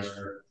wherever we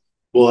are,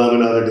 we'll have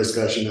another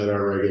discussion at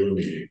our regular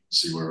meeting.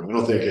 See where, I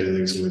don't think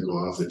anything's gonna go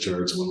off the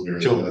charts one way or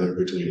the other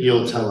between.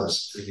 You'll tell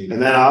us.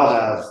 And then I'll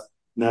have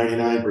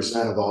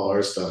 99% of all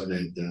our stuff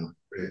named down.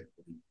 Right?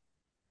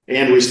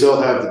 And we still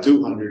have the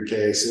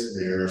 200K sitting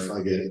there if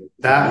I get.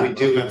 That we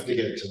do have to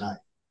get tonight.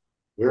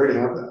 We already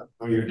have that.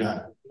 Oh, you're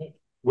done.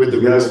 With the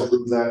You guys rest.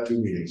 will do that 2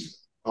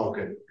 meetings.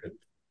 Okay, good.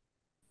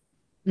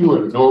 You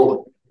would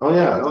know. Oh,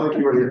 yeah, I don't think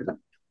you were here.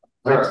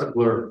 That's the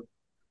blur.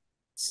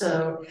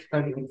 So, I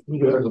don't know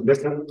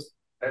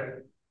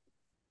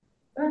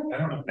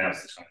if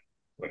now's the time,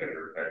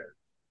 whatever, but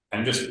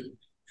I'm just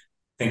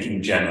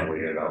thinking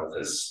generally about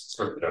this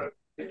sort of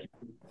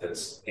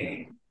this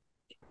aim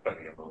of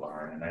the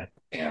alarm,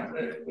 and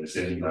that it was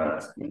in the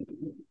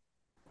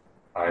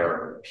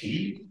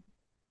IRP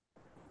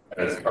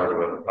as part of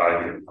a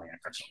 5-year plan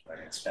or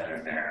something. It's been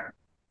in there,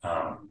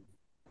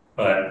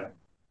 but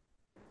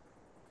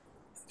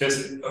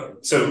just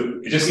so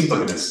it just seems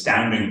like an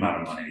astounding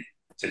amount of money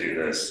to do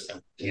this.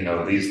 You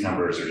know, these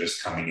numbers are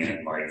just coming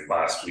in like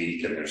last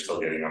week and they're still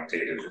getting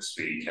updated this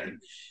week.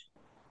 And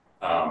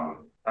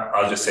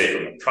I'll just say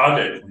from a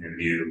project point of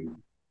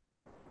view,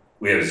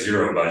 we have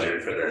zero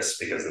budget for this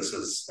because this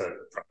is a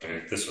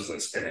project, this was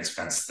an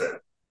expense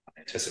that I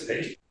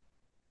anticipate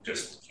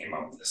just came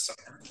up this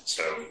summer.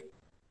 So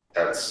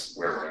that's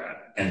where we're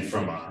at. And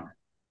from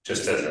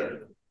just as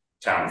a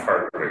town of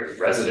Hardwick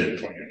resident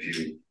point of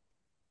view,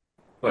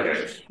 like a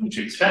huge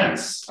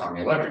expense on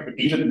the electric, but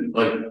even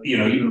like, you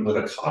know, even with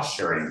a cost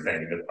sharing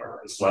thing that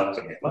is left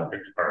in the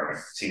electric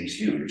department seems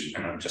huge.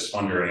 And I'm just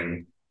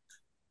wondering,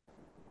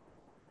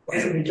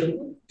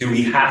 do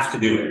we have to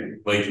do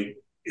it? Like,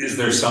 is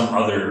there some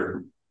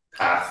other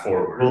path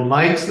forward? Well,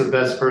 Mike's the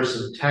best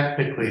person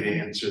technically to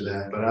answer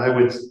that, but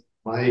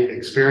my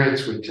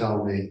experience would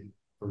tell me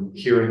from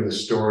hearing the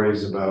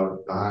stories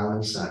about the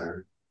Highland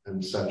Center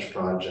and such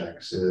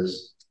projects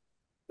is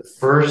the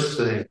first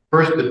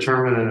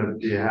determinant of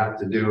do you have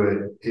to do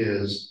it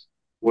is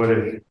what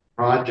if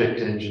project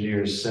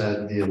engineers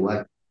said the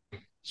electric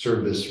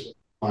service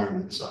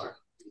requirements are.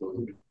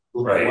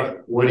 Right.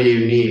 What do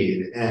you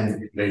need?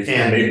 And they've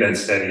been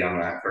steady on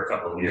that for a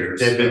couple of years.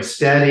 They've been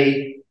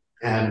steady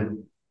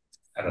and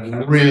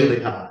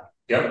really high.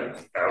 Yep.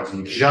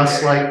 1,000.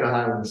 Just like the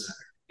Highland Center.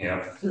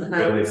 Yeah.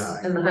 Really high.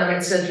 And the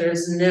Highland Center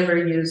has never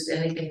used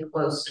anything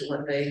close to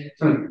what they.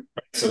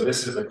 So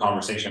this is a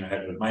conversation I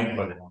had with Mike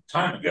about a long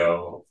time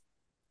ago,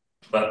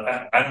 but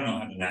I don't know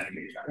how to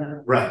navigate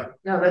that. Right.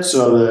 No, that's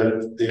so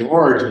the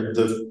origin,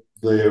 the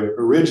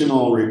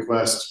original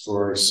request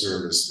for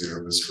service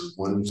there was for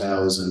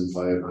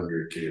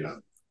 1,500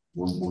 kW,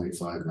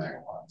 1.5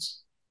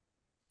 megawatts.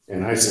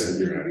 And I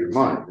said, you're out of your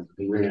mind.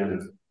 We ran a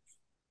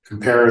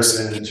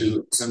comparison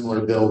to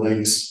similar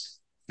buildings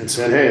and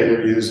said, hey,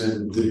 they're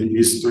using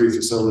these 3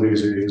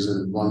 facilities are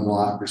using 1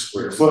 watt per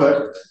square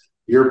foot.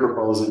 You're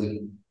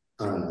proposing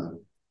 12.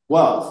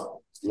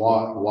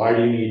 Why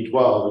do you need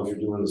 12 if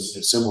you're doing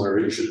similar?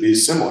 It should be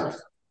similar.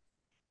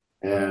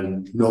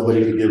 And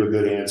nobody could give a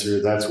good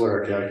answer. That's what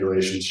our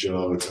calculations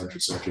show,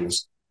 etc.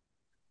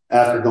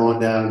 After going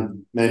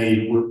down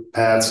many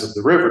paths of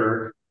the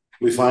river,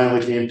 we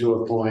finally came to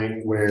a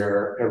point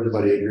where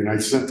everybody agreed. I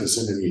sent this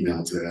in an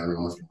email today. I don't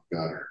know if you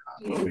got it or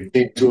not. But we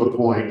came to a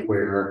point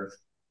where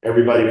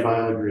everybody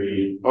finally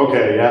agreed,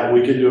 okay, yeah,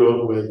 we can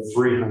do it with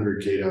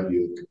 300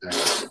 kW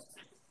capacity.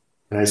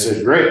 And I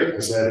said, great. I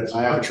said,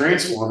 I have a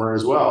transformer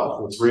as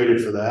well. It's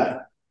rated for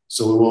that.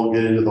 So we won't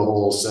get into the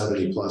whole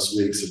 70+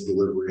 weeks of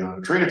delivery on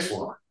a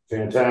transformer.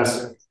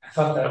 Fantastic. I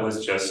thought that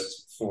was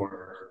just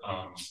for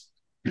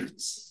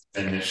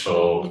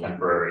initial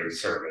temporary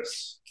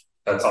service.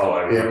 That's all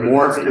I remember. It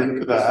morphed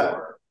into that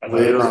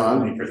later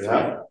on.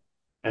 Yeah.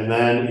 And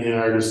then in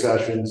our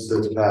discussions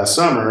this past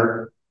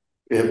summer,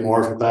 it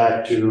morphed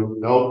back to,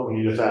 nope, we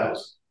need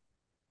 1,000.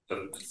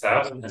 The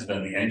 1,000 has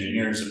been the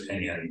engineer's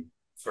opinion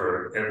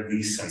for at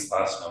least since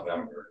last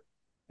November.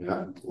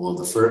 Yeah,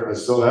 well, I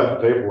still have the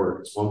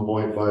paperwork. It's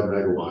 1.5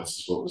 megawatts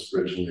is what was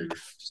originally.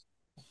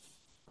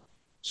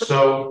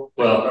 So,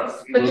 well,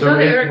 so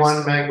if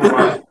 1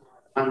 megawatt,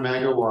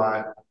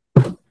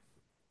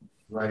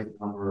 right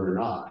number or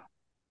not?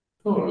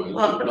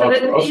 well, but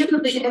at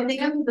the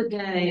end of the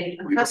day,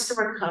 a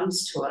customer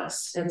comes to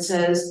us and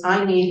says,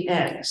 I need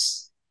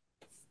X.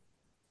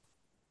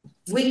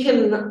 We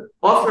can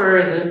offer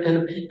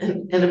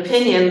an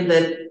opinion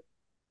that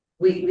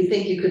we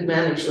think you could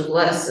manage with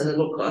less and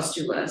it'll cost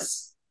you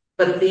less.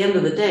 But at the end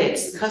of the day,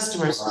 it's the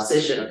customer's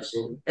decision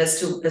as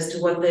to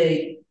what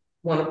they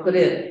want to put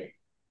in.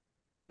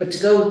 But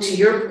to go to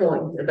your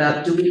point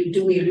about do we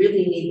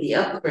really need the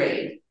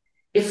upgrade?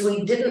 If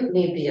we didn't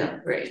need the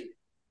upgrade,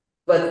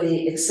 but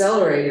the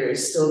accelerator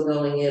is still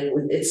going in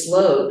with its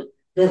load,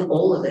 then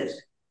all of it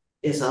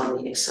is on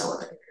the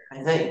accelerator,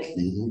 I think.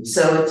 Mm-hmm.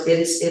 So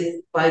it's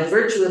by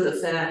virtue of the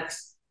fact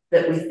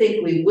that we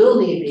think we will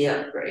need the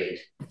upgrade.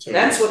 So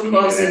that's what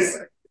causes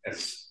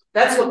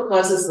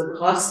the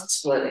cost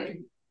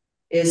splitting.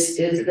 Is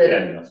that it's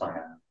been in the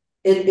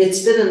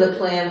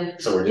plan.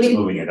 So we're just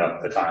moving it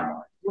up the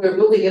timeline. we're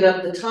moving it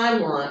up the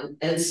timeline,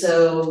 and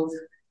so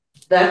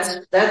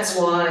that's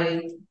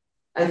why,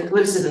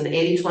 what is it, an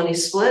 80-20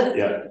 split?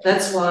 Yeah.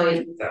 That's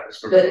why That was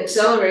the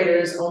accelerator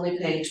is only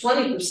paying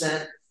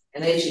 20%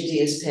 and HED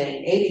is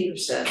paying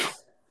 80%.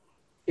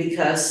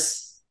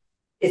 Because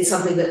it's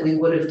something that we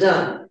would have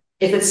done.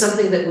 If it's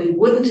something that we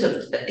wouldn't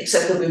have,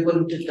 except that we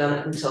wouldn't have done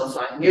it until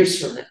 5 years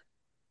from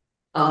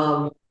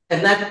now.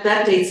 And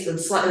that date's been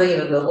slightly,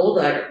 the old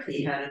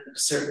IRP had it at a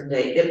certain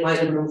date. It might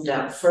have moved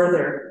out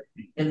further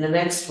in the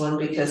next one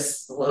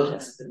because the load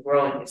hasn't been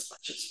growing as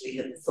much as we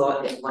had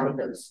thought it might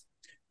have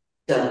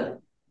done.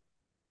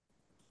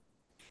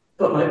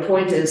 But my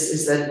point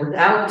is that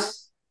without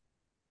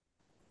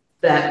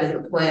that in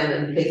the plan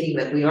and thinking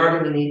that we are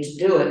going to need to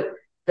do it,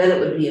 then it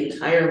would be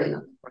entirely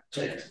on the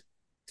project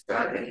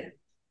driving it.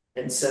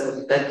 And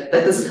so that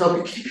doesn't help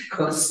you keep your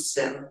costs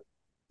down.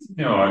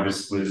 No, I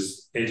just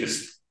needed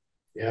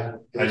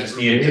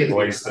to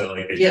voice that,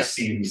 like, it just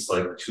seems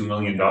like $2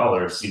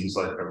 million seems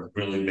like a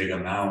really big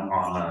amount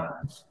on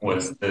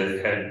what's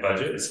the head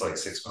budget? It's like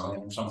 $6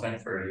 million or something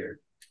for a year.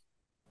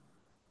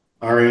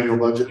 Our annual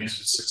budget is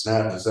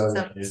 6.5 to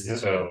 7.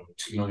 So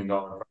 $2 million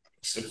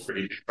is a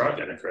pretty big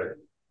project, right?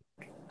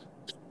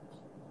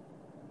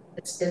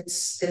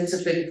 It's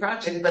a big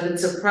project, but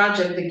it's a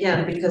project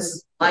again because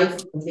of the life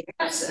of the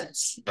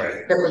assets,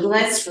 right, that would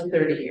last for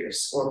 30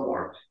 years or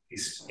more.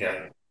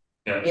 Yeah.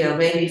 You know,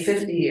 maybe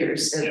 50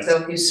 years. And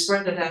so if you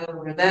spread it out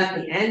over that,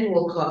 the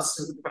annual cost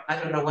of I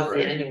don't know what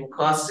the annual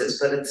cost is,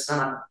 but it's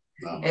not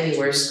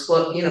anywhere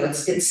close. You know,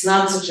 it's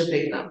not such a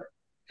big number.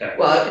 Okay.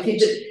 Well,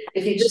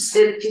 if you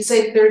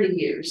say 30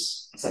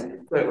 years, so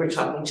we're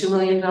talking $2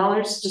 million.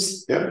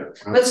 Just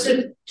let's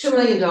do $2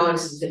 million in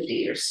 50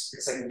 years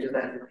because I can do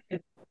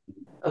that.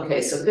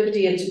 Okay, so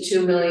 50 into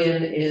 2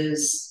 million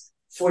is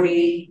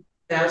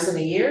 40,000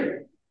 a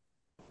year.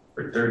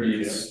 For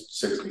 30 is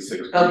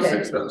 66.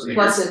 Okay,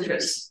 plus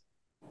interest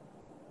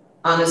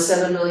on a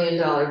 $7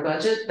 million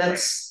budget.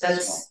 That's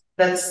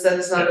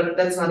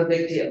not a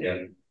big deal.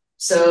 Yeah.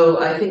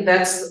 So I think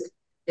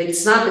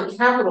it's not the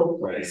capital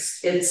price.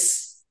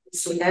 It's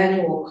the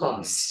annual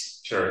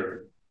cost.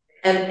 Sure.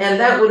 And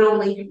that would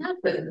only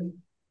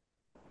happen,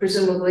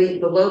 presumably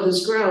the load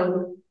has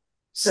grown,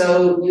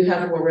 so you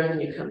have more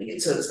revenue coming in,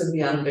 so it's going to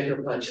be on a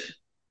bigger budget.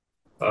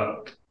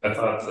 I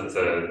thought that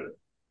the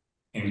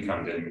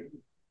income didn't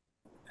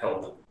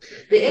help.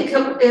 The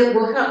income, it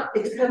will help.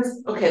 It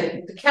depends.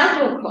 Okay, the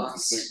capital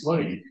costs, there's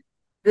going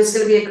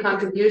to be a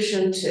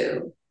contribution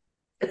to.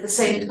 At the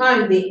same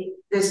time,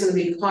 there's going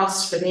to be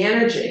costs for the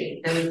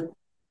energy and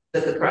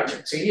that the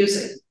projects are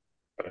using.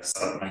 But I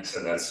thought Mike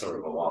said that's sort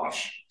of a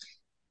wash.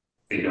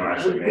 You don't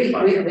actually make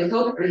money. We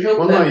hope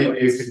well, that no,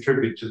 you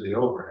contribute to the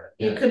overhead.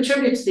 you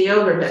contribute to the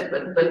overhead,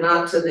 but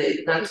not to the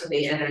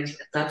energy,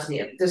 not to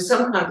the there's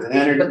some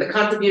contribution, but the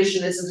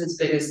contribution isn't as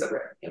big as the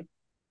revenue.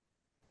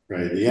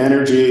 Right, the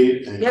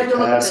energy and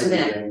capacity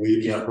that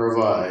we can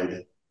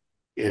provide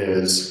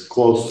is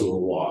close to a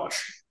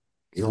wash.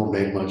 You don't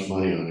make much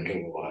money on a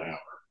kilowatt hour.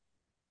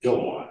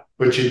 Kilowatt.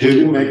 But you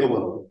do make a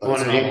little. On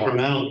an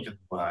incremental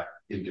kilowatt,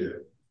 you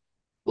do.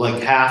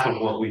 Like half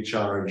of what we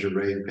charge a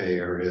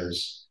ratepayer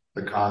is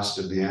the cost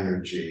of the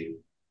energy.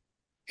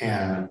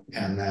 And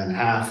then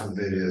half of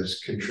it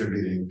is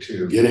contributing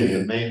to getting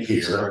it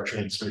maintenance of our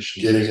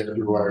transmission. Getting it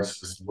through our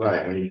system.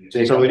 Right. I mean,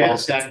 so it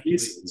is that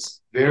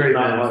pieces. Very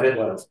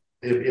beneficial.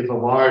 If a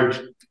large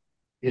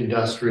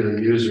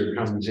industrial user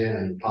comes in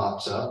and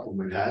pops up, and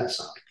we've had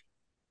some,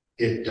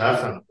 it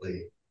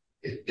definitely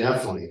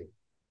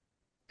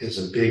is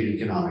a big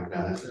economic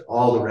benefit.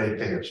 All the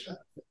ratepayers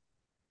benefit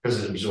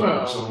because it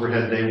absorbs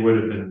overhead they would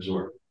have been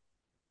absorbed.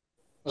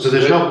 So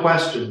there's no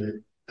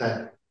question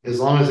that as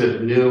long as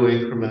there's new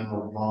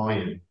incremental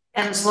volume,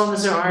 and as long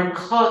as there aren't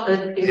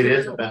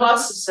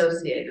costs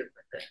associated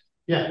with it.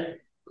 Yeah.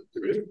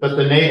 But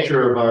the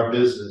nature of our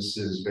business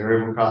is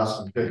variable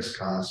costs and fixed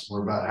costs.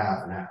 We're about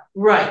half and half.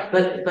 Right,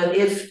 but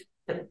if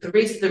the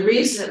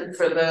reason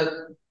for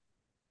the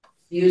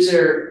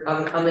user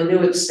on the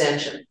new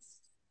extension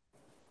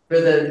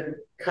for the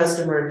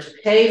customer to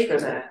pay for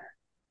that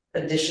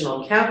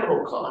additional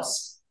capital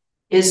cost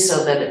is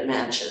so that it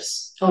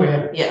matches. Oh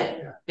yeah.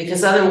 Yeah,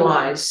 because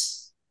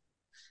otherwise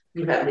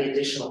you have the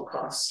additional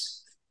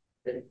cost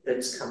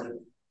that's coming.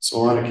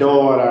 So on a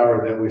kilowatt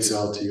hour that we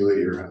sell to you at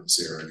your house,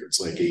 Eric, it's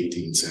like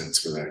 18 cents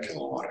for that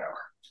kilowatt hour.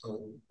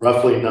 So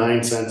roughly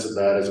 9 cents of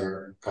that is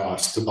our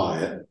cost to buy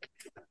it.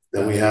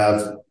 Then we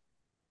have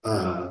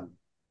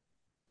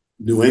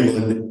New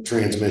England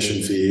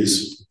transmission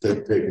fees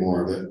that take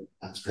more of it.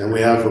 Then we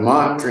have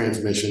Vermont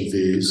transmission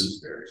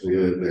fees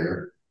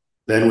there.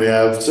 Then we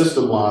have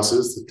system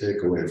losses that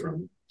take away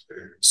from it.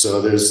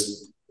 So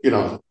there's,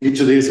 each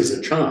of these is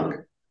a chunk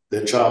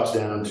that chops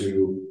down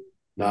to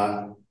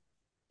not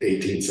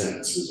 18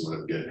 cents is what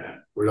I'm getting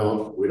at. We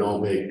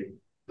don't make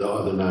the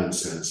other 9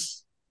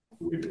 cents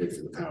we pay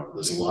for the power.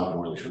 There's a lot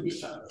more that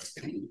comes out of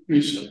it.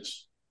 3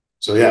 cents.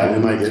 So yeah, we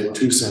might get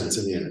 2 cents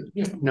in the end.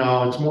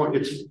 No, it's more.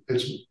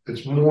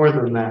 It's more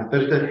than that.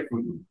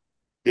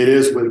 It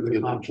is with the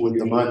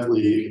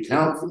monthly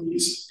account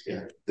fees,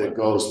 that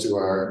goes to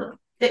our.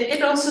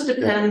 It also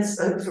depends,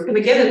 if we're gonna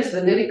get into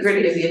the nitty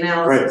gritty of the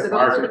analysis. It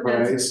also Market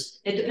depends, price.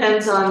 it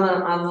depends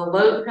on the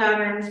load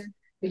pattern,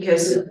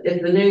 because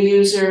if the new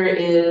user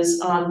is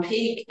on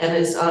peak and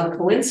is on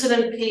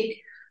coincident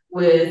peak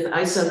with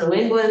ISO New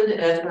England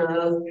at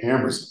the.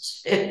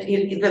 Hammers.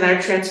 Then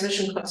our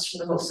transmission costs for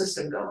the whole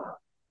system go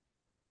up.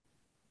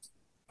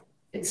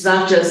 It's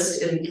not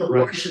just in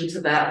proportion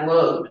to that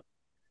load,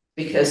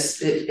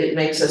 because it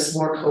makes us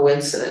more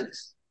coincident.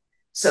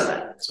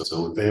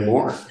 So we pay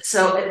more.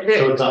 So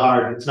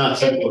it's not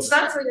simple. It's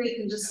not something you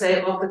can just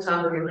say off the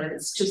top of your head,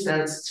 it's 2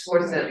 cents, it's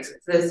 4 cents,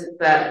 it's this,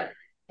 that.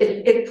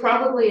 It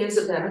probably is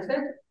a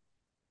benefit.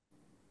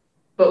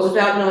 But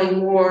without knowing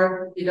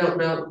more, you don't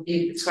know,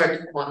 it's hard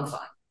to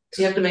quantify.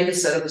 So you have to make a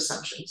set of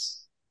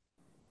assumptions.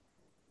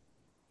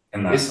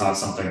 And that's not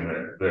something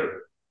that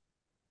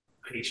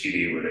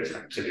HED would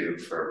attempt to do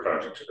for a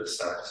project of this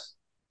size.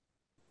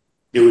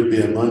 It would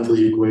be a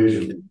monthly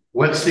equation.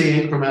 What's the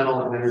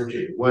incremental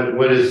energy?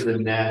 What is the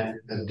net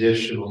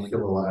additional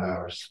kilowatt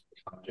hours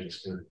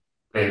projects doing?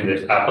 And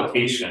the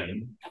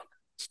application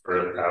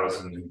for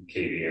 1,000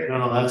 kVA.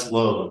 No, that's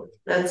load.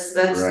 That's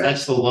Right.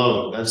 That's the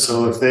load. That's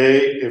so if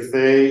they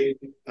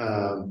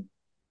I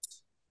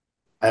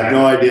have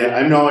no idea. I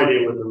have no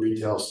idea what the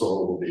retail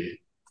store will be.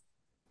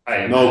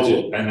 I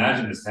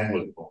imagine it's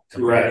negligible.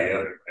 Right. The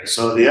other, right?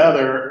 So the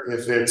other,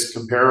 if it's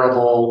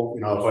comparable,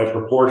 if I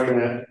proportion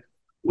it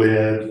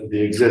with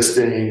the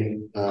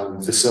existing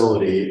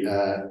facility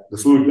at the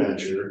food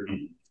venture,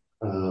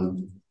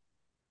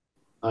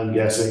 I'm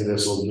guessing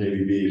this will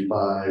maybe be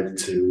 $5,000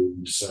 to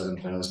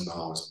 $7,000 a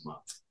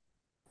month.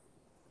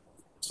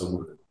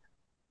 Somewhere.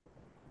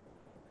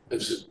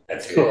 That's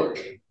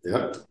good.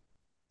 Yeah.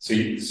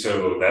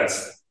 So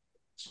that's.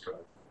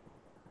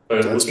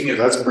 But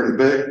that's pretty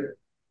big.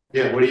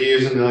 Yeah, what are you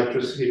using the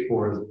electricity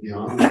for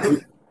beyond?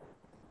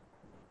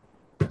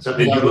 Did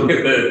you look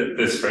at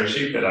the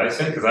spreadsheet that I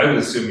sent? Because I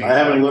was assuming I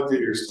haven't looked at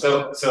your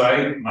stuff. So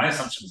my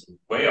assumptions are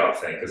way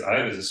off then, because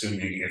I was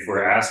assuming if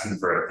we're asking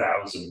for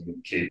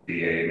 1,000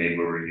 kVA, maybe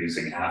we're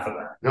using half of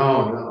that.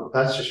 No,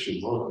 that's just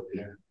your load,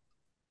 yeah.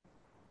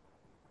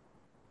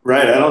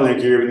 Right, I don't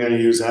think you're even going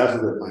to use half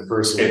of it, my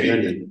personal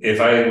opinion.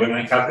 When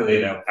I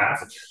calculate out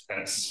half of it,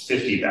 that's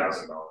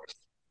 $50,000.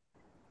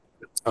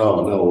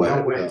 Oh, no way.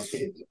 No way.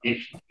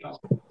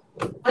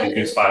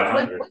 It's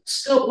 500.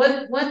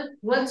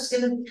 What's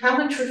in how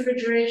much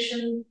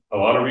refrigeration? A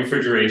lot of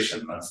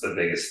refrigeration, that's the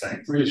biggest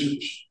thing.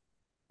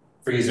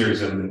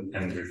 Freezers and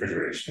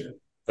refrigeration.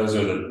 Those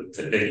are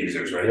the big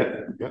users,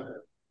 right? Yeah.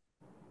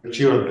 But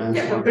you are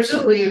But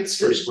presumably it's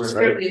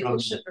fairly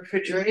efficient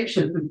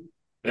refrigeration.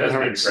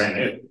 That's brand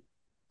new.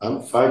 I'm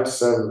 $5,000 to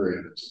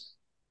 $7,000.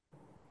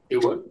 It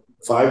would.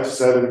 $5,000 to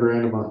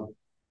 $7,000 a month.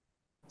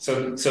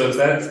 So if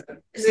that's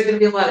Is there gonna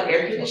be a lot of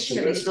air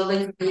conditioning? Are these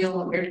buildings gonna be a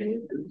lot of air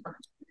conditioning?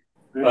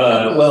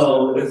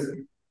 well, there's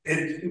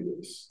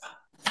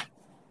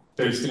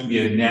going to be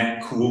a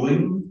net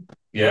cooling,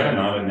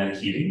 not a net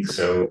heating.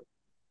 So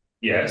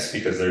yes,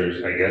 because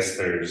I guess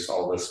there's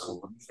all this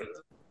cooling for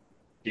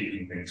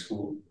keeping things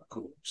cool.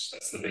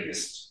 That's the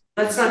biggest.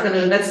 That's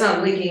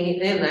not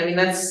leaking in. I mean,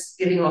 that's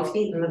getting off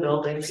heat in the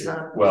buildings,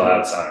 not. Well,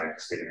 outside,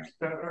 it's getting.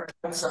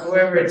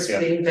 Wherever it's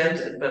being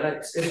vented,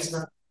 but it's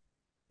not.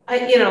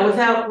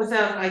 Without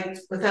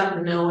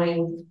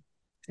knowing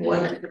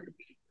what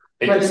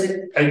is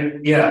it?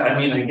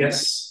 I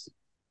guess.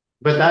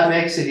 But that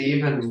makes it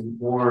even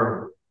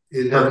more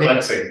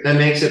perplexing. That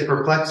makes it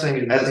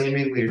perplexing and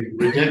seemingly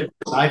ridiculous.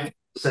 I feel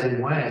the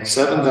same way.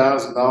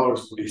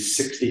 $7,000 would be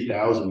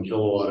 60,000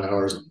 kilowatt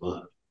hours a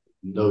month.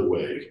 No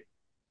way.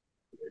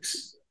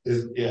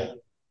 Yeah.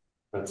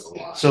 That's a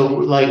lot. So,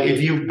 like,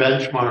 if you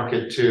benchmark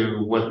it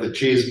to what the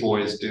cheese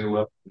boys do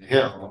up the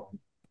hill,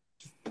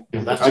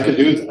 that's I could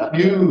do that.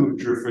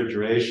 Huge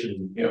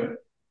refrigeration. Yeah.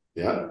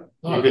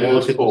 You can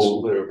look at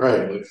cold there.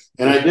 Right.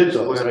 And I did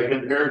those. I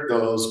compared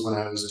those when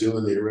I was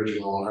doing the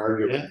original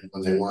Hardwick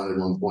when they wanted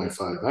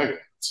 1.5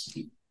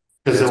 megawatts.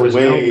 Because there was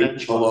way no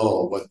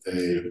below what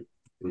they.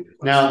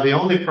 Now the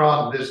only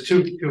problem, there's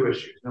two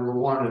issues. Number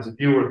one is if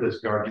you were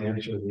this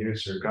gargantuan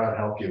user, God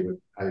help you with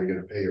how you're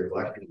going to pay your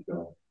electric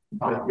bill.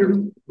 But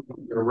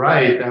you're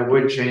right, that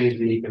would change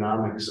the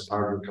economics of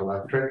Hardwick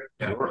Electric.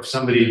 Or if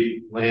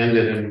somebody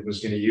landed and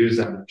was going to use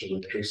that much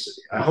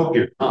electricity. I hope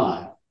you're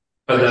not.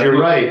 But you're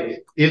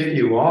right. If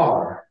you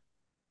are,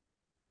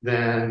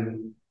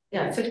 then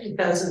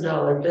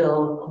 $50,000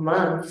 bill a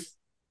month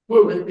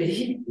would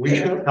be. We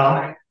should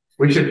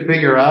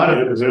figure out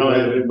if there's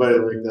anybody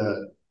like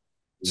that.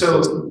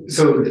 So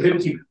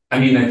 50. I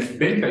mean, I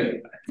think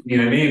I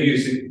may have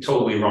used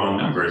totally wrong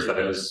numbers, but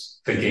I was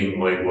thinking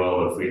like,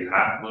 well,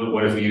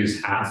 what if we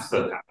use half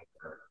the power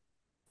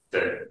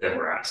that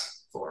we're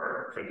asking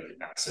for the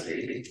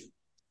capacity,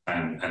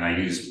 and I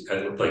used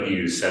like you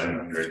use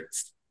 700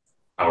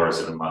 hours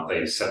in a month. I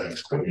used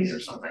 720 or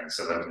something.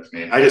 So that was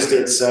maybe. I just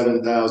did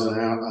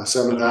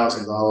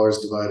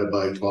 $7,000 divided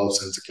by 12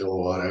 cents a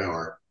kilowatt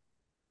hour.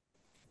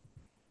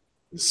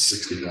 It's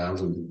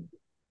 60,000.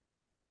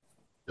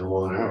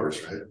 kilowatt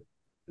hours, right?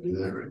 Do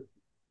that right.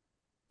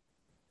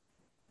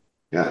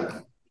 Yeah,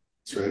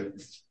 that's right.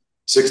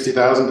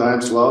 60,000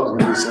 times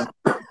 12 is going to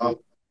be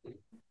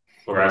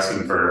We're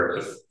asking for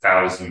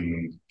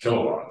 1,000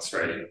 kilowatts,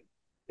 right?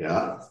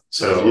 Yeah.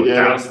 So you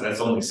get 1,000, that's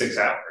only 6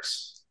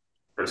 hours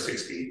for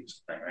 60,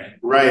 right?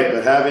 Right,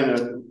 but having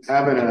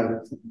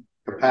a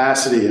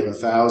capacity of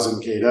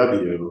 1,000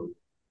 kW,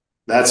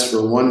 that's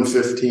for one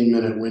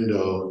 15-minute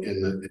window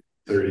in the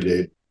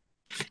 30-day.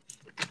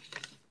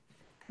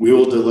 We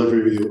will deliver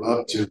you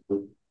up to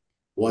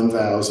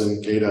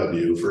 1,000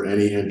 kW for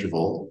any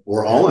interval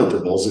or all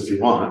intervals if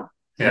you want.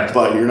 Yeah.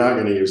 But you're not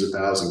going to use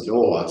 1,000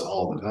 kilowatts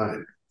all the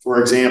time. For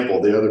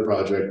example, the other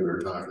project we were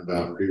talking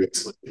about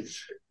previously,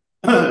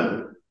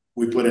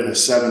 we put in a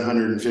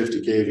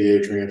 750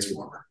 kVA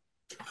transformer.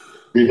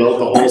 We built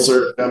the whole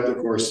circuit up. Of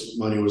course,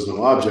 money was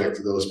no object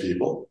to those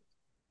people.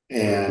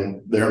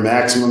 And their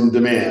maximum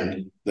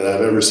demand that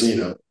I've ever seen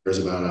of is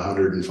about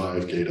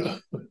 105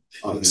 kW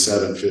on the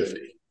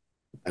 750.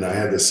 And I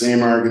had the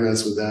same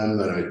arguments with them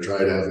that I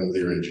tried having with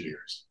your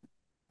engineers.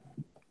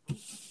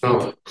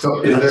 So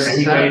is there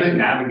any way to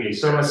navigate?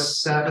 So a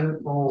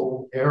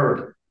 7-fold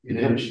error in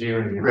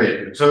engineering.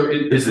 Right. So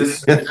is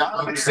this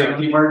a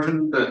safety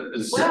margin that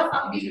is?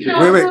 Well,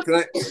 Wait,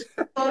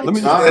 let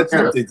me just add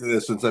something to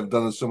this since I've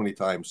done this so many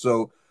times.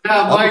 So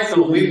yeah,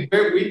 Michael, we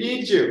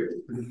need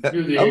you.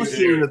 I'm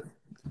assuming that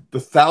the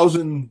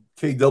 1,000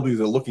 kW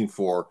they're looking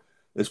for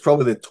is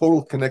probably the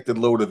total connected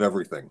load of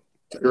everything.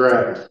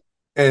 Correct.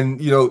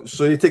 And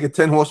so you take a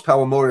 10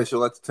 horsepower motor,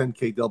 so that's 10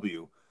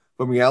 kW.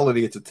 But in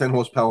reality, it's a 10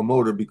 horsepower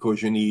motor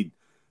because you need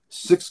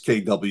 6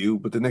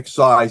 kW, but the next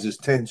size is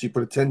 10, so you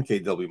put a 10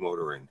 kW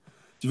motor in.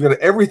 So you've got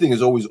everything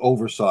is always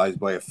oversized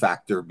by a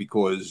factor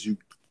because you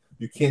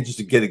can't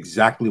just get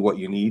exactly what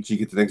you need, so you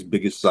get the next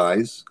biggest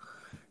size.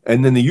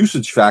 And then the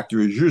usage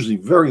factor is usually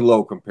very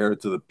low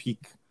compared to the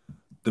peak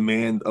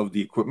demand of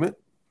the equipment.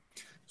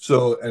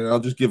 So, and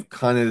I'll just give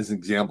Con Ed as an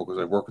example because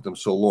I've worked with them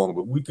so long,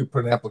 but we could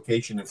put an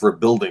application in for a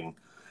building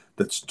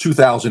that's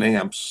 2,000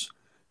 amps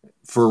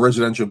for a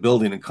residential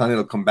building, and Con Ed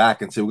will come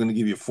back and say, we're going to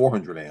give you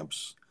 400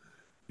 amps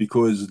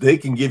because they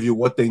can give you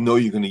what they know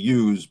you're going to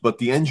use, but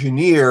the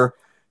engineer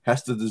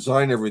has to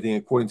design everything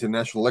according to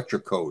National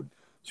Electric Code.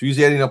 So he's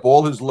adding up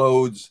all his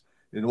loads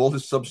and all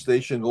his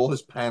substations, all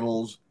his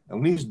panels,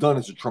 and when he's done,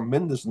 it's a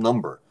tremendous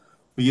number.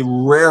 But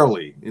you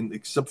rarely,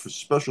 except for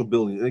special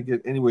buildings, they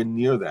get anywhere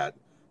near that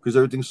because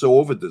everything's so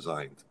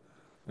over-designed.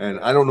 And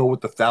I don't know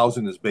what the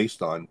 1,000 is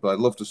based on, but I'd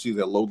love to see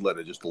that load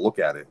letter just to look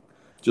at it.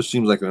 It just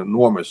seems like an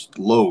enormous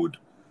load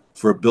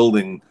for a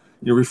building.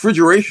 Your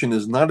refrigeration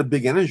is not a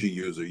big energy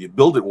user. You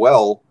build it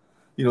well.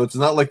 It's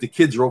not like the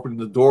kids are opening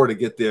the door to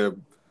get their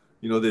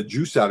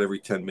juice out every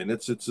 10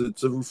 minutes. It's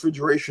a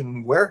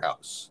refrigeration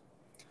warehouse.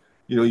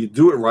 You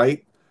do it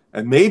right.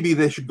 And maybe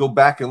they should go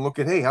back and look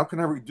at, hey, how can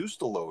I reduce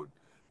the load?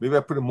 Maybe I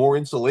put in more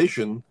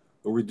insulation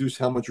or reduce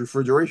how much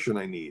refrigeration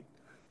I need.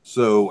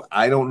 So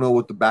I don't know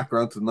what the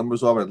background to the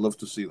numbers are. I'd love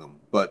to see them,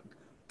 but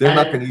they're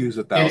not going to use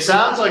 1,000. It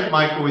sounds like,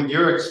 Michael, with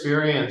your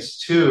experience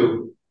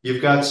too,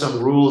 you've got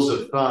some rules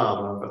of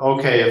thumb.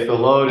 Okay, if the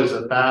load is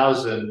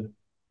 1,000,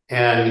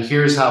 and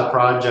here's how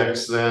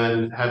projects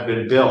then have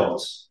been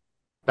built.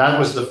 That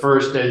was the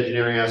first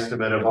engineering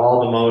estimate of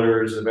all the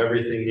motors, of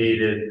everything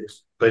needed.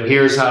 But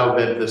here's how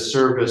the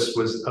service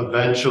was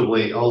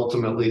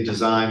ultimately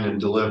designed and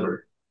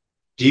delivered.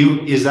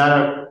 Is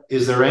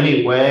there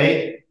any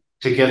way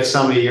to get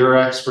some of your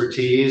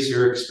expertise,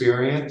 your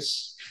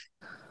experience?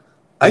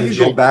 I could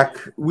go back.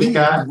 We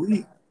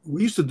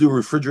used to do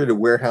refrigerated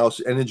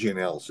warehouse energy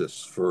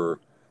analysis for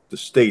the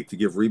state to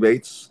give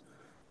rebates.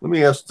 Let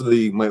me ask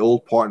my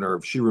old partner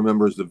if she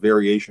remembers the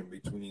variation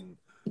between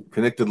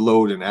connected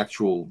load and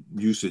actual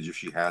usage, if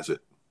she has it.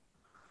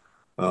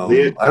 I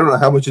don't know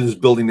how much of this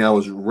building now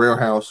is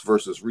warehouse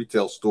versus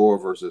retail store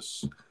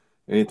versus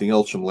anything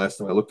else from last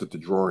time I looked at the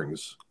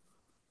drawings.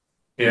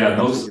 Yeah,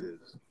 most.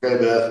 Okay,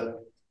 Beth.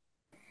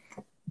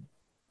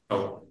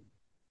 Oh.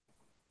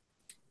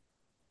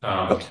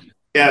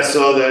 Yeah,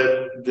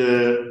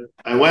 so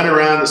I went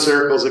around the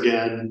circles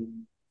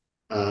again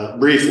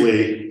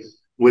briefly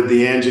with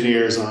the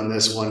engineers on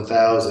this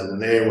 1,000,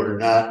 and they were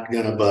not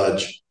going to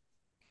budge.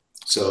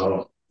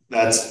 So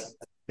at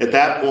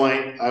that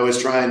point, I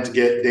was trying to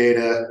get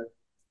data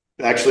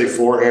actually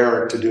for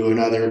Eric to do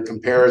another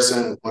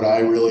comparison of what I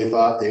really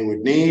thought they would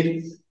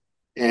need.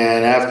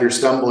 And after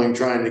stumbling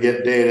trying to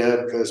get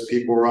data because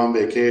people were on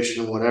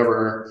vacation and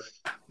whatever,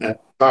 and I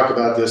talk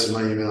about this in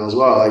my email as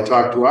well, I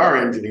talked to our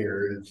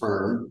engineer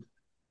firm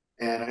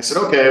and I said,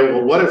 okay,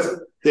 well, what if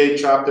they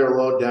chop their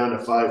load down to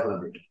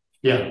 500?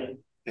 Yeah.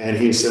 And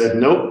he said,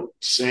 nope,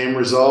 same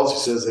results. He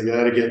says they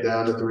got to get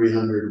down to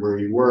 300 where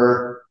you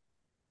were,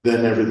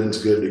 then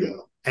everything's good to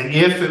go. And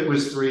if it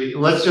was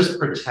let's just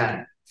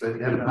pretend,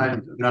 and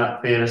I'm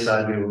not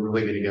fantasizing, we're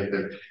really going to get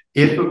there.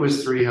 If it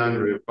was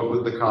 300, what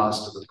would the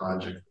cost of the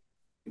project?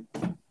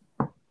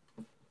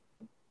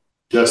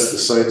 Just the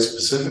site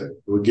specific.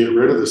 It would get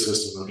rid of the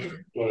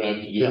system.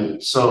 Yeah.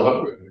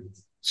 So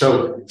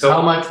So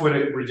how much would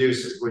it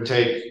reduce it? Would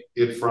take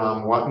it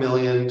from what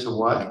million to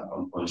what?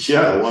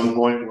 Yeah, 1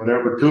 point,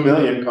 whatever, 2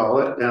 million, call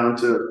it, down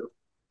to,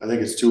 I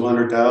think it's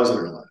 200,000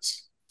 or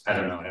less. I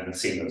don't know, I haven't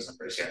seen those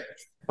numbers yet.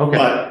 Okay.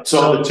 But,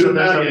 so the 2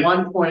 there's million. a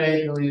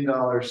 $1.8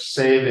 million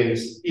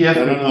savings. If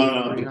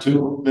No. The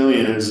 2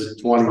 million is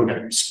 20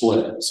 Okay.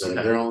 split, so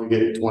they're only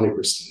getting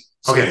 20%.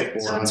 Okay.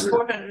 So it's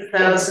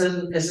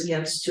 400,000 is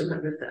against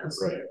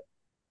 200,000. Right.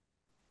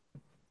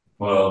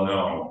 Well,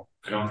 no,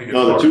 I don't think it's.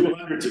 No, the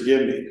 200 to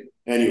give me,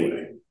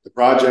 anyway, the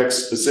project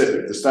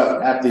specific, the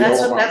stuff at the.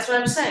 That's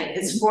what I'm saying.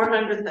 It's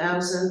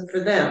 400,000 for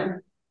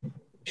them.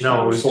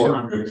 No, it was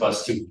 400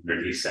 plus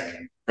 200, he's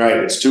saying. Right,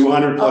 it's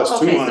 200 plus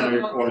Okay,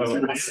 200 or so-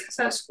 200.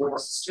 That's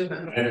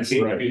 200. I haven't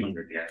seen Right.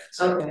 200 yet.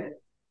 So Okay.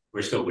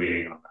 we're still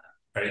waiting on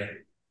that, right?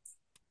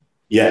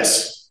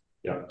 Yes,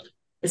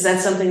 Is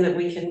that something that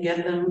we can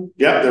get them?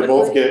 yeah, they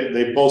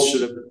both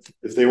should have,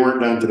 if they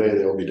weren't done today,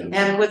 they'll be done.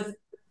 And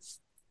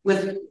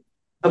with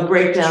a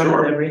breakdown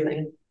Sure. of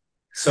everything.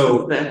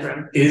 So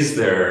Background. is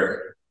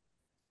there,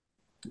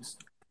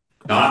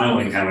 not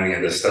knowing how many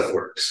of this stuff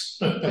works,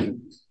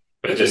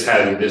 but just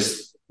having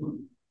this,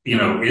 you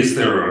know, is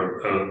there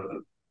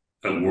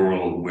a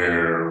world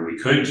where we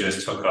could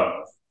just hook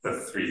up the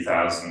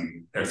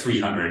 3,000 or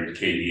 300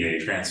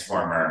 kVA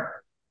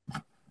transformer,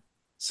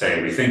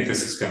 say we think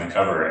this is going to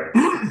cover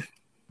it,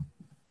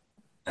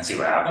 and see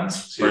what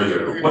happens?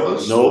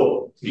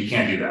 No, You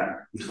can't do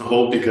that.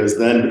 no, because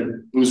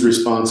then who's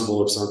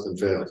responsible if something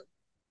fails?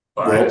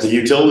 Well, But, the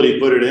utility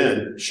put it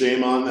in,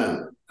 shame on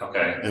them,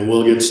 okay, and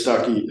we'll get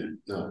stuck eating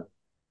it. No.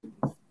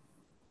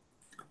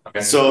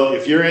 okay. So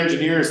if your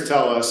engineers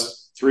tell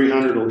us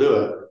 300 will do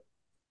it,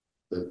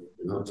 then,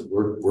 you know,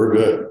 we're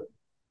good.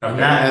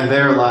 Okay. And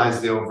there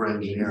lies the over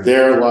engineering.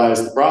 There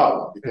lies the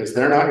problem, because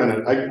they're not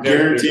gonna, I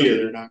guarantee you,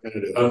 they're not gonna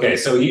do it. Okay,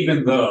 so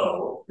even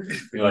though,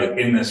 like,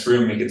 in this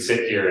room, we could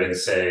sit here and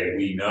say,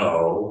 we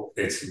know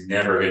it's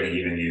never gonna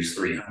even use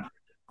 300.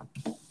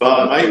 But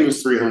I might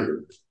use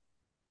 300.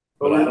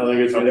 But I don't think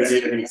it's gonna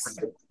Okay. be any.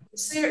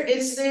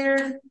 Is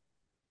there,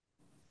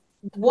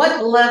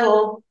 what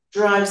level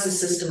drives the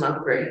system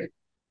upgrade?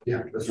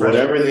 Yeah, that's right.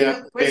 Whatever the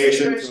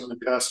application from the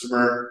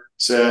customer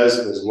says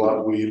is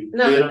what we.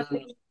 No,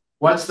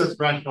 What's the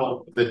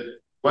threshold that,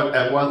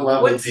 at what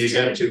level What's do you the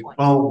get tipping to? point?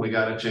 Oh, we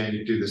gotta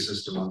change, do the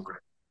system upgrade.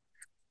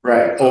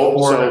 Right,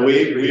 Or- so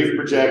we've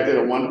projected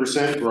a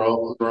 1%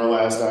 growth for our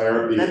last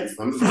IRB. That's-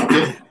 I'm from.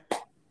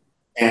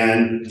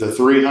 And the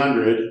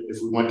 300,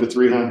 if we went to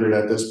 300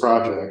 at this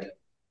project,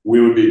 we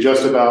would be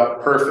just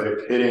about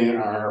perfect hitting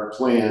our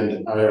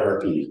planned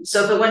IRP.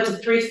 so if it went to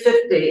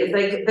 350,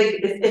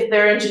 if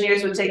their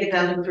engineers would take it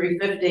down to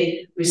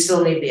 350, we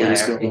still need the We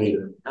still IRP. need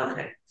it,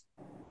 Okay.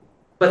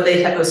 But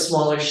they'd have a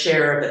smaller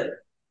share of it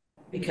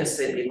because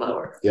they'd be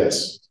lower.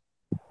 yes.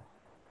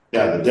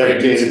 Yeah, the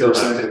dedicated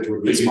percentage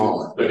would be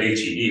smaller. But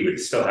HED would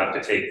still have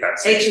to take that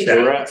HED same step,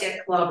 Correct.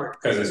 get clobbered.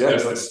 because it's Yeah.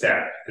 just a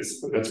step.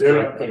 It's,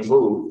 They're not gonna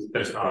move.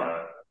 there's not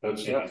a,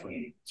 That's in not.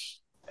 between.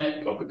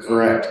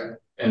 Correct.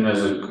 And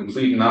as a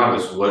complete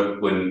novice,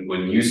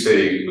 when you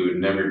say we would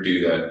never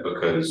do that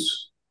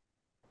because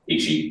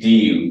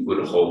HED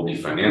would hold the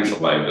financial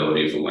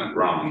liability if it went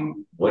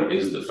wrong, what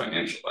is the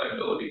financial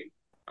liability?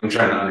 I'm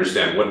trying to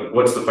understand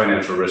what's the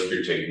financial risk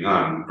you're taking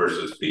on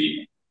versus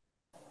the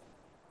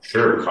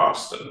sure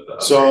cost of the.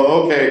 So,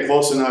 okay,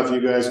 close enough, you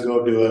guys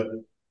go do it.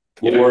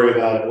 We'll Yeah. worry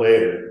about it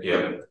later.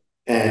 Yeah,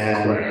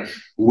 And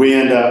we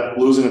end up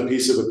losing a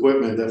piece of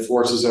equipment that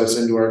forces us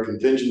into our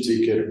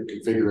contingency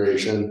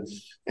configuration.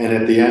 And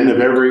at the end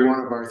of every one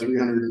of our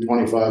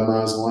 325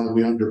 miles of line,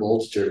 we under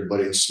voltage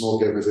everybody and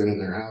smoke everything in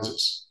their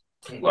houses.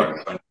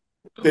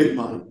 Big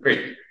money,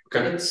 great,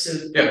 okay, It's,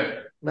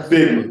 yeah,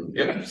 big money.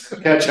 yeah,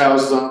 Catch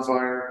houses on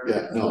fire,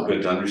 yeah, no,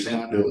 good to not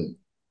understand. doing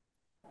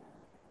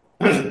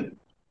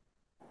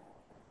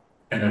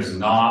And there's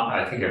not,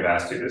 I think I've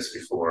asked you this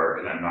before,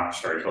 and I'm not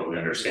sure I totally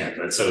understand,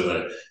 but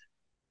so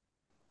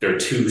there are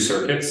two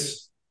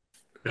circuits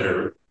that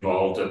are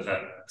involved at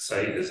that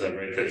site, is that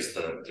right?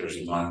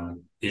 There's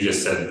one, you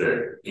just said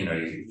that, you know,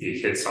 you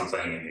hit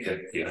something and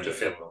you have to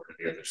fail over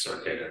the other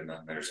circuit, and then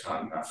there's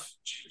not enough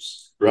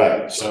juice.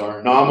 Right, so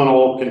our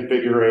nominal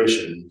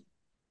configuration,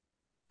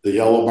 the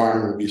yellow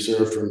barn would be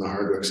served from the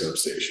Hardwick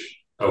substation.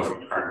 Oh,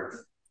 from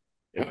Hardwick.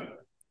 Yeah.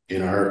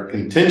 In our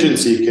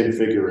contingency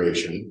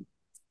configuration,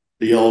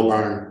 the yellow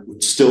barn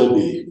would still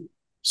be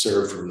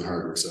served from the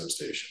Hardwick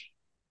substation.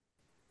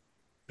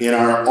 In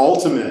our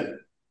ultimate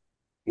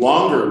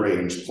longer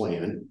range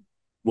plan,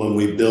 when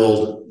we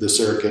build the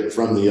circuit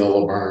from the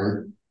yellow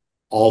barn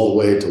all the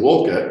way to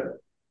Wolcott,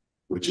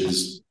 which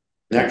is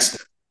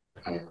next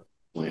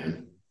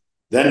plan,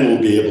 then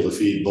we'll be able to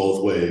feed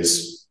both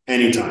ways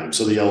anytime.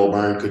 So the yellow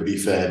barn could be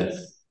fed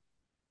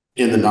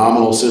in the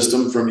nominal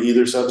system from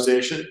either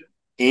substation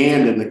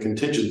and in the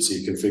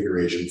contingency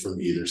configuration from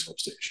either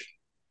substation.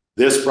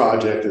 This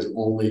project is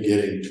only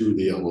getting to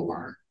the yellow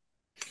barn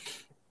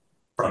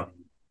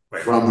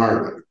from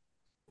Hardwick.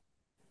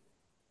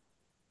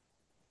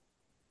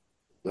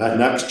 That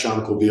next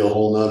chunk will be a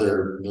whole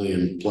nother $1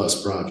 million+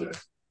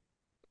 project.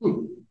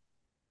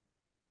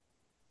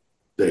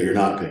 that you're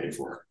not paying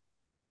for.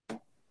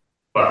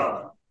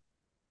 Well,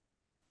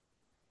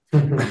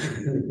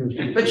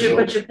 But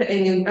you're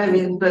paying, I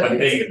mean, but. I'm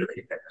paying the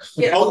rate.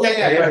 Yeah. Oh,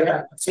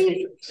 yeah.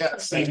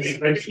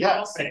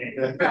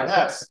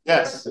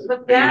 Yes.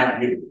 But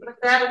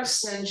that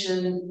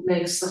extension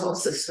makes the whole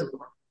system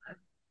work.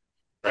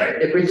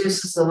 Right. It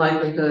reduces the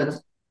likelihood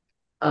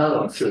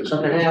of an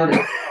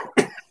outage.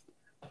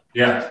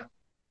 Yeah.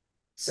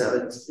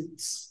 So it's.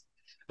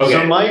 Okay.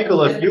 So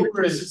Michael, if you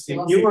were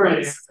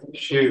in Aaron's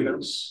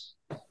shoes,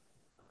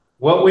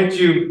 what would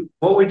you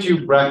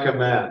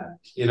recommend?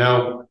 You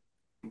know,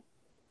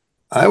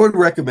 I would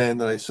recommend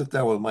that I sit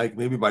down with Mike.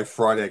 Maybe by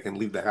Friday I can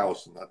leave the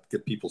house and not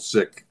get people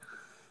sick.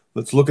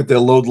 Let's look at their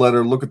load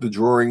letter, look at the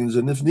drawings,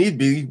 and if need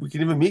be, we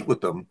can even meet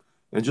with them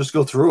and just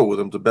go through it with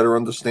them to better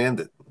understand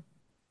it.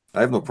 I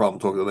have no problem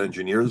talking to the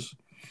engineers.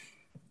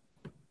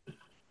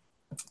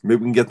 Maybe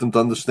we can get them to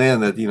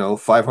understand that,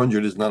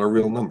 500 is not a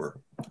real number.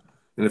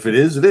 And if it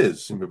is, it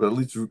is. But at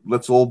least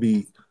let's all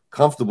be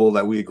comfortable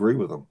that we agree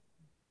with them.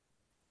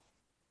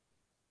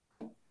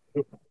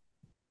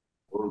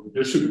 Or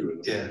disagree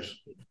with them. yes,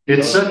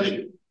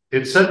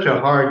 it's such a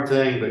hard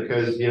thing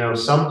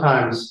because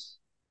sometimes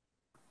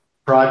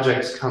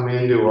projects come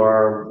into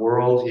our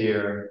world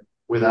here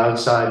with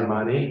outside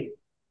money,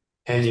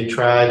 and you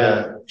try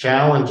to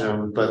challenge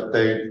them, but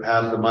they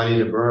have the money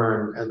to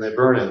burn, and they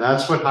burn it. And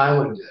that's what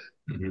Highland did.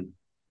 Mm-hmm.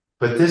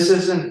 But this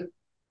isn't.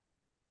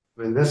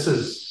 I mean,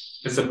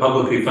 it's a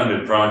publicly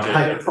funded project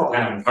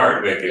down in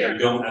Hardwick, and Yeah. we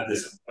don't have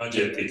this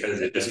budget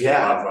because it just came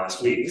Yeah. off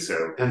last week.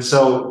 So And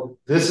so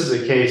this is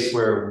a case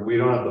where we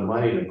don't have the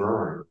money to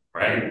burn.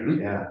 right.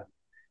 Yeah.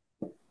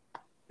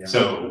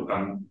 So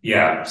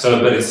yeah.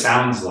 So but it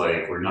sounds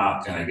like we're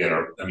not gonna get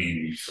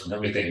from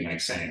everything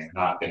Mike's saying,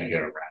 we're not gonna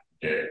get around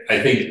it.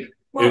 I think it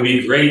would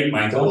be great,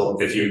 Michael,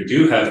 if you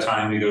do have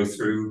time to go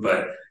through,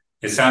 but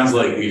it sounds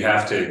like you'd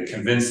have to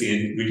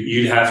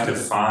you'd have to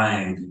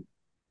find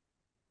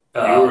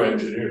You're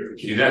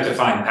engineers. you'd have to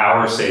find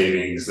power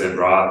savings that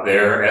brought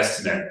their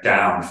estimate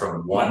down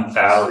from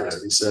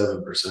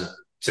 1,000%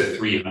 to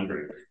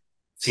 300.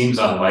 Seems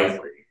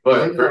unlikely.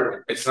 But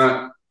it's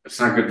not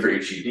good for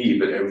HED,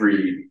 but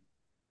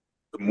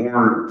the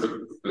more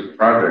the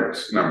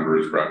project number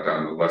is brought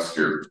down, the less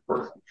your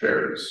proportional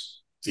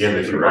shares. Yeah, but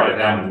if you brought it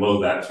down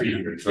below that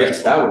 300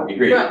 Yes, that would be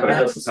great, Right, but it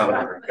doesn't sound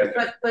like we're gonna get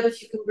there. But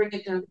if you can bring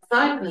it down to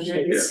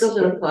 500, it's still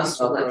gonna cost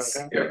less.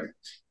 Yeah.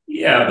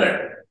 Yeah,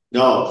 but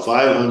No,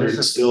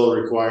 500 still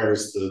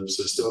requires the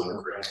system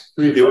upgrade.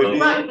 It would be,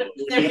 Right, but it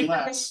would there be would be a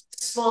less,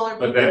 smaller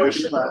But that would be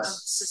proportion of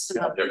less.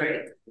 system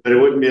upgrade. but it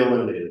wouldn't be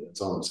eliminated,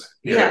 that's all I'm saying.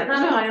 Yeah,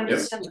 no, I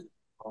understand.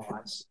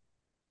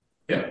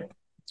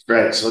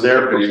 Right, so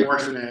their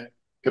proportionate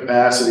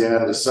capacity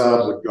out of the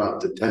sub would drop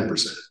to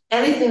 10%.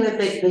 Anything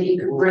that you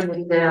can bring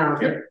it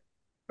down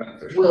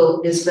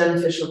is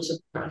beneficial to the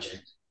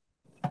project.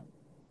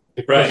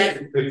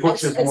 right. It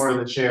pushes more of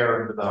the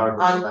share into the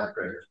Hardwick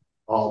taxpayers,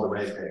 all the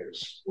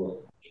ratepayers,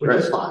 which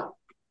is fine.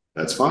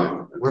 That's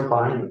fine. We're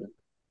fine with it.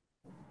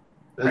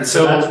 And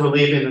so that's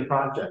relieving the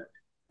project.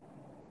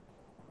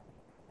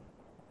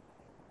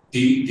 Do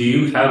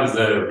you have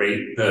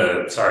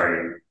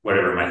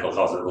whatever Michael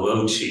calls it, the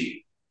load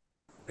sheet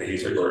that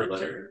he's referring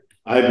to?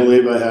 I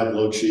believe I have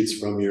load sheets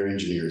from your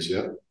engineers,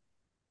 yep.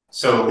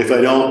 So If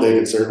I don't, they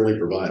can certainly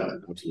provide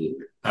it,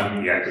 absolutely.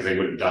 yeah, because they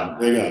would have done that.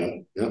 They got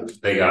it, yep.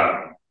 They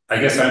got it. I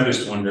guess I'm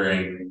just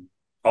wondering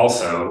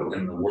also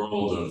in the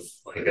world of,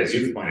 like, as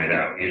you pointed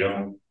out,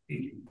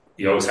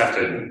 you always have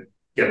to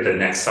get the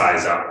next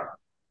size up.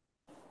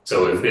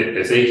 So if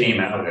they came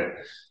out at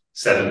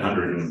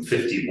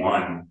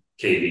 751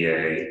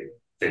 kVA,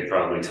 they'd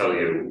probably tell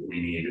you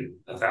we need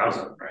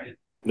 1,000, right?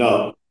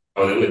 No.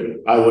 Oh, they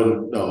wouldn't. I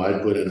wouldn't, no,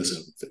 I'd put in a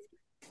 750.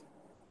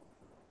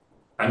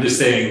 I'm just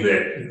saying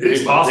that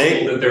it's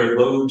possible that their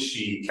load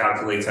sheet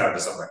calculates out to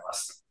something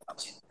less than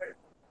 1,000.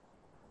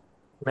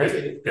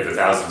 Maybe if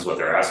 1,000 is what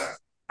they're asking.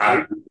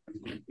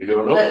 You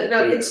don't know.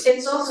 No,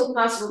 it's also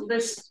possible,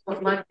 this is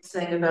what Mike was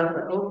saying about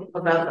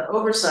the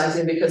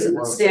oversizing, because of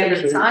the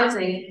standard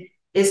sizing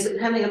is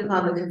depending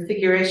upon the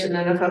configuration.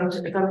 And if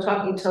I'm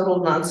talking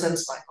total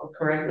nonsense, Michael,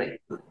 correct me.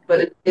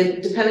 But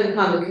it depending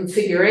upon the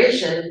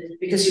configuration,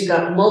 because you've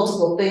got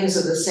multiple things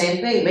of the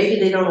same thing, maybe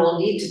they don't all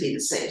need to be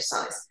the same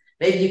size.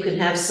 Maybe you can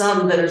have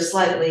some that are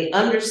slightly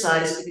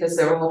undersized because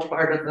they're all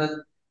part of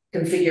the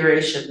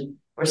configuration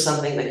or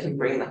something that can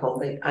bring the whole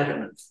thing. I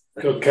don't know.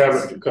 No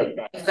cabin to cut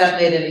back. If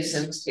that made any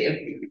sense to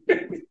you.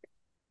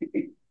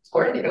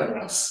 Or anyone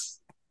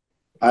else.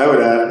 I would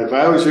add, if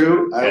I was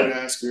you, I would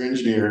ask your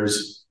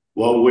engineers,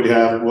 what would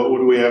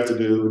we have to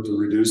do to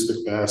reduce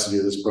the capacity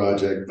of this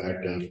project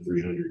back down to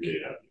 300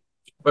 kW?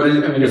 But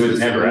It was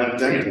never not at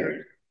that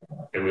 300.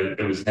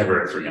 It was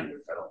never at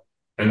 300 though.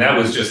 And that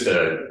was just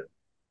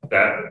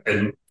that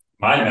in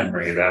my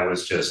memory, that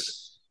was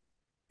just,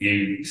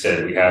 you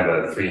said we have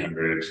a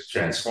 300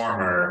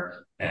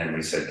 transformer, and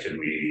we said, could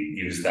we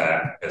use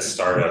that as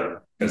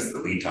startup, because the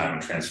lead time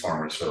in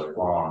transformers is really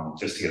long,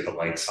 just to get the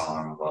lights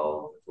on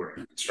while we're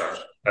in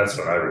construction. That's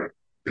what I would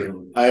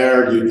do. I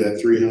argued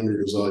that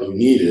 300 was all you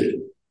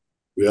needed,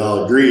 we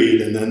all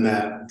agreed, and then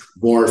that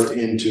morphed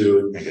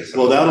into,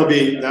 well, that'll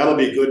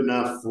be good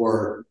enough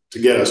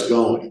to get us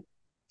going.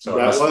 So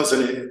that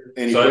wasn't an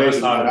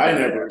equation that I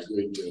never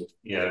agreed to.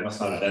 Yeah, it must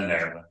not have been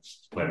there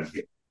when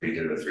we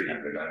did the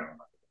 300. I don't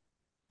know.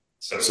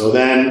 So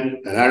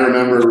then, and I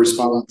remember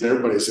responding to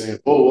everybody saying,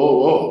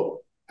 whoa,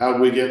 how do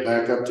we get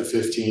back up to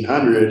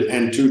 1,500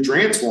 and 2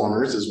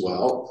 transformers as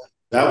well?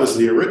 That was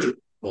the original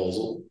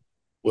proposal.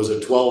 Was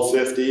it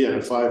 1,250 and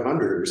a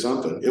 500 or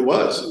something? It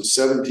was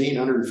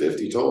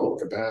 1,750 total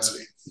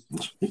capacity.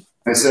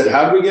 I said,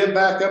 how do we get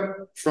back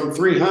up from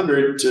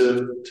 300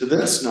 to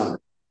this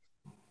number?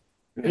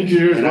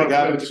 And I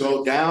got it to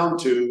go down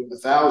to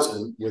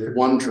 1,000 with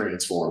 1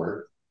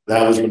 transformer.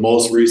 That was the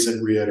most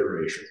recent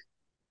reiteration.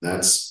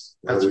 That's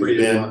where we've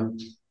been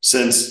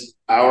since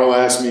our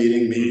last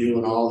meeting, me, you,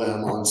 and all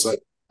them on site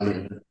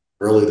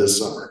early this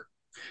summer.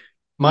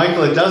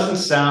 Michael, it doesn't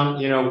sound,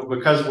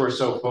 because we're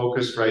so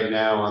focused right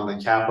now on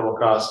the capital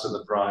cost of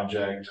the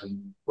project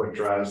and what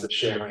drives the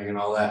sharing and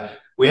all that,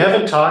 we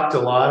haven't talked a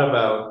lot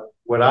about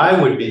what I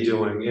would be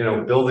doing,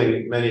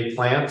 building many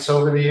plants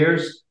over the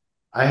years.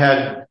 I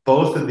had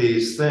both of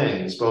these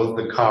things, both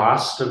the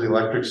cost of the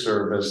electric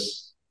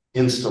service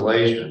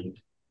installation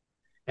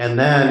and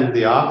then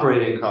the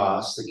operating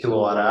costs, the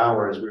kilowatt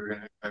hours we were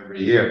going to have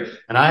every year.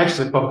 And I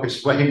actually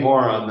focused way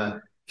more on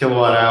the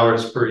kilowatt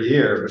hours per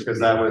year because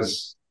that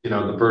was,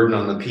 the burden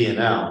on the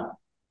P&L.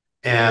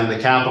 And the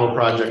capital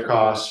project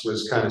cost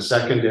was kind of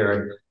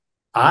secondary.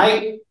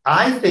 I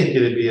think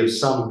it'd be of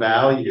some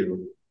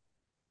value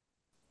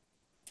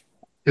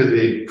to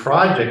the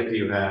project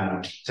you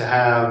have to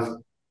have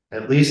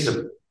at least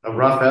a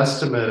rough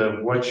estimate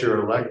of what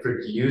your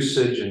electric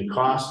usage and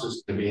cost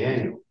is going to be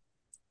annual.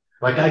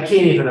 Like I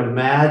can't even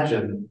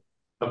imagine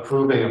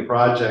approving a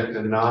project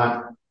and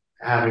not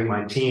having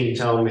my team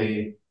tell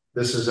me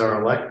this is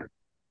our electric.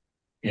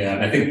 Yeah,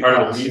 and I think part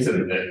of the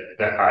reason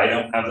that I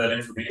don't have that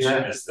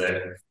information is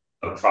that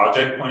a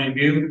project point of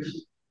view,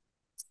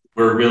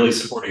 we're really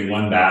supporting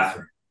 1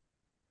 bathroom.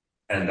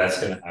 And that's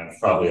going to have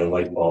probably a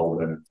light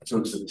bulb in it. So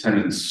it's the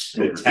tenants.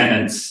 The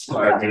tenants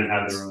are going to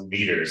have their own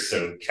meters.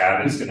 So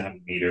cabin's going to have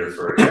a meter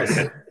for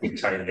the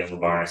entire yellow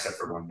barn except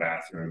for 1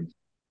 bathroom.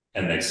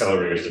 And the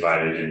accelerator is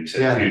divided into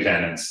 2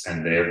 tenants,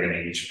 and they're going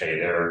to each pay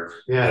their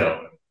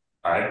bill.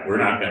 All right, we're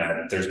not going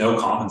to. There's no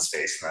common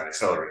space in that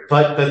accelerator.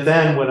 But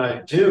then what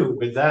I do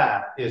with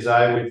that is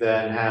I would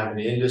then have an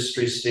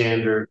industry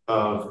standard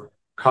of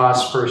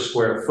cost per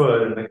square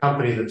foot, and the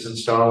company that's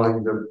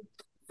installing the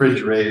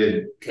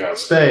refrigerated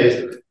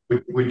space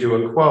would do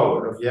a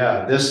quote of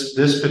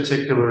this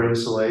particular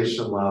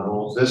insulation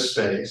level, this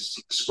space,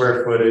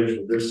 square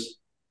footage, this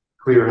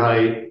clear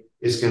height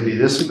is going to be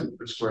this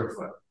per square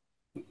foot.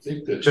 I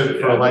think that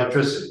for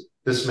electricity,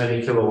 this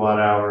many kilowatt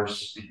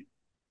hours,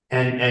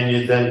 and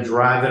you then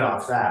drive it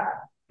off that.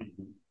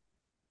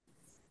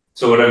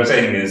 So what I'm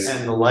saying is,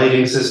 and the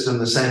lighting system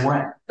the same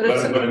way.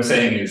 What I'm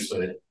saying is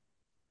that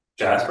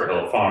Jasper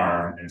Hill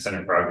Farm and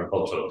Center for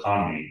Agricultural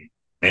Economy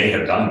may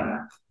have done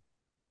that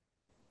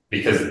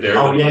because they're.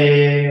 Oh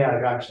I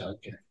gotcha.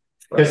 Okay.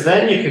 Because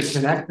then you could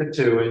connect the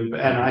two,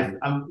 and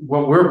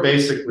what we're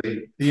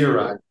basically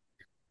theorizing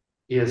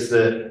is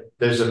that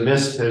there's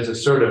a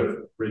sort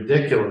of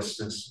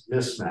ridiculousness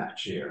mismatch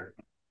here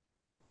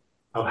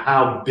of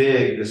how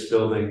big this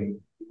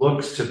building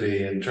looks to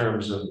be in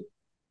terms of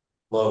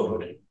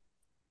load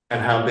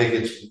and how big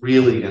it's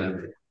really going to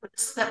be.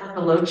 Isn't that what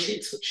the load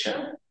sheets would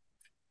show?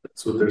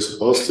 That's what they're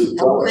supposed to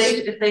tell us.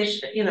 If they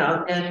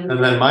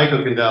and then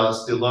Michael can tell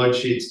us the load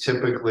sheets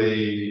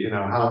typically,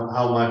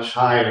 how much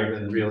higher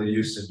than real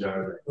usage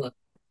are they?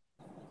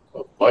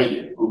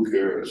 Lighting, who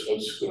cares?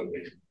 That's going to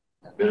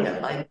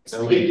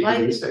be.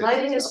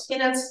 Lighting is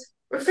peanuts.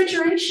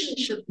 Refrigeration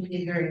shouldn't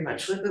be very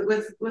much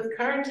with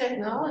current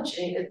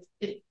technology.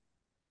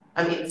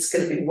 It's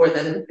going to be more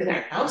than in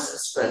our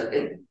houses, but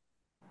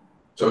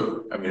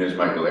So as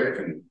Michael there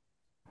can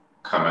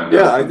comment.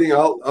 Yeah, I think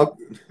I'll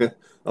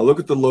look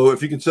at the load.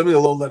 If you can send me a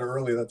load letter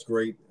early, that's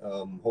great.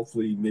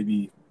 Hopefully,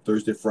 maybe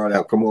Thursday, Friday,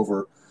 I'll come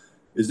over.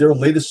 Is there a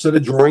latest set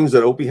of drawings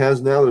that Opie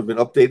has now that have been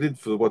updated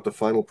for what the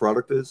final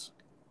product is?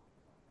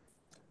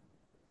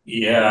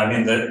 Yeah, I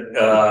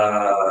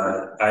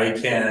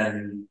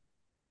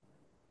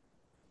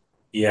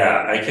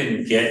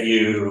can get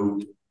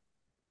you.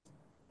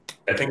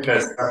 I think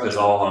that stuff is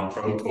all on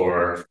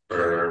Procore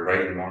for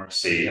Wright and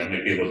Morrissey. I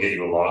may be able to get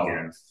you a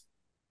login.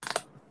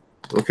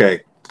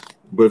 Okay,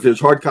 but if there's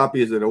hard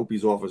copies at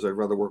Opie's office, I'd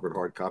rather work with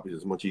hard copies.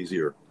 It's much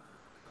easier.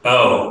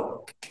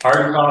 Oh,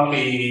 hard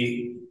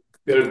copy.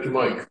 Get it to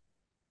Mike.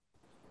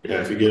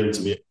 Yeah, if you get it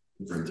to me,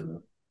 I'll print it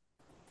out.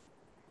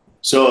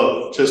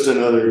 So, just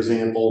another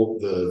example: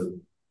 the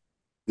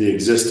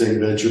existing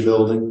venture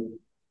building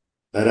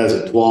that has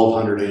a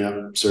 1,200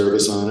 amp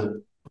service on it.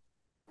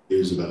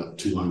 Is about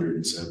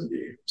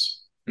 270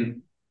 amps.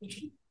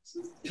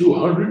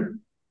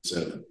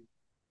 207.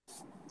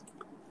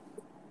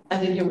 I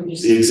didn't hear what you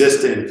said. The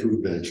existing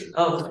food venture.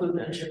 Oh, the food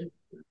venture.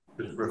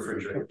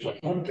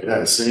 refrigeration.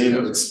 Yeah,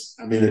 same,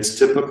 it's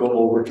typical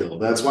overkill.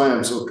 That's why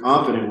I'm so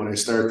confident when I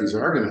start these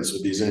arguments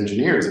with these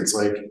engineers. It's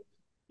like,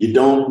 you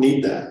don't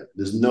need that.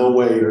 There's no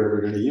way you're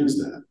ever gonna use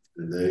that.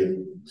 And they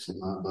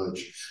not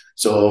much.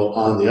 So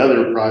on the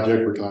other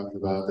project we're talking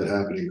about that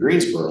happened in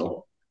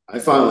Greensboro, I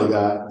finally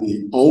got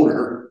the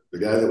owner, the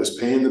guy that was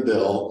paying the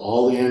bill,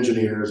 all the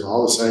engineers,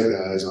 all the site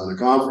guys on a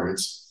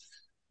conference.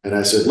 And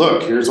I said,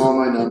 look, here's all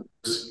my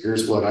numbers.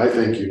 Here's what I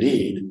think you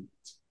need.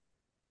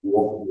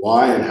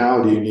 Why and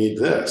how do you need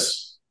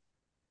this?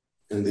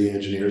 And the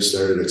engineers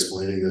started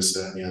explaining this,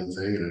 that, and the other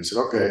thing. And I said,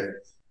 okay,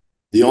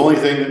 the only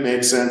thing that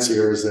makes sense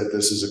here is that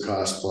this is a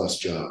cost plus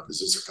job. Is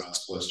this a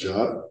cost plus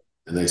job?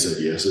 And they said,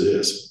 yes, it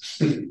is.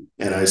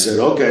 And I said,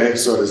 okay,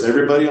 so does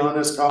everybody on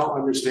this call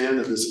understand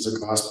that this is a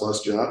cost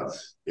plus job?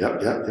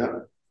 Yep.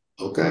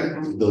 Okay,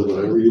 build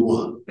whatever you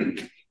want.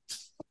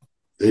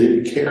 They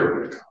didn't care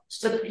what it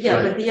cost. But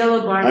yeah, but the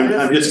yellow bar.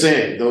 I'm just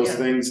saying those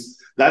things.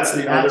 That's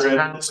the other end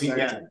of the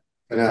spectrum.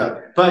 Yeah.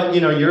 But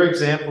your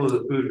example of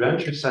the Food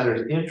Venture Center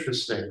is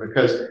interesting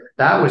because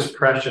that was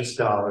precious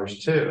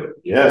dollars too.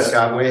 Yes. It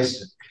got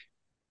wasted.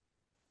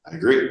 I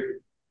agree.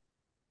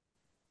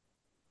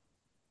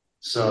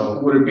 So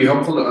would it be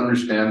helpful to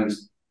understand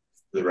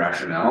the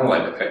rationale?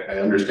 Like I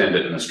understand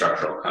it in a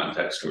structural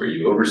context where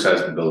you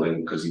oversize the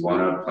building because you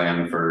want to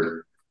plan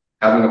for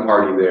having a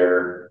party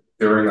there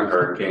during a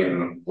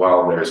hurricane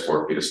while there's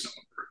 4 feet of snow.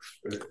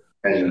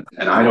 And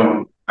I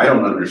don't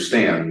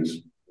understand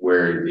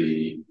where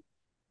the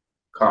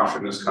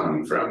caution is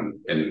coming from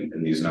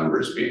in these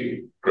numbers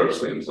being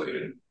grossly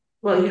inflated.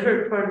 Well, you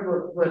heard part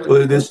of what.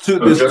 Well, there's two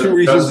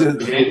reasons.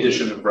 In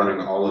addition of running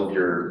all of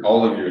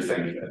your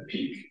things at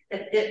peak.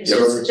 It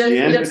just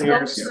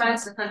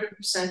emphasizes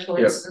 100%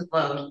 choice and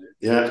load.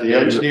 Yeah, the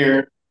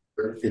engineer,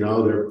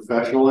 they're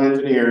professional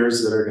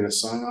engineers that are going to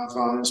sign off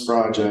on this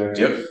project.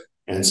 Yep.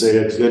 And say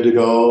it's good to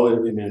go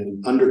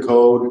and under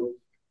code,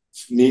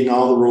 meeting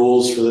all the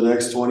rules for the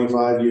next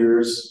 25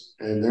 years.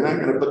 And they're not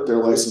going to put their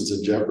license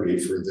in jeopardy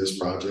for this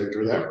project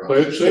or that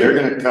project. They're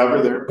going to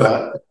cover their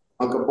butt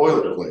like a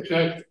boilerplate.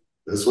 Okay.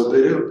 That's what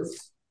they do.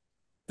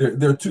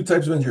 There are two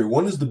types of engineering.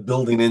 One is the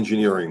building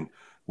engineering,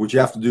 which you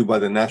have to do by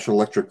the National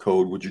Electric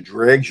Code, which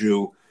drags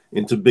you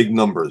into big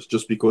numbers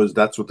just because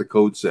that's what the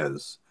code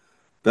says.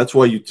 That's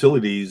why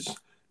utilities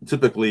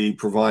typically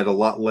provide a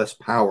lot less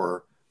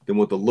power than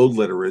what the load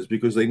letter is,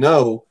 because they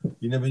know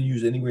you never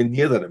use anywhere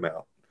near that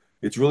amount.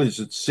 It's really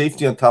just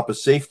safety on top of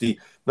safety.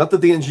 Not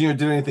that the engineer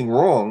did anything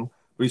wrong,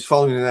 but he's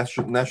following the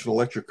National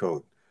Electric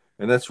Code.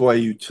 And that's why a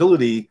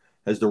utility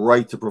has the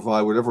right to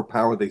provide whatever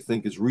power they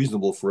think is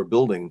reasonable for a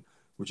building,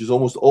 which is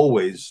almost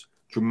always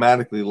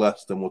dramatically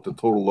less than what the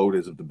total load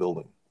is of the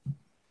building.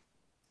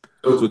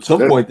 So at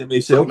some point they may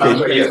say, okay,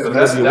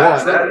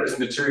 that is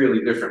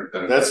materially different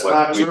than that's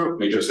not true.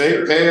 If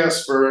they pay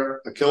us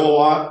for a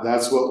kilowatt,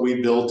 that's what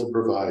we build to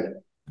provide.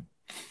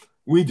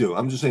 We do.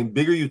 I'm just saying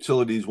bigger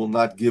utilities will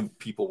not give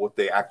people what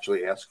they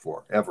actually ask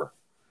for, ever.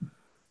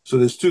 So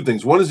there's two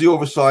things. One is the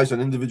oversize on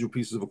individual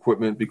pieces of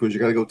equipment because you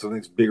got to go to the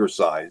next bigger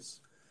size.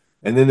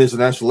 And then there's a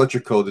National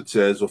Electric Code that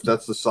says, well, if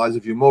that's the size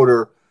of your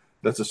motor,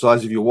 that's the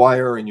size of your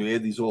wire, and you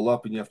add these all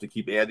up and you have to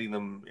keep adding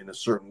them in a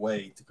certain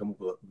way to come up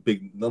with a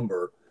big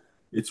number.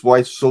 It's why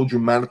it's so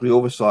dramatically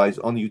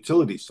oversized on the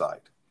utility side.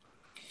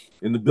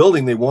 In the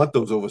building, they want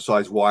those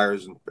oversized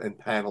wires and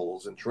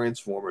panels and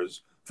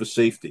transformers for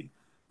safety.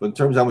 But in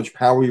terms of how much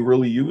power you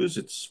really use,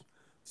 it's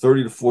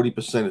 30 to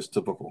 40% is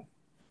typical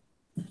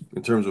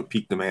in terms of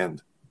peak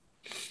demand.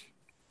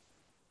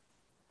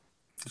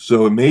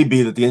 So it may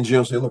be that the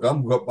engineer will say, look,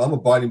 I'm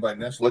abiding by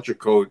National Electric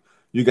Code.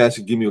 You guys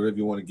can give me whatever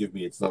you want to give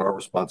me. It's not our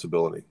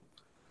responsibility.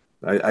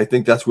 I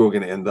think that's where we're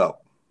going to end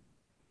up.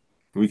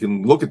 We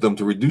can look at them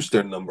to reduce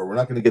their number. We're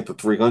not going to get to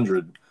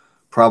 300,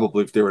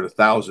 probably if they're at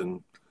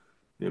 1,000.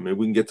 Maybe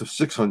we can get to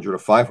 600 or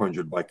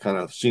 500 by kind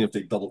of seeing if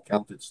they double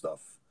counted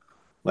stuff.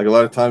 Like a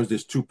lot of times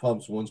there's two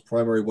pumps, one's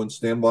primary, one's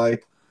standby.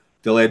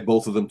 They'll add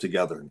both of them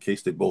together in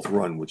case they both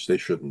run, which they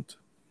shouldn't.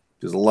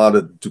 There's a lot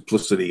of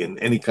duplicity in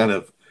any kind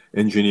of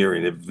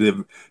engineering.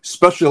 They're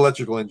especially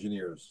electrical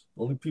engineers.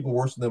 Only people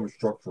worse than them are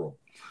structural.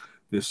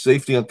 There's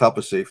safety on top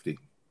of safety.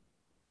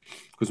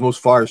 Because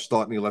most fires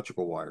start in the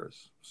electrical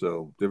wires.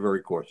 So they're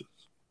very cautious.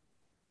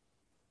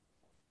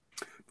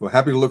 We're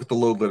happy to look at the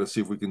load letter,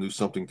 see if we can do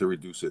something to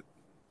reduce it.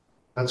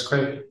 That's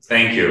great.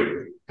 Thank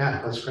you.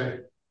 Yeah, that's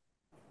great.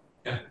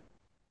 Yeah.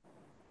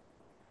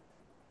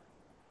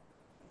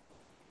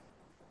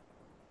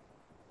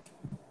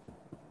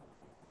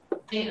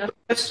 Any other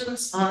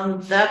questions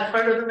on that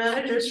part of the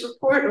manager's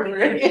report or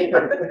any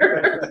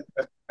other?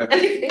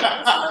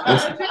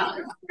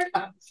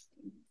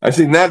 I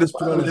see Nat is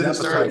put on his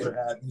appetizer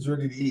hat. He's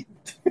ready to eat.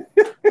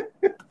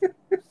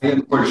 I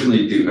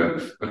unfortunately do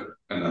have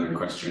another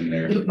question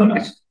there.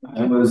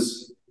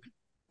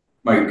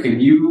 Mike, can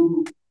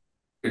you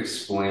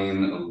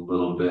explain a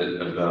little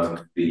bit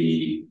about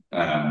the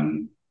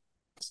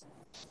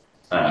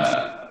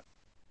how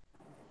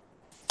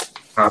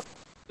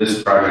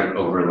this project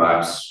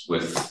overlaps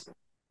with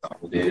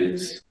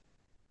consolidated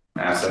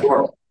asset?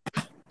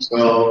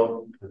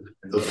 So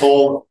The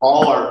pole,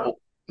 all our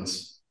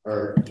poles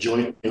are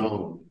jointly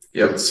owned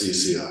with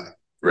CCI.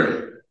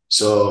 Right.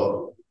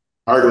 So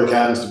Hardwick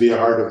happens to be a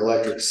Hardwick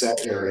Electric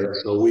set area,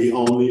 so we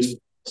own these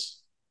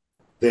poles.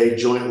 They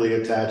jointly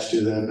attach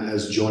to them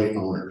as joint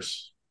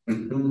owners.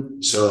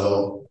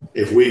 So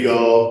if we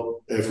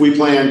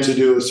plan to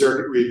do a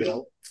circuit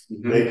rebuild,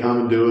 they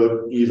come and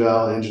do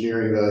an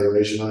engineering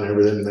evaluation on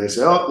everything, and they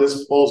say, oh,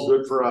 this pole's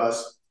good for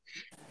us.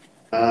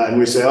 And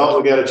we say, oh,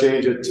 we got to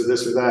change it to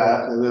this or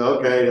that. And then,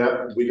 okay,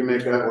 yeah, we can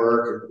make that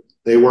work.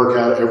 They work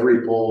out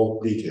every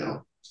pole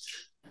detail.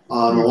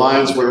 On the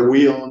lines where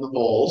we own the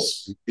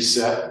poles, we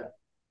set,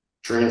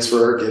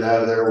 transfer, get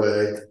out of their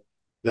way.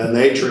 Then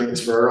they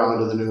transfer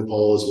onto the new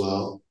pole as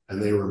well,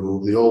 and they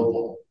remove the old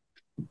pole.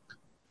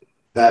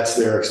 That's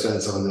their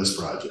expense on this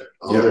project.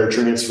 All their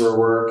transfer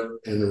work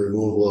and the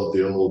removal of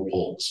the old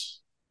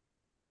poles.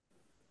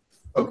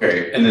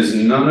 Okay, and is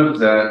none of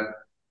that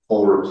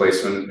pole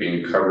replacement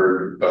being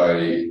covered by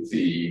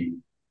the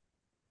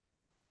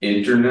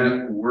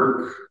internet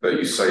work that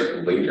you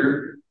cite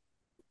later?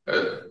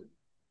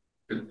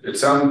 It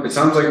sounds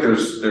like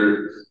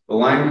the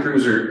line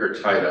crews are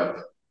tied up.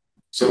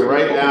 So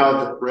right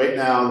now,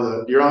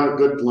 you're on a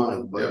good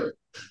line, but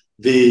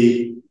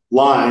the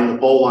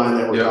pole line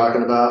that we're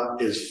talking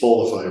about is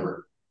full of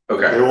fiber.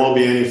 Okay. There won't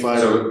be any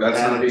fiber. So that's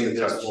not being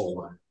touched.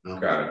 No.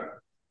 Got it.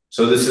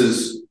 So this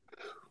is,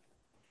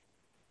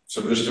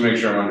 so just to make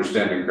sure I'm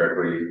understanding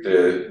correctly,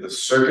 the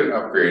circuit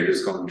upgrade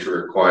is going to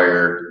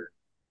require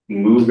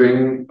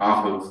moving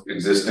off of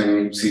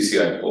existing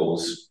CCI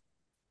poles.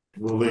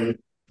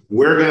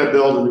 We're going to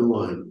build a new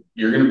line.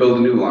 You're going to build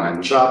a new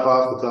line. Chop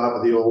off the top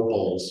of the old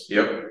poles.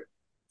 Yep.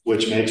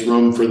 Which makes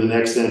room for the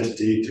next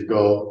entity to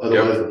go.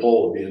 Otherwise, the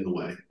pole will be in the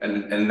way.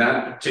 And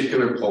that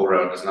particular pole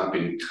route is not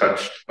being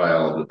touched by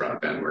all of the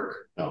broadband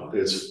work. No,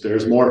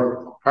 there's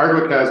more.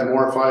 Hardwick has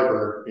more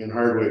fiber in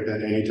Hardwick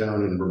than any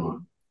town in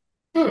Vermont.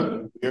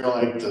 You're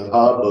like the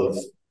hub of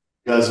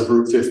because of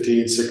Route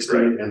 15,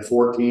 16, and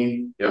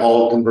 14,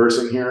 all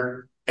conversing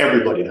here.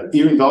 Everybody does.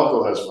 Even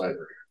Velco has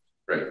fiber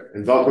here. Right.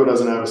 And Velco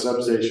doesn't have a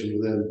substation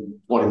within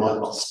 20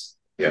 miles.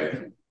 Yeah.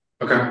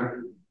 Okay.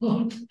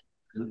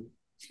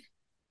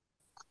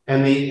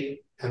 And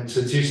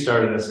since you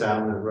started us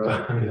down the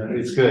road, I mean,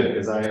 it's good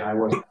because I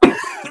wasn't.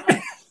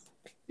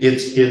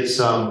 It's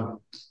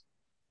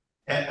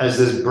as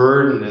this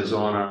burden is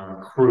on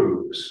our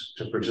crews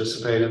to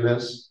participate in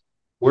this,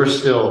 we're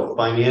still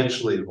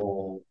financially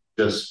whole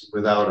just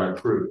without our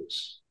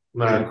crews. I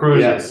mean, our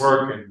crews are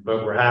working,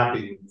 but we're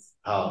happy.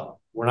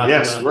 We're not.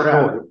 Yes, we're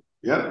happy.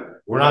 Yeah,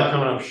 we're not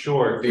coming up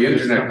short. The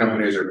internet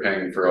companies are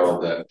paying for all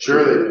of that.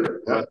 Sure, they do.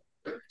 Yeah.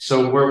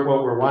 So what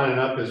we're winding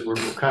up is we're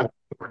kind of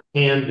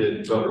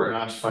handed, but we're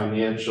not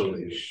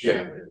financially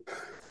handed.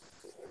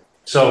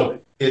 So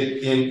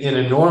in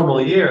a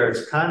normal year,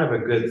 it's kind of a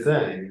good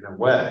thing in a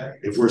way.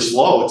 If we're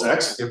slow, it's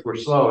excellent. If we're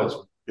slow, it's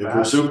if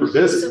we're super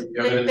busy.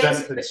 So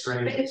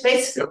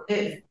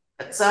basically,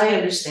 as I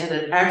understand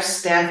it, our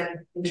staff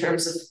in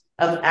terms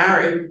of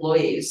our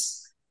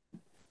employees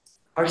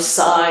are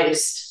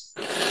sized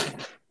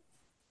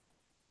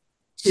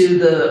to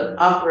the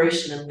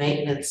operation and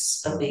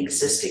maintenance of the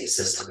existing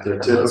system. They're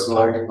typical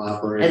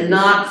operating. And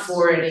not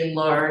for any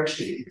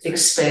large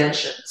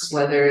expansions,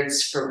 whether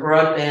it's for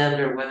broadband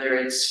or whether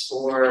it's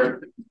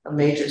for a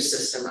major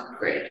system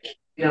upgrade.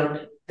 You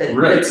know,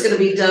 it's going to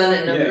be done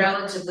in a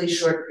relatively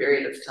short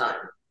period of time.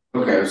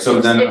 Okay,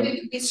 so then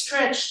it could be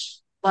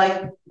stretched,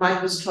 like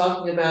Mike was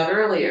talking about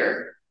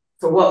earlier,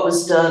 for what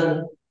was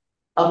done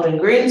up in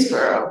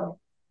Greensboro.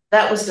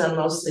 That was done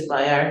mostly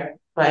by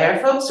our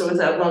folks, or was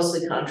that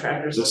mostly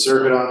contractors? The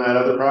circuit on that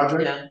other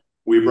project? Yeah.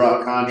 We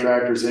brought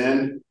contractors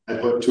in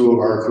and put 2 of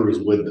our crews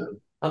with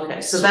them.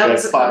 Okay, so that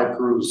was 5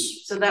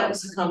 crews. So that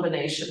was a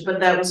combination, but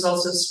that was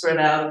also spread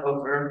out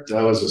over.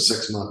 That was a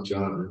 6-month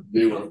job.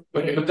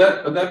 But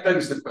that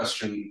begs the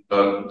question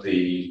of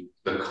the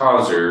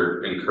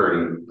causer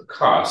incurring the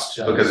cost.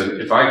 Because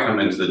if I come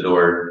into the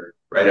door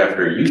right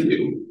after you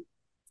do,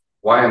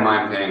 why am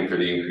I paying for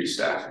the increased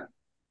staffing?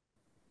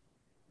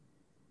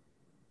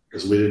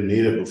 Because we didn't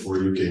need it before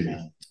you came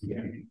in.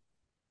 Yeah.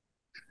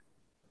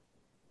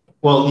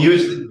 Well,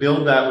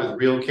 build that with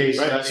real case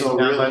studies. So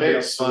real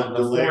case,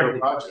 delay a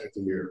project a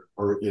year,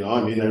 or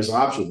I mean, there's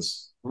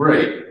options.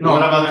 Right. No,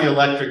 what about the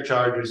electric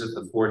chargers at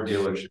the Ford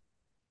dealership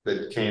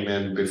that came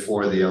in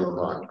before the Yellow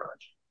Bond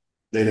project?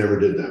 They never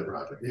did that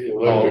project. The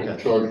electric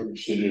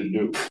chargers they didn't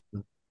do.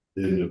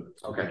 They didn't do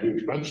it. Okay. Too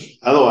expensive.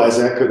 Otherwise,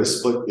 that could have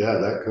split. Yeah,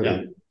 that could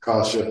have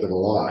cost shifted a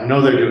lot. I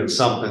know they're doing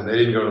something. They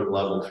didn't go to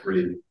level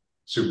 3.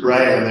 Super.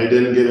 Right, and they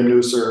didn't get a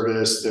new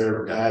service.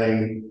 They're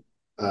adding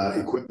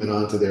equipment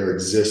onto their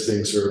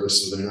existing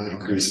service, so they're not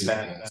increasing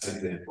that.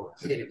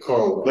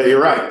 But you're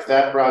right. If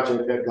that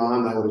project had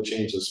gone, that would have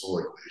changed this whole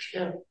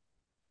equation. Yeah.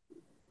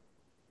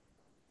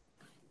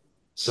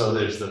 So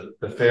there's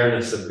the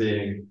fairness of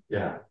being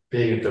at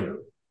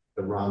the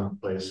wrong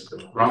place.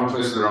 Wrong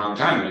place at the wrong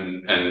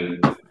time,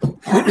 and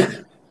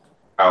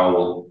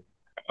how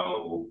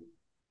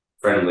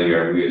friendly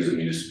are we as a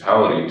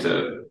municipality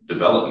to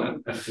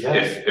development.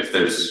 If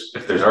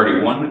there's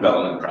already one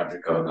development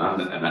project going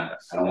on, and I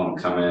don't want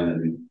to come in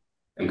and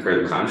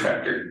incur the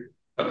contractor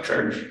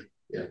upcharge.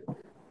 Yeah.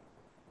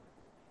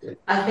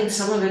 I think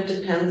some of it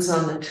depends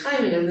on the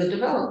timing of the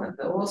development,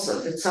 though. Also,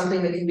 if it's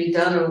something that can be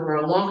done over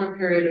a longer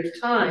period of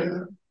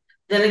time,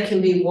 then it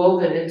can be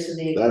woven into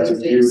the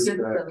existing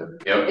system.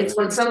 Yep. It's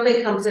when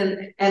something comes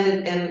in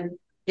and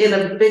in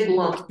a big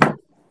lump.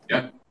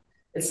 Yeah.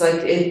 It's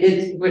like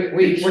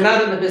we're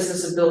not in the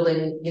business of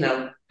building, you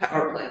know,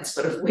 power plants,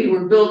 but if we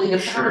were building a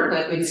power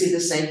plant, we'd see the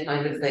same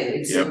kind of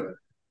thing.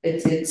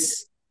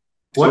 It's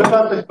What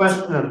about the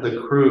question of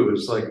the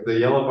crews, like the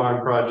Yellow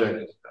Barn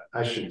project?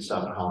 I shouldn't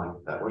stop calling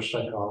it that. What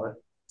should I call it?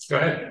 Go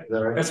ahead. Is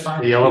that right? That's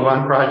fine. The Yellow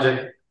Barn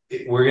project,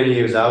 we're gonna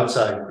use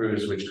outside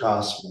crews, which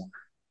costs more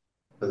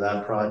for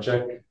that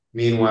project.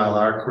 Meanwhile,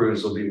 our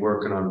crews will be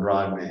working on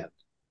broadband.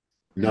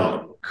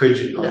 No. Could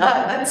you?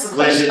 that's the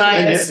question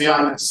I asked.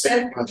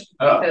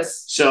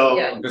 So,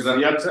 yeah. Because then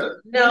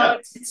No,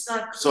 it's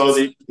not. So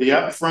the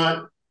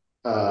upfront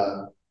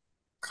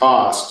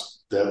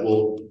cost that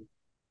will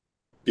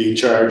be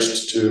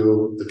charged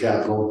to the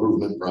capital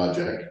improvement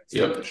project.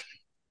 Yep.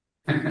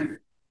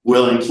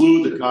 Will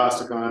include the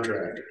cost of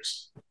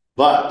contractors,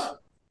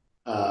 but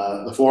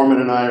the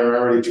foreman and I are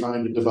already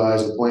trying to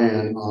devise a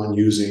plan on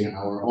using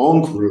our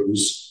own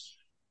crews,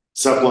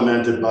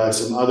 supplemented by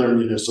some other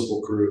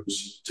municipal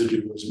crews, to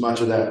do as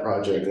much of that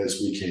project as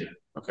we can.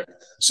 Okay.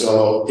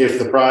 So if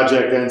the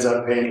project ends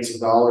up paying us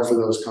 $1 for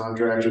those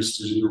contractors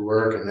to do the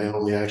work, and they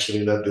only actually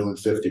end up doing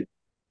 50,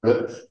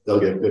 they'll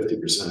get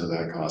 50% of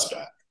that cost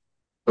back.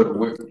 But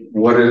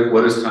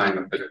what is tying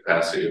up the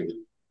capacity of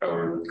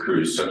our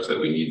crews such that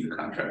we need the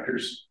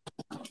contractors?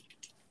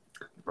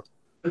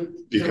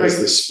 Because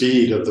the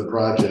speed of the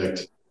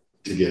project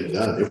to get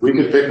done. If we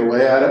could pick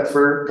away at it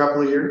for a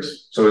couple of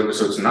years. So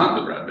it's not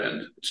the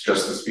broadband, it's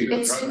just the speed of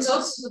the project. It's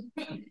also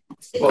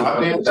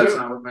that's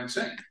not what I'm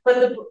saying.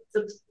 But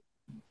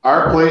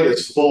our plate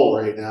is full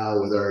right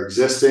now with our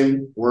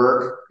existing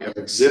work,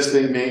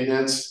 existing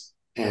maintenance,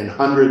 and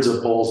hundreds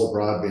of poles of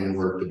broadband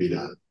work to be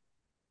done.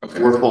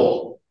 Okay. We're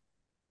full.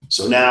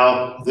 So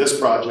now this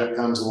project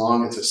comes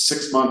along, it's a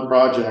 6-month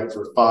project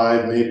for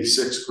 5, maybe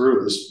 6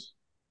 crews.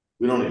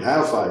 We don't even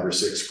have 5 or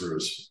 6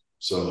 crews.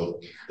 So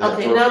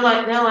okay,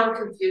 now I'm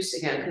confused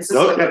again, because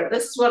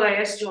this is what I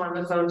asked you on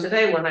the phone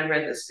today when I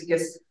read this,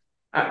 because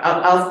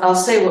I'll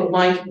say what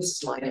my line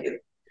is.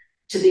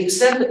 To the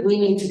extent that we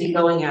need to be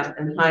going out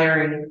and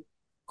hiring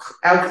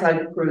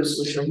outside crews,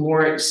 which are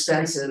more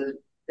expensive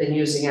than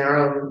using our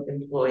own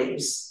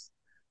employees,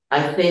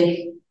 I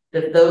think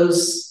that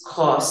those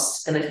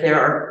costs, and if there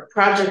are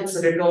projects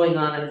that are going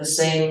on at the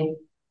same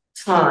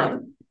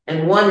time,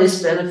 and one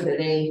is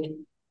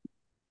benefiting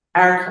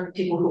our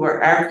people who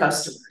are our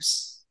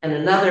customers, and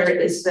another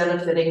is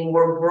benefiting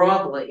more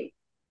broadly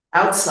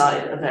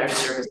outside of our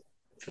service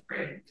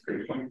territory,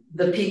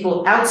 the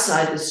people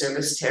outside the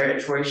service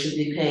territory should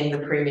be paying the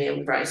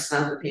premium price,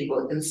 not the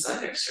people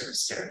inside our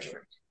service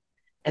territory.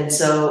 And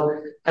so,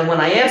 and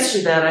when I asked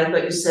you that, I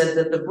thought you said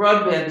that the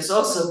broadband is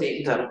also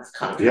being done with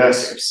contractors.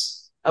 Yes.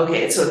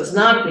 Okay, so it's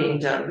not being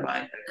done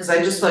by, because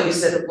I just thought you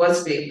said it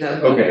was being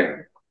done.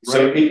 Okay.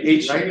 So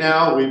right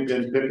now we've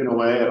been picking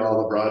away at all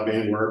the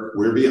broadband work.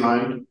 We're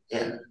behind.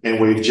 Yeah. And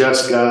we've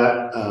just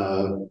got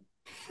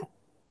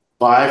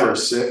 5 or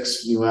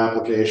 6 new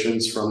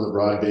applications from the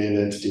broadband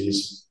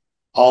entities.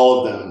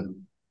 All of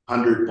them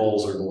 100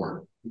 poles or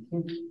more.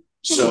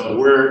 So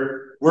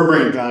we're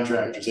bringing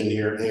contractors in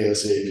here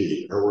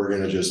ASAP, or we're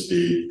going to just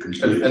be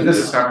completely. And this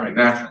is happening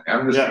naturally.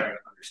 I'm just trying to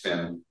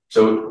understand.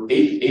 So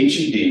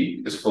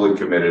HED is fully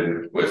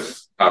committed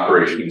with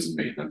operations and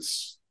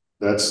maintenance.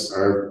 That's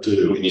our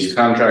to-do. We need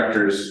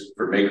contractors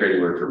for make-ready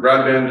work for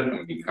broadband, and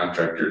we need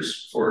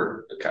contractors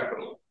for the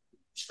capital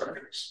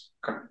structures.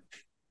 Okay.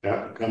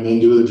 Yeah, come in,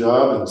 do the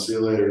job, and see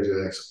you later,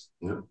 Jackson.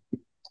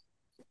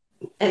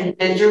 Yeah.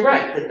 And you're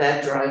right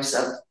that drives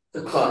up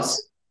the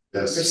cost.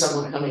 Yes. For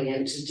someone coming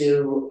in to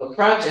do a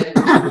project,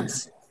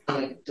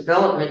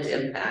 development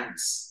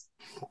impacts.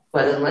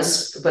 But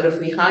if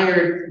we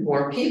hired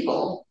more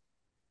people,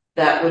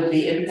 that would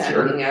be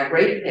impacting our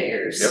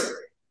ratepayers. Yep.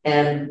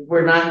 And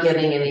we're not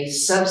getting any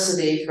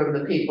subsidy from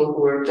the people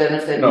who are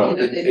benefiting. No,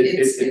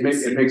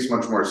 it makes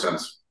much more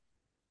sense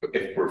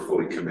if we're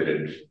fully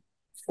committed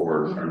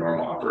for our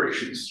normal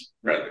operations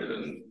rather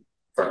than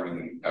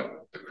farming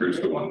out the crews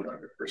to one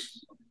project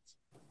person.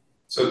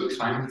 So the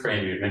time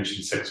frame, you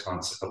mentioned 6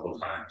 months a couple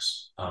of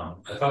times. I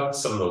thought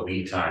some of the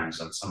lead times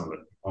on some of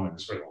the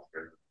components were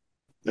longer.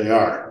 They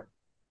are.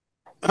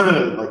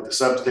 Like the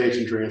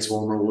substation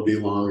transformer will be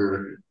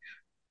longer.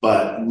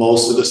 But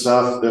most of the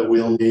stuff that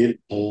we'll need,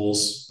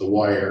 poles, the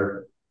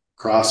wire,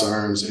 cross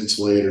arms,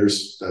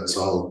 insulators, that's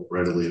all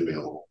readily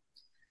available.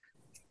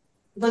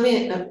 Let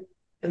me,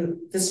 and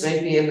this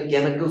may be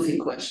again a goofy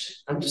question.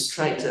 I'm just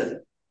trying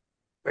to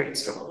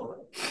brainstorm a little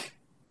bit.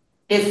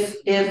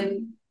 If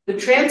the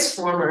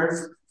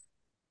transformer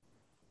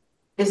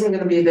isn't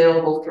going to be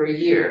available for a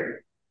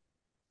year,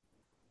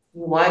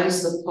 why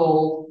does the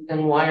pole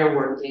and wire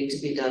work need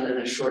to be done in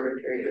a shorter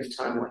period of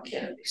time? Why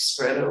can't it be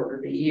spread over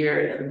the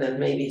year, and then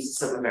maybe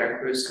some of our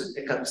crews could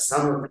pick up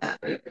some of that?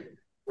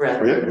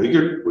 Yeah, we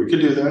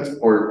could do that.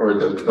 Or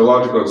the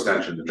logical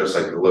extension, just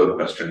like the load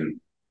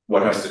question,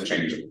 what has to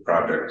change the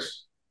project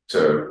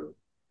for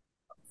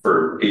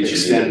HED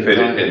to fit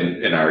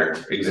it in our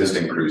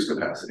existing cruise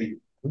capacity?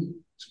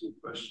 That's a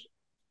good question.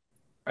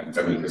 I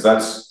mean, because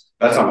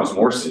that's almost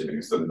more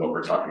savings than what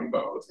we're talking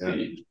about with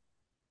the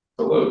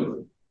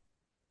load.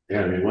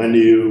 Yeah, I mean,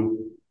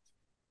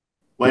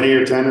 when are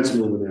your tenants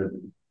moving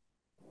in?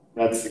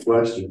 That's the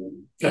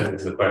question.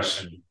 That's the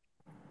question.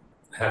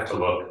 I have to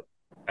look.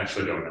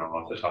 Actually don't know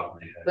off the top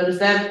of my head. But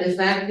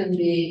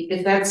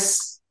if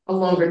that's a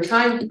longer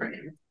time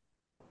frame,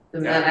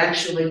 then that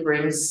actually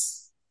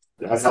brings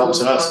that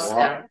helps us a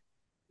lot.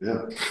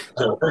 Yeah.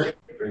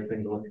 Great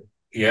thing to look at.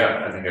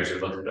 Yeah, I think I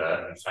should look at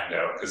that and find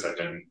out, because I've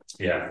been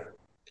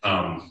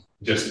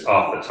just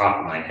off the top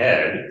of my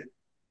head,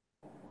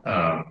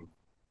 I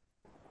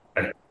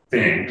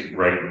think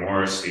Wright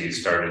Morrissey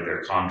started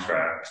their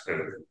contract,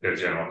 their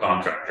general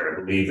contractor. I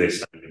believe they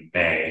started in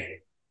May.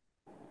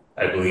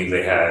 I believe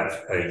they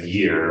have a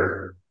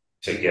year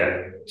to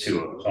get to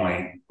a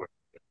point where,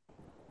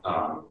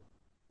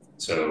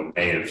 so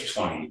May of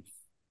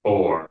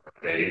 24,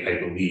 they, I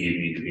believe,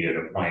 need to be at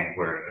a point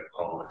where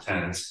all the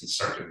tenants can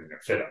start doing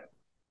their fit up.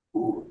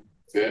 Ooh,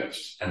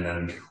 yes. And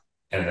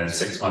then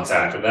 6 months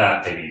after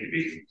that, they need to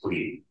be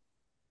complete.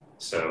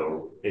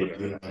 So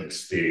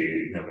it's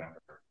the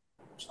November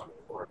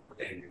 24,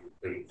 they need to be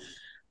complete.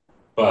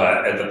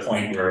 But at the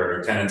point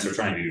where tenants are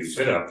trying to do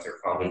fit up, they're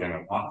probably going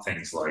to want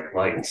things like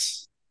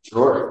lights.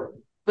 Sure.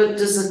 But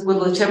will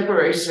the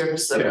temporary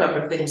service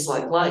cover things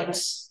like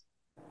lights?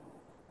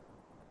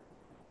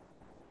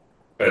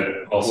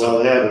 But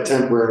also, they have a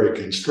temporary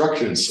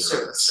construction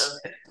service.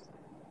 Okay.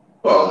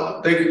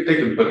 Well, they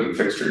can put in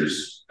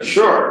fixtures.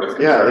 Sure.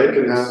 Yeah, they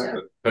can have.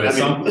 But at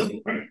some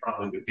point,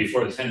 probably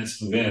before the tenants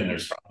move in,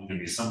 there's probably going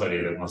to be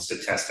somebody that wants to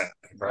test out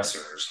the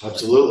compressors.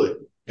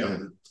 Absolutely. Yeah.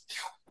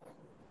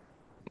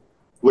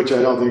 Which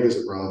I don't think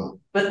is a problem.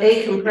 But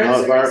a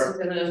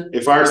compressor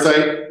if our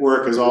site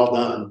work is all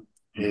done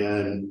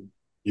and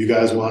you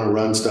guys want to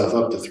run stuff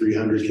up to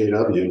 300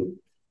 kW,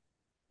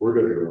 we're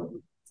good to go.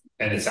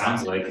 And it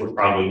sounds like we're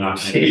probably not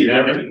going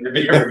to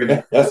do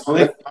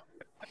that.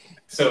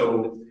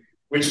 So,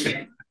 which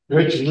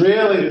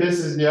really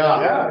pisses you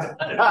off.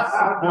 It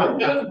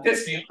doesn't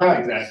piss me off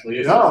exactly.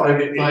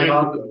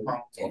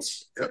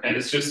 It's and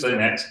it's just the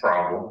next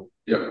problem.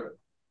 Yep.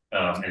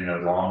 In a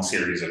long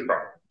series of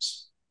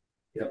problems.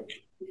 Yep.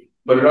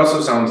 But it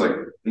also sounds like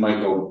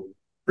Michael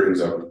brings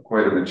up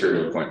quite a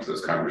material point to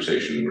this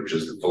conversation, which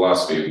is the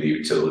philosophy of the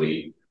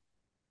utility,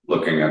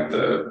 looking at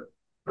the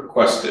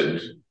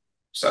requested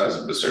size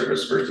of the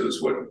service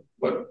versus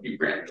what you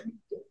grant them.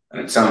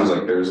 And it sounds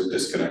like there's a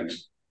disconnect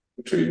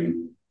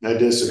between. I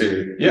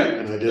disagree. Yeah.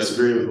 And I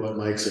disagree with what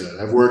Mike said.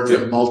 I've worked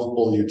with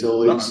multiple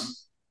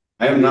utilities.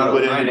 I am not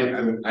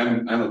opining.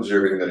 I'm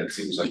observing that it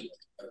seems like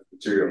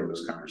material in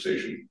this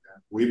conversation.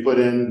 We put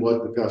in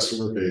what the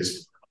customer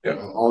pays for. Yeah.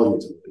 All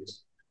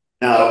utilities.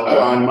 Now,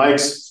 on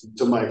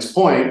to Mike's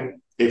point,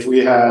 if we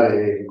had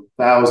a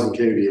 1,000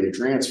 kVA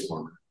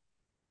transformer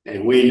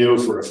and we knew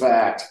for a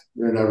fact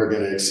they're never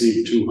going to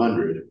exceed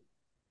 200,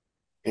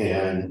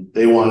 and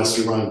they want us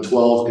to run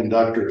 12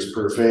 conductors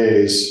per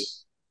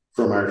phase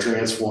from our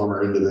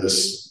transformer into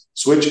this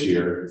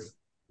switchgear,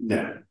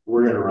 no,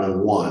 we're going to run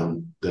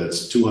one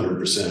that's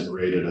 200%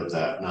 rated of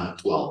that, not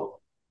 12.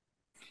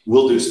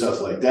 We'll do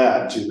stuff like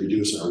that to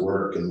reduce our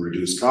work and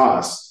reduce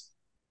costs,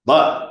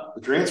 but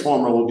the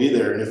transformer will be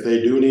there, and if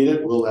they do need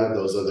it, we'll have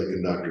those other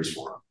conductors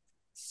for them.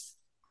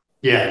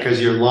 Yeah, because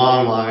your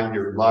long line,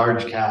 your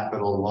large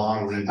capital,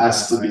 long lead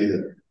has to be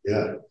there.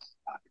 Yeah.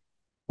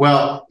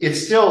 Well,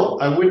 it's still,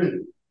 I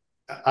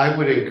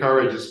would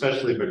encourage,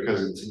 especially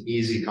because it's an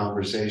easy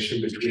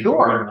conversation between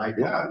you and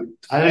Michael. Yeah.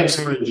 I'd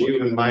encourage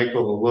you and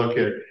Michael to look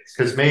at,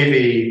 because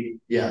maybe,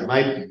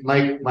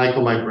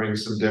 Michael might bring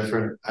some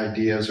different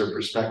ideas or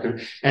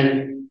perspective.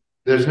 And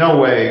there's no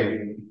way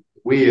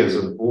we as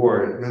a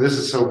board, I mean, this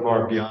is so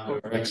far beyond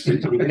our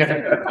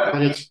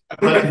expertise.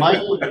 but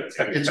Michael, it's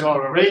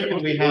great that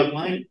we have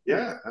Mike.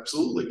 Yeah,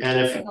 absolutely. And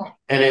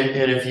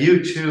if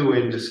you two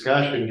in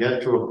discussion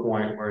get to a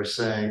point where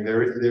saying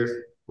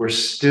we're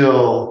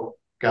still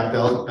got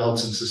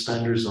belts and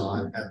suspenders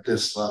on at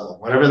this level,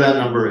 whatever that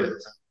number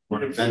is,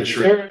 we're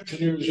venturing. Their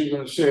engineers are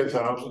going to say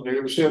 1,000. They're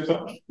going to say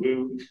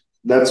 1,000.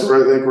 That's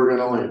where I think we're going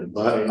to land,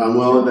 but I'm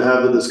willing to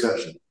have the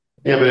discussion.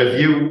 Yeah, but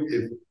if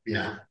you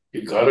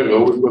got to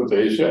go with what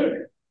they say.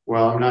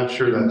 Well, I'm not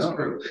sure that's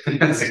true.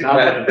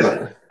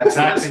 That's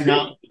actually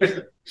not.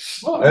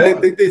 I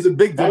think there's a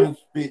big difference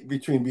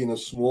between being a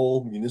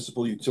small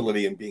municipal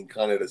utility and being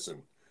Con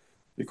Edison,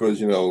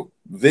 because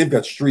they've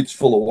got streets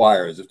full of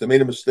wires. If they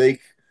made a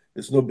mistake,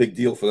 it's no big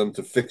deal for them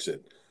to fix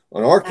it.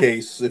 On our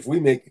case, if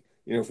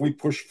we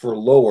push for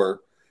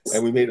lower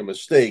and we made a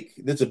mistake,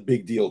 that's a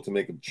big deal to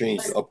make a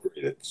change to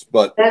upgrade it.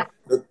 But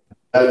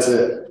That's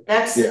it.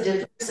 That's the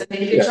difference. I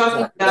mean, if you're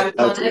talking about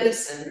Con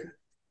Edison.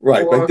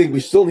 Right, but I think we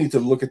still need to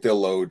look at their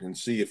load and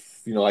see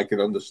if, I can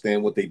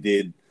understand what they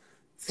did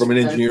from an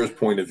engineer's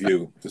point of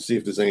view to see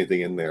if there's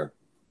anything in there.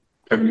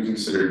 Have you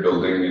considered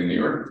building in New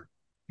York?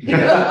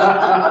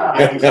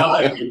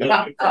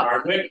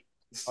 Hardwick.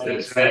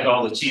 Send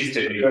all the cheese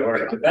to New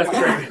York. That's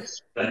great.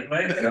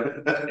 Anyway,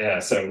 yeah.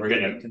 So we're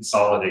going to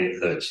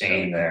consolidate the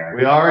chain there.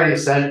 We already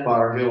sent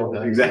Bar Hill.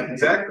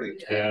 Exactly.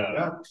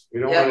 Yeah. We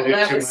don't want to do too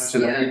much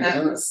of that.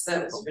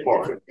 That was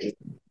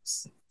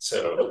ridiculous.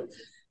 So,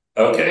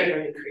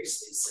 okay.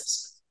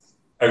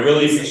 I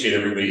really appreciate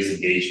everybody's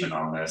engagement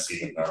on this,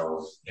 even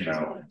though,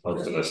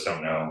 most of us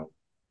don't know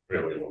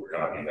really what we're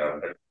talking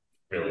about, but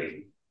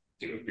really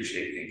do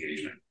appreciate the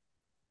engagement.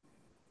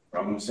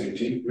 From the same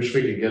team. Wish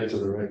we could get to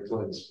the right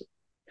place.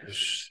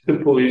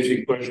 Simple,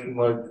 easy question,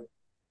 like,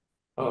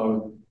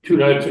 2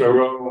 nights in a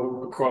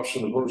row across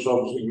from the post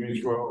office in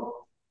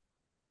Greensboro.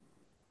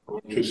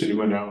 Electricity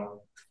went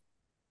out.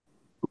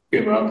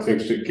 Came out,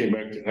 fixed it, came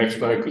back the next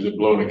night because it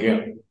blown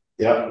again.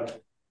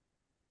 Yep.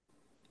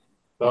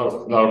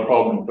 Not a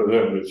problem for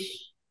them,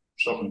 it's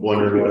something.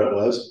 Wondering what it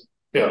was.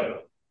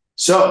 Yeah.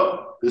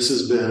 So this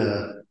has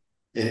been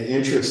an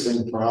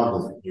interesting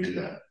problem we've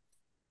got.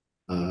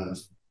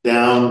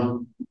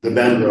 Down the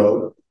Bend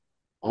Road,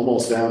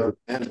 almost down to the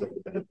end of the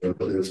Bend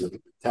Road, there's a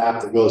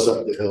tap that goes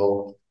up the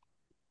hill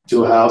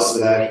to a house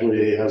that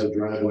actually has a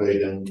driveway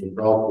down to the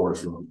golf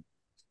course room.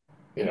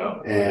 Yeah.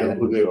 And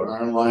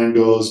our line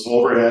goes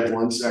overhead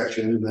one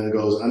section, and then it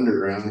goes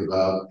underground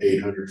about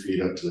 800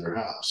 feet up to their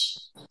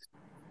house.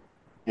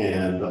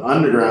 And the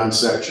underground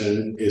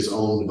section is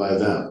owned by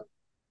them.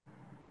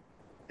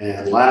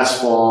 And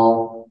last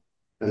fall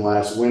and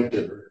last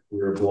winter, we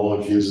were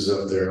blowing fuses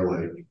up there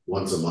like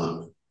once a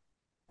month.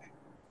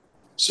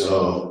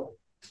 So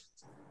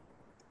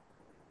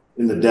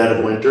in the dead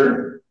of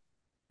winter,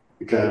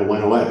 it kind of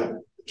went away.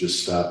 It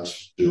just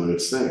stopped doing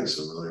its thing.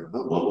 So we're like,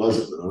 oh, what was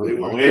it? Oh, they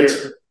won't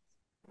answer.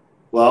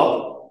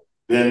 Well,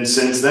 then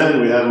since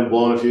then, we haven't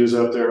blown a fuse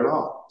up there at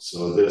all.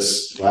 So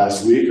this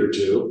last week or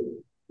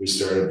two, we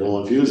started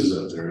blowing fuses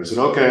up there. I said,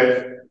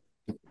 okay,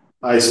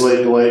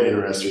 isolate the lightning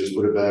arresters,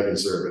 put it back in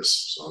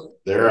service. So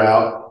they're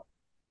out.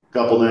 A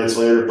couple nights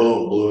later,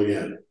 boom, blew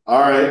again. All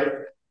right.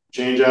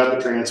 Change out the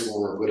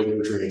transformer, put a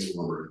new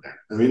transformer in there.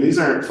 I mean, these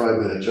aren't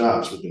 5-minute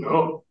jobs,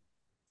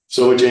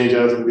 So we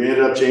ended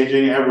up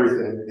changing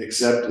everything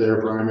except their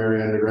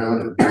primary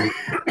underground.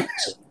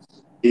 So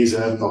he's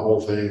having the whole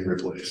thing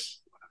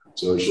replaced.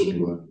 So it should be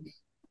good.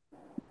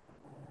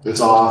 It's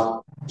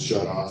off,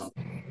 shut off.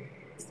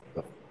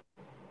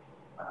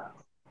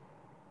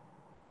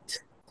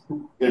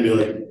 Gonna be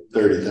like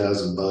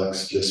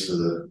 $30,000 just for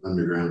the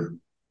underground.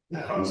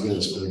 Yeah, he's gonna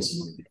spend some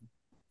money.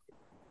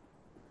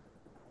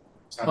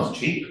 Sounds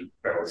cheap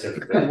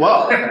relatively.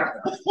 Well,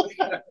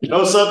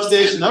 no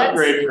substation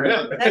upgrade for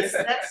him.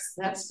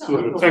 That's So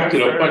it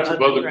affected a bunch of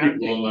other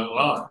people on that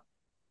line.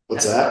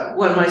 What's that?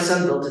 When my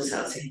son built his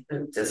house, it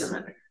doesn't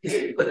matter.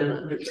 He put in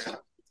underground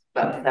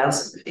about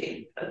 1,000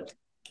 feet, but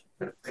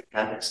it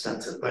got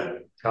expensive.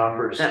 But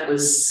Coppers. that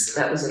was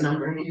a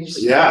number of years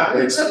ago. Yeah,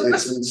 it's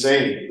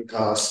insane the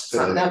cost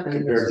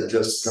compared to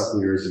just a couple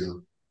of years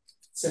ago.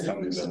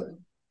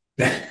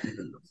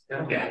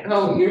 Yeah.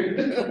 Oh, you're.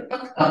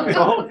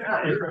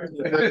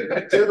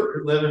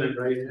 We're living it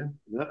right now.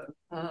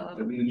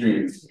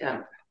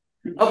 Yeah.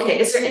 Okay,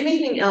 is there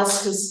anything else?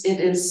 Because it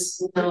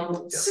is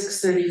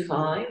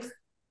 6:35.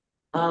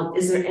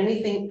 Is there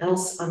anything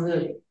else on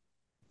the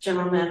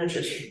general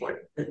manager's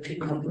report that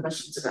people have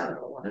questions about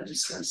or want to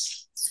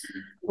discuss?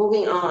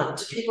 Moving on,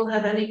 do people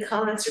have any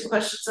comments or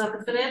questions on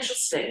the financial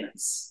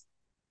statements?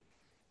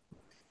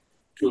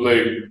 Too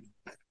late.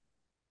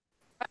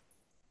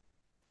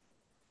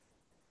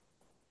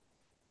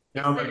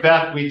 No, but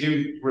Beth, we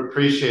do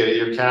appreciate it.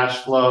 Your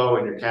cash flow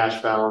and your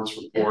cash balance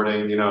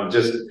reporting,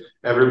 just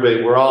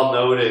everybody, we're all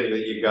noting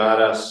that you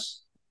got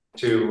us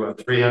to a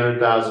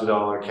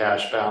 $300,000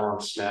 cash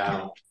balance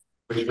now,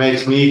 which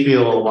makes me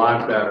feel a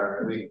lot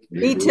better. I think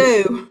Me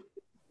too.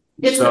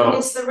 Is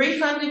the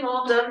refunding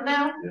all done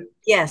now?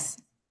 Yes.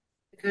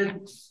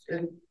 Good.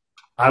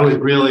 I was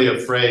really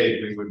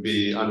afraid we would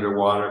be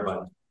underwater,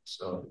 but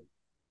so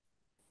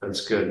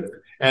that's good.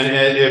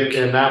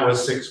 And that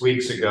was 6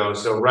 weeks ago.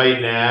 So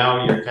right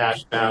now your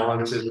cash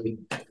balance is a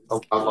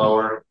lot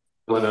lower.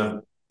 I'm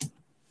gonna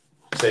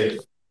say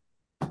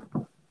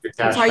your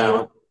cash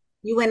balance.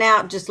 You went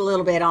out just a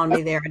little bit on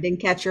me there. I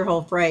didn't catch your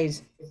whole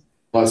phrase.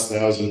 Plus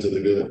 1,000 to the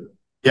good.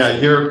 Yeah,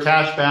 your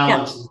cash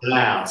balance is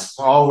now.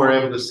 All we're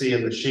able to see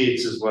in the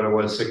sheets is what it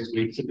was 6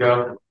 weeks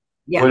ago.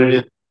 Yeah. What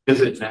it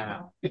is it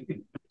now?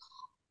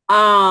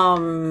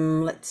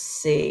 Let's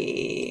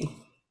see.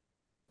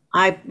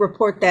 I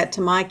report that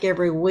to Mike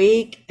every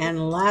week,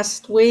 and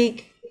last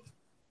week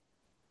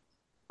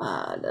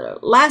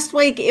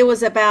it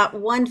was about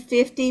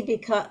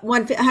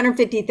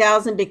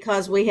 150,000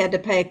 because we had to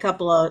pay a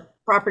couple of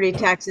property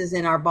taxes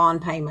in our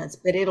bond payments,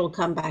 but it'll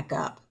come back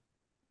up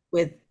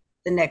with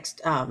the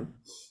next bill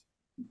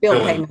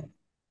payment.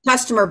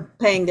 Customer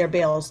paying their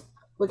bills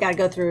we got to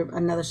go through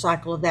another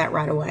cycle of that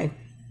right away.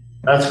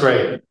 That's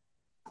great.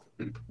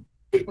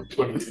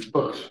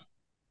 $26.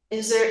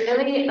 Is there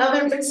any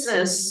other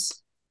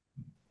business?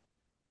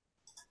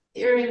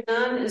 Hearing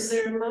none, is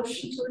there a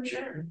motion to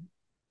adjourn?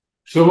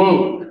 So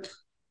moved.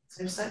 Is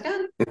there a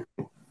second?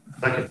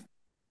 Second.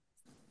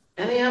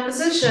 Any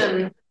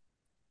opposition?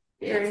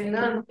 Hearing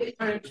none, we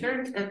are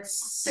adjourned at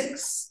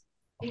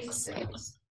 6:86.